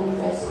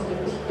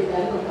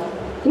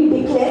 He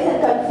declares and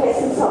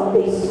confesses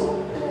something.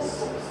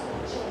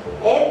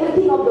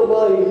 Everything of the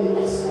world.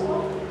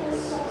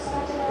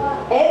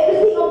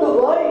 Everything of the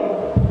world.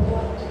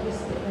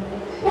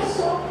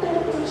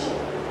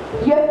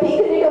 You have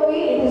taken it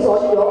away, it is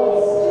all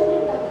yours.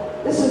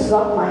 This is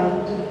not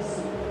mine.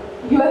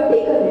 You have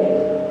taken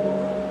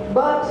it.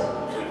 But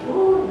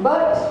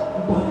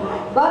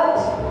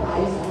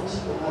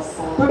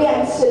today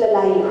I'm still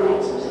alive.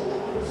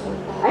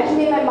 And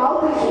today my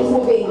mouth is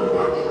moving.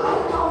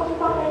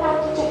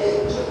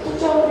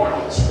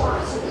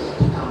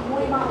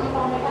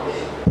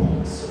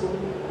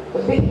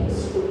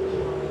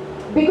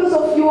 Because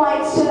of you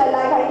I'm still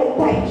alive, I can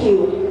thank you.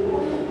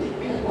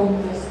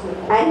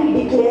 And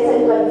he declares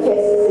and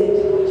confesses it.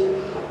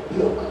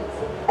 Look,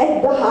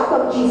 and the heart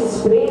of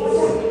Jesus breaks.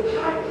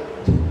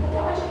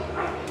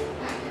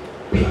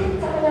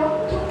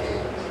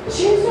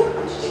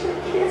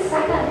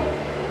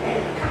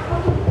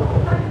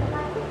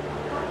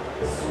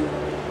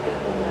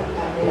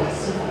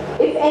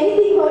 If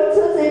anything hurts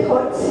us, it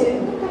hurts him.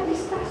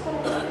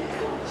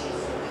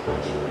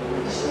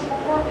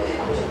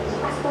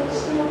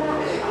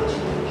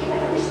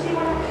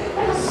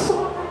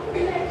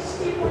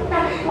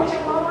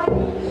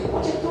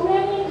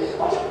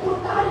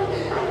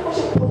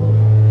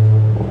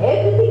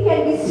 Everything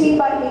can be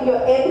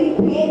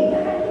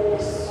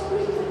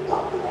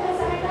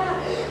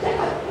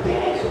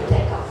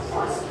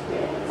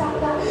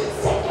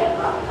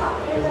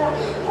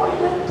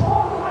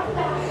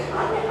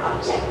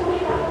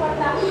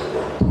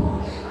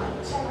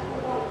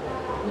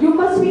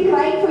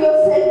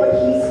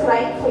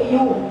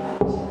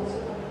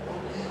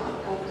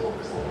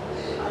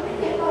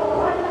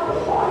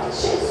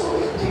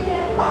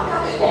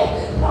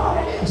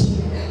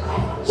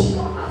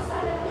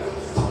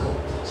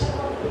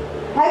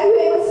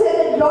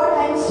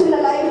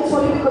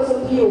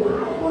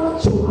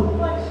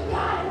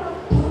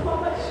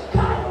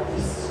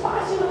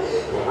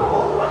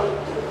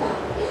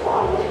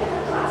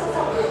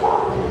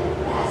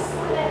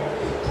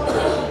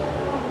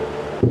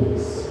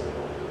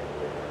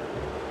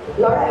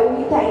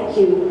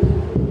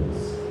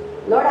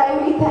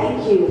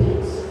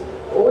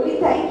Only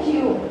thank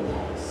you.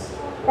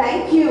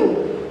 Thank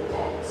you.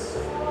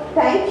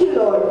 Thank you,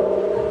 Lord.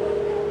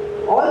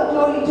 All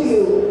glory to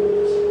you.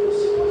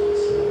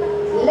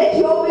 Let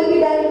your will be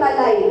done in my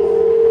life.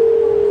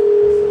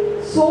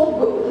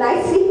 So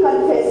nicely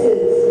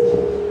confesses.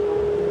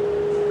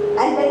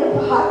 And then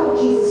the heart of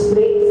Jesus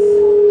breaks.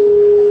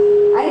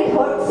 And it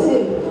hurts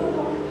him.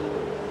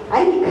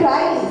 And he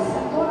cries.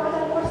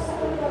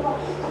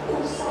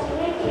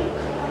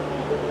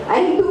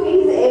 And he took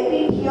his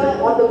every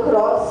tear on the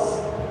cross.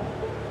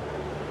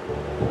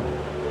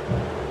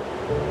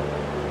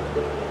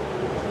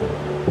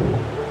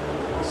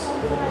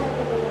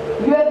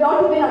 You have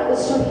not even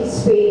understood his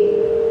pain.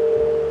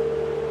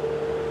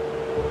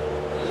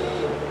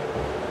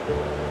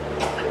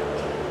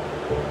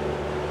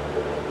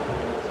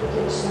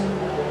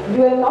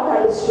 You have not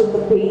understood the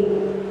pain.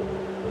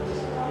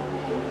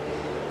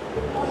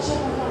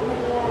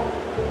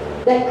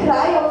 That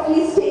cry of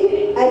his, take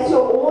it as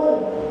your own.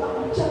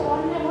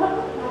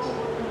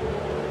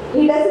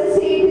 He doesn't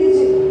say it is,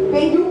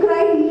 when you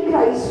cry, he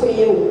cries for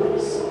you.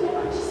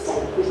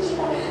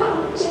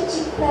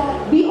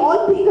 We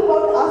all think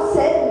about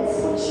ourselves.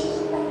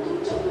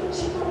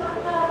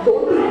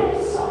 Don't think.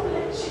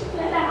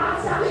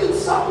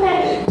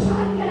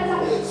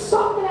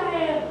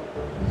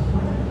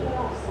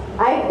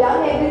 I've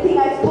done everything,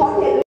 I've thought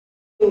everything.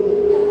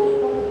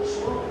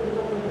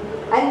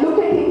 And look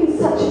at him, he's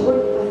such a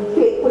good,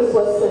 faithful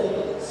person.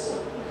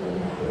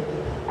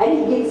 And he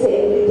gives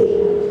everything.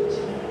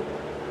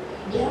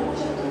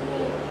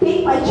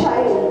 Take my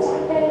child.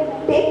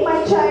 Take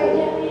my child.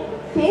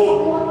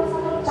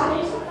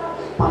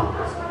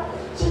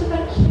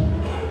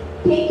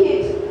 Take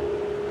it.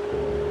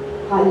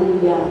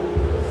 Hallelujah.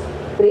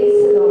 Praise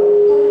the Lord.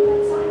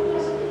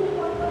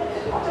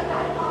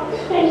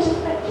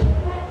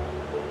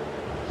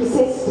 He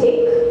says,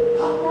 take.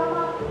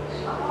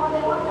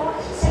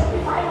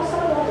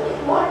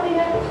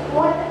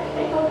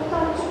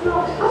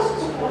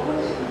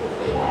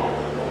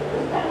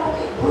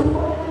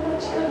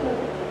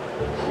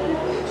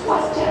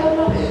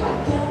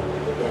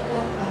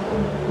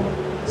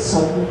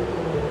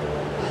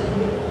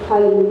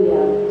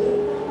 Hallelujah.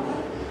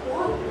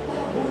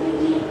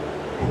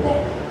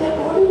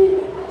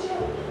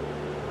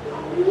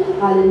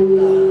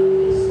 Hallelujah.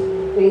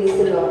 Praise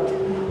the Lord.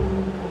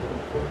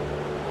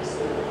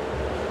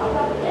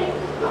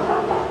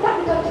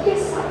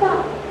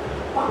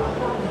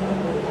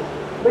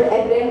 But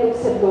Abraham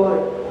looks at God.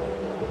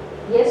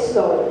 Yes,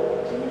 Lord.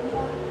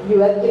 You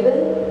have given.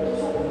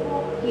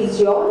 He's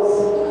yours.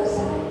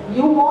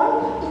 You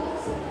want.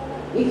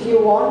 If you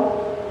want,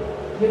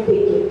 you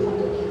take it.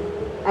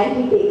 And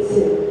he takes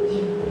him.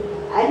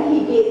 And he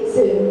takes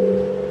him.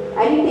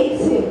 And he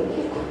takes him.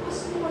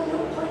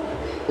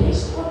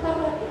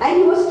 And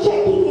he was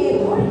checking him.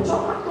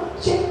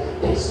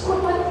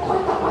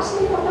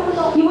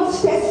 He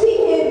was testing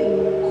him.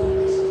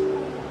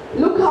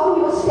 Look how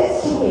he was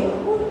testing him.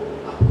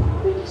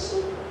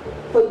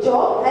 For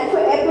Job and for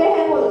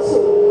Abraham also.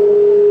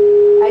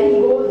 And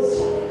he goes.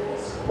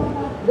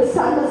 The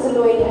son doesn't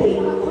know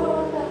anything.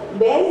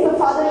 Where is the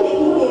father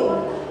taking him?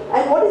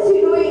 And what is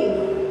he doing?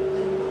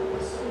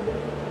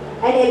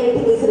 And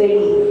everything is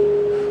ready.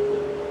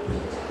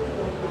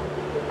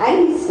 And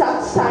he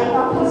starts tying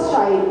up his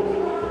child.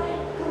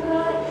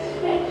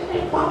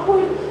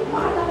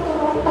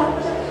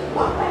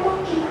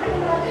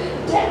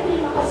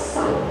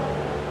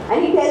 And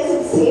he tells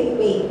him, save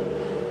me.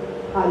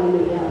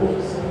 Hallelujah.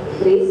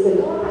 Praise the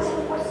Lord.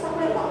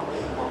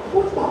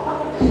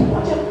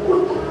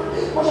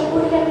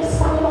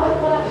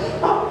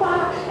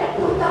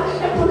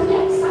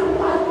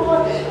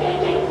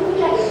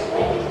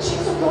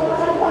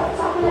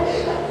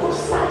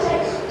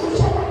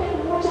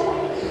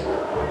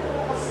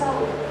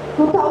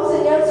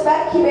 Years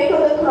back, he went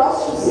on the cross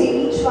to save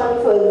each one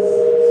of us.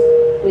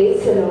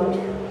 Praise the Lord.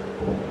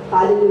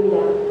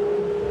 Hallelujah.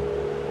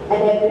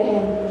 And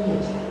Abraham,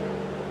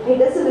 he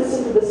doesn't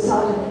listen to the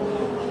son.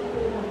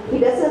 He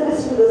doesn't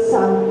listen to the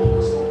son.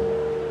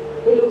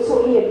 He looks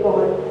only at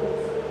God.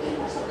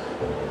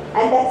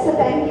 And that's the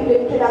time he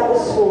lifted up the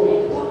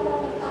sword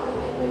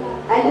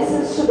and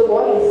listens to the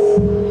voice.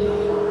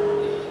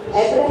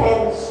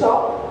 Abraham,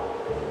 stop.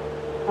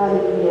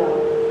 Hallelujah.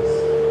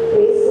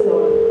 Praise the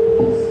Lord.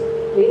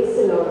 Praise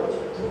the Lord.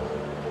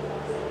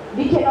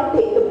 We cannot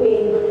take the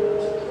pain.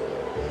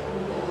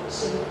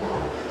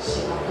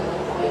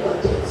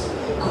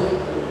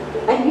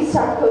 And we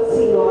start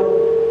cursing God.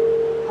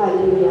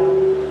 Hallelujah.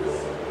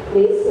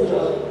 Praise the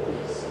Lord.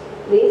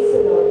 Praise the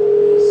Lord.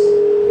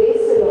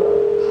 Praise the Lord.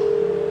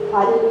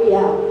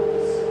 Hallelujah.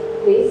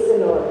 Praise the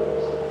Lord.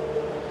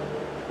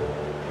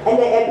 And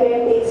then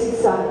Abraham takes his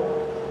son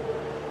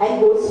and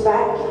goes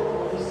back.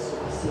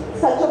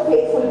 Such a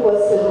faithful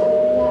person.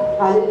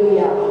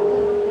 Hallelujah.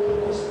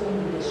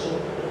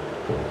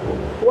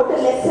 What a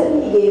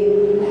lesson he gave.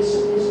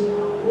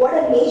 What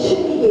a nation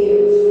he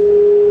gave.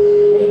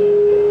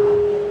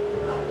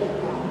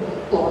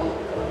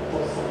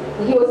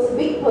 He was a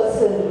big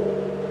person.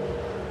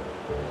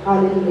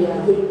 Hallelujah.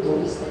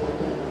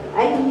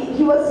 And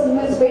he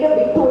was made a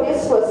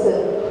victorious person.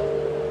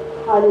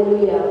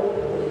 Hallelujah.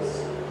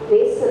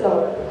 Praise the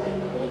Lord.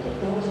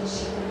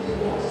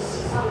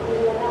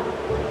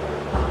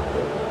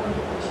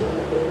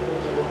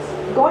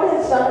 God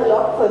has done a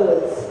lot for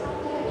us.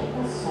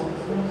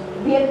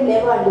 We have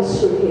never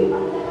understood Him.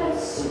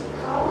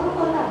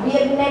 We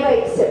have never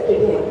accepted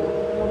Him.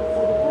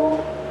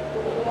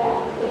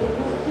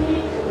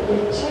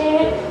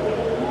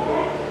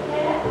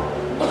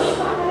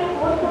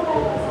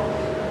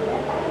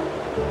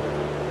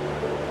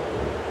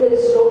 There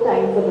is no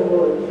time for the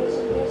world.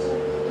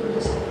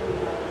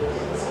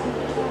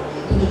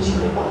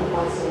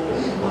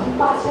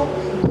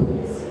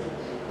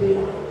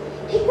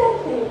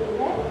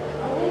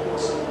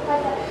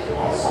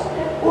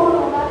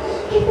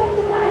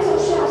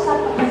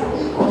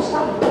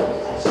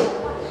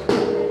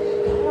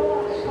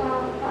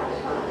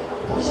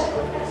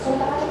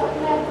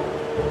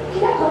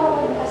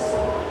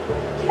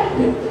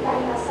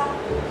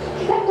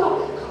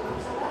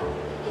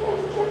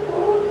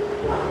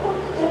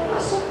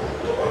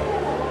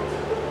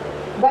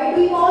 By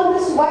doing all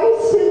this, why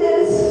still there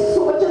is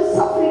so much of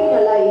suffering in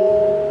your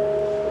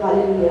life?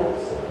 Hallelujah.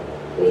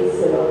 Praise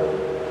the Lord.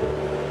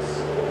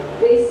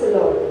 Praise the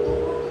Lord.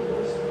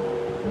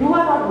 You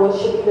are not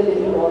worshipping the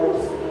living God.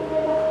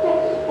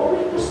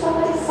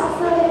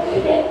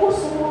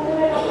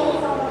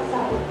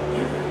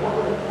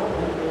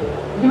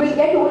 You will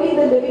get only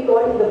the living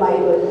God in the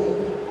Bible.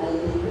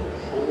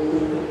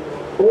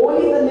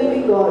 Only the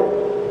living God.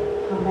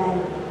 Amen.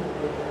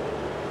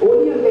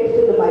 Only you get it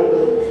in the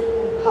Bible.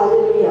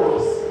 Hallelujah.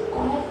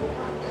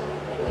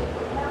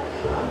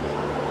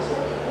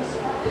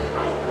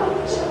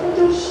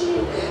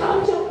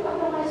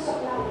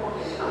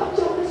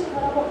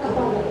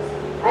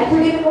 And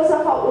today, because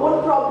of our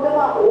own problem,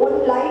 our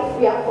own life,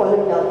 we are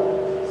fallen down.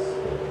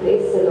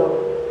 Praise the Lord.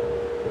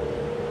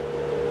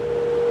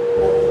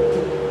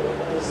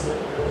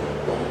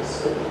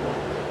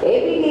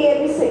 Every day,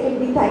 every second,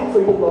 be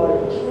thankful to God.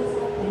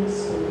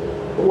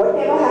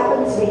 Whatever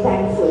happens, be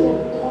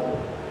thankful.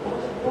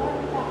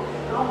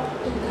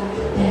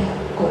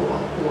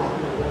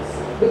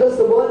 Because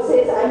the word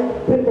says, I'm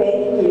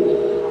preparing you.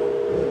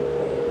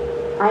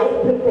 I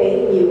am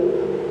preparing you.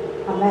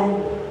 Amen.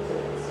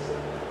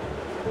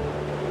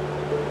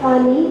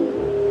 आणि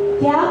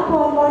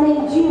त्याप्रमाणे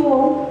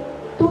जीवन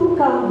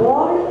तुमका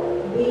बळ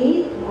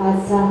दीत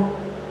आसा.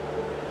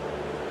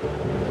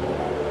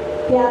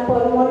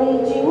 त्याप्रमाणे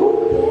जीवन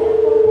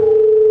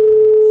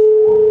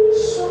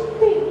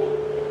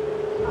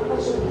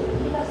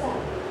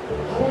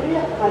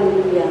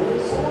Hallelujah.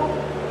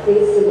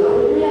 Praise the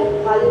Lord.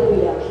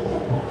 Hallelujah.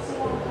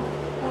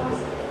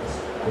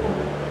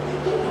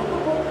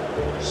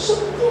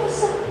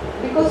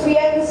 Because we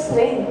have the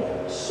strength.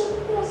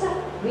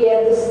 We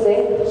have the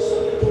strength.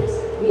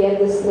 We have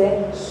the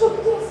strength.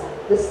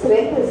 The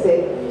strength is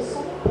there.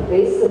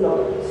 Praise the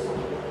Lord.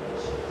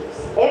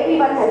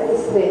 Everyone has the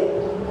strength.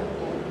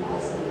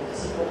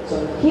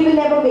 He will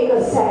never make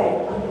us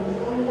sad.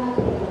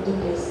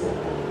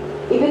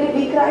 Even if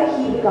we cry,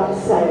 He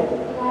becomes sad.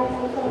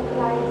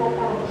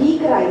 He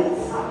cries.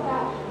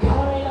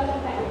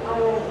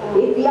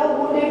 If we are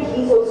wounded,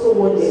 He is also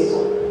wounded.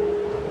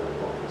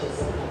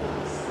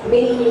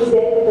 Meaning He is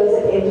there with us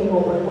at every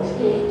moment.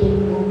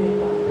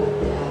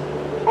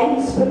 And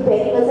He's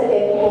preparing us at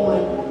every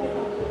moment.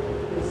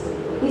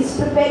 He's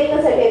preparing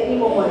us at every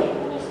moment.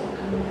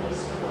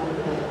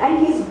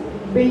 And He's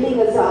building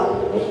us up.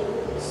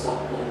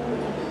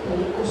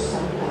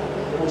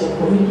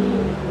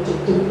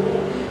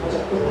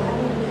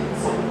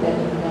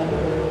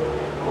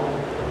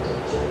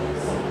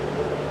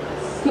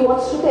 He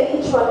wants to tell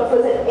each one of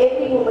us at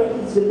every moment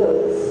He's with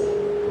us.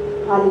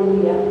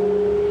 Hallelujah.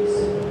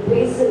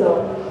 Praise the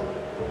Lord.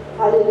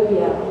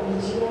 Hallelujah.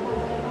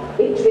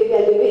 In today we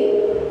are living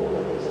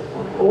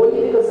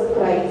only because of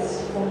Christ.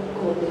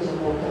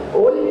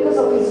 Only because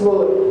of His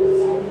word.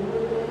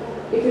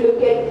 If you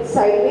look at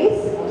sideways,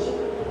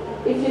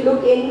 if you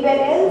look anywhere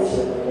else,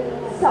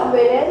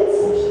 somewhere else,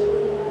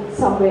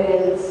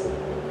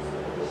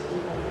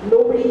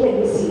 nobody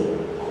can be seen.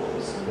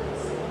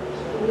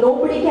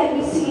 Nobody can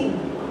be seen.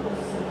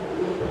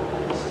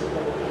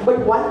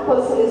 But one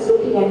person is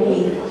looking at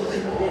me.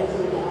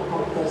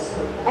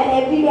 And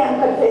every day I'm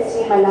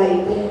confessing my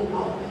life.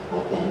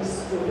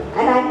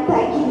 And I'm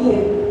thanking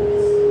Him.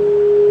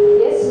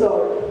 Yes,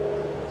 Lord.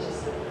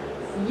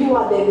 You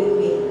are there with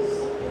me.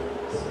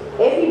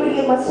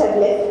 Everybody must have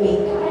left me.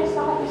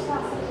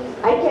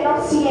 I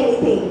cannot see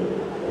anything.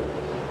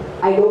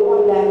 I don't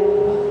want that.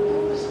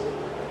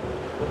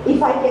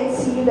 If I can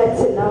see You,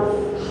 that's enough.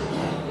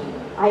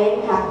 I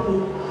am happy.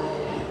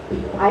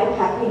 I am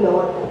happy,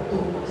 Lord.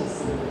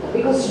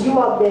 Because You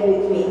are there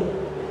with me.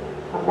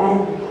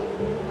 Amen.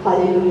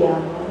 Hallelujah.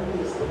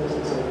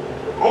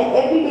 And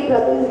every day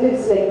brother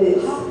lives like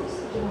this.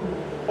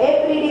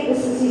 Every day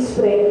this is his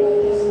prayer.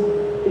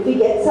 If he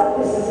gets up,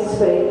 this is his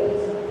prayer.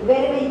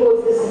 Wherever he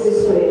goes, this is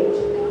his prayer.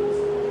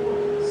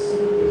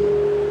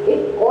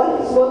 If all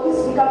his work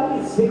is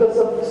becoming, it's because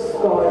of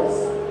God.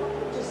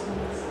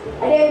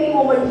 At every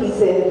moment He's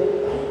there.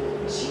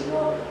 0%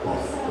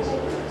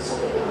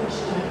 sobie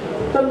kończy.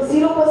 From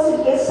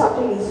 0% He has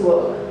started His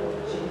work.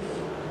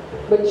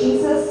 But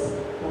Jesus,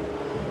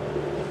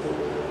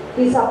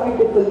 He's a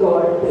beautiful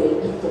God.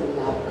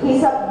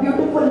 He's a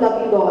beautiful,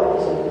 loving God.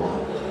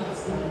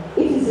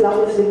 If His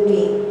love is with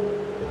me,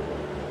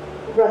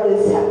 brother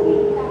is happy.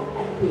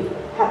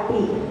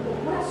 Happy.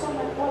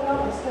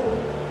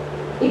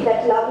 If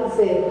that love is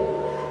there,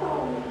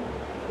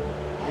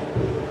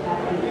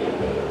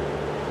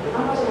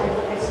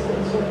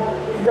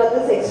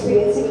 brother's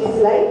experiencing his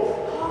life.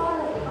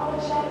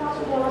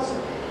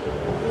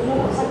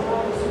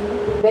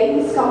 When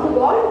he's come to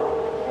God,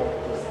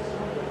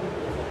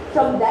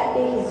 from that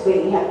day he's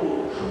very happy.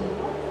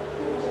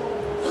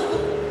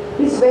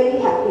 He's very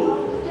happy.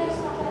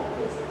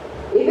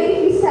 Even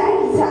if he's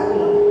sad, he's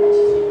happy.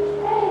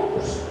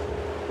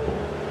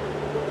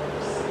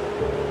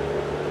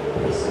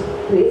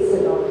 Praise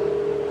the Lord.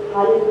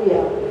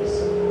 Hallelujah.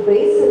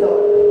 Praise the Lord.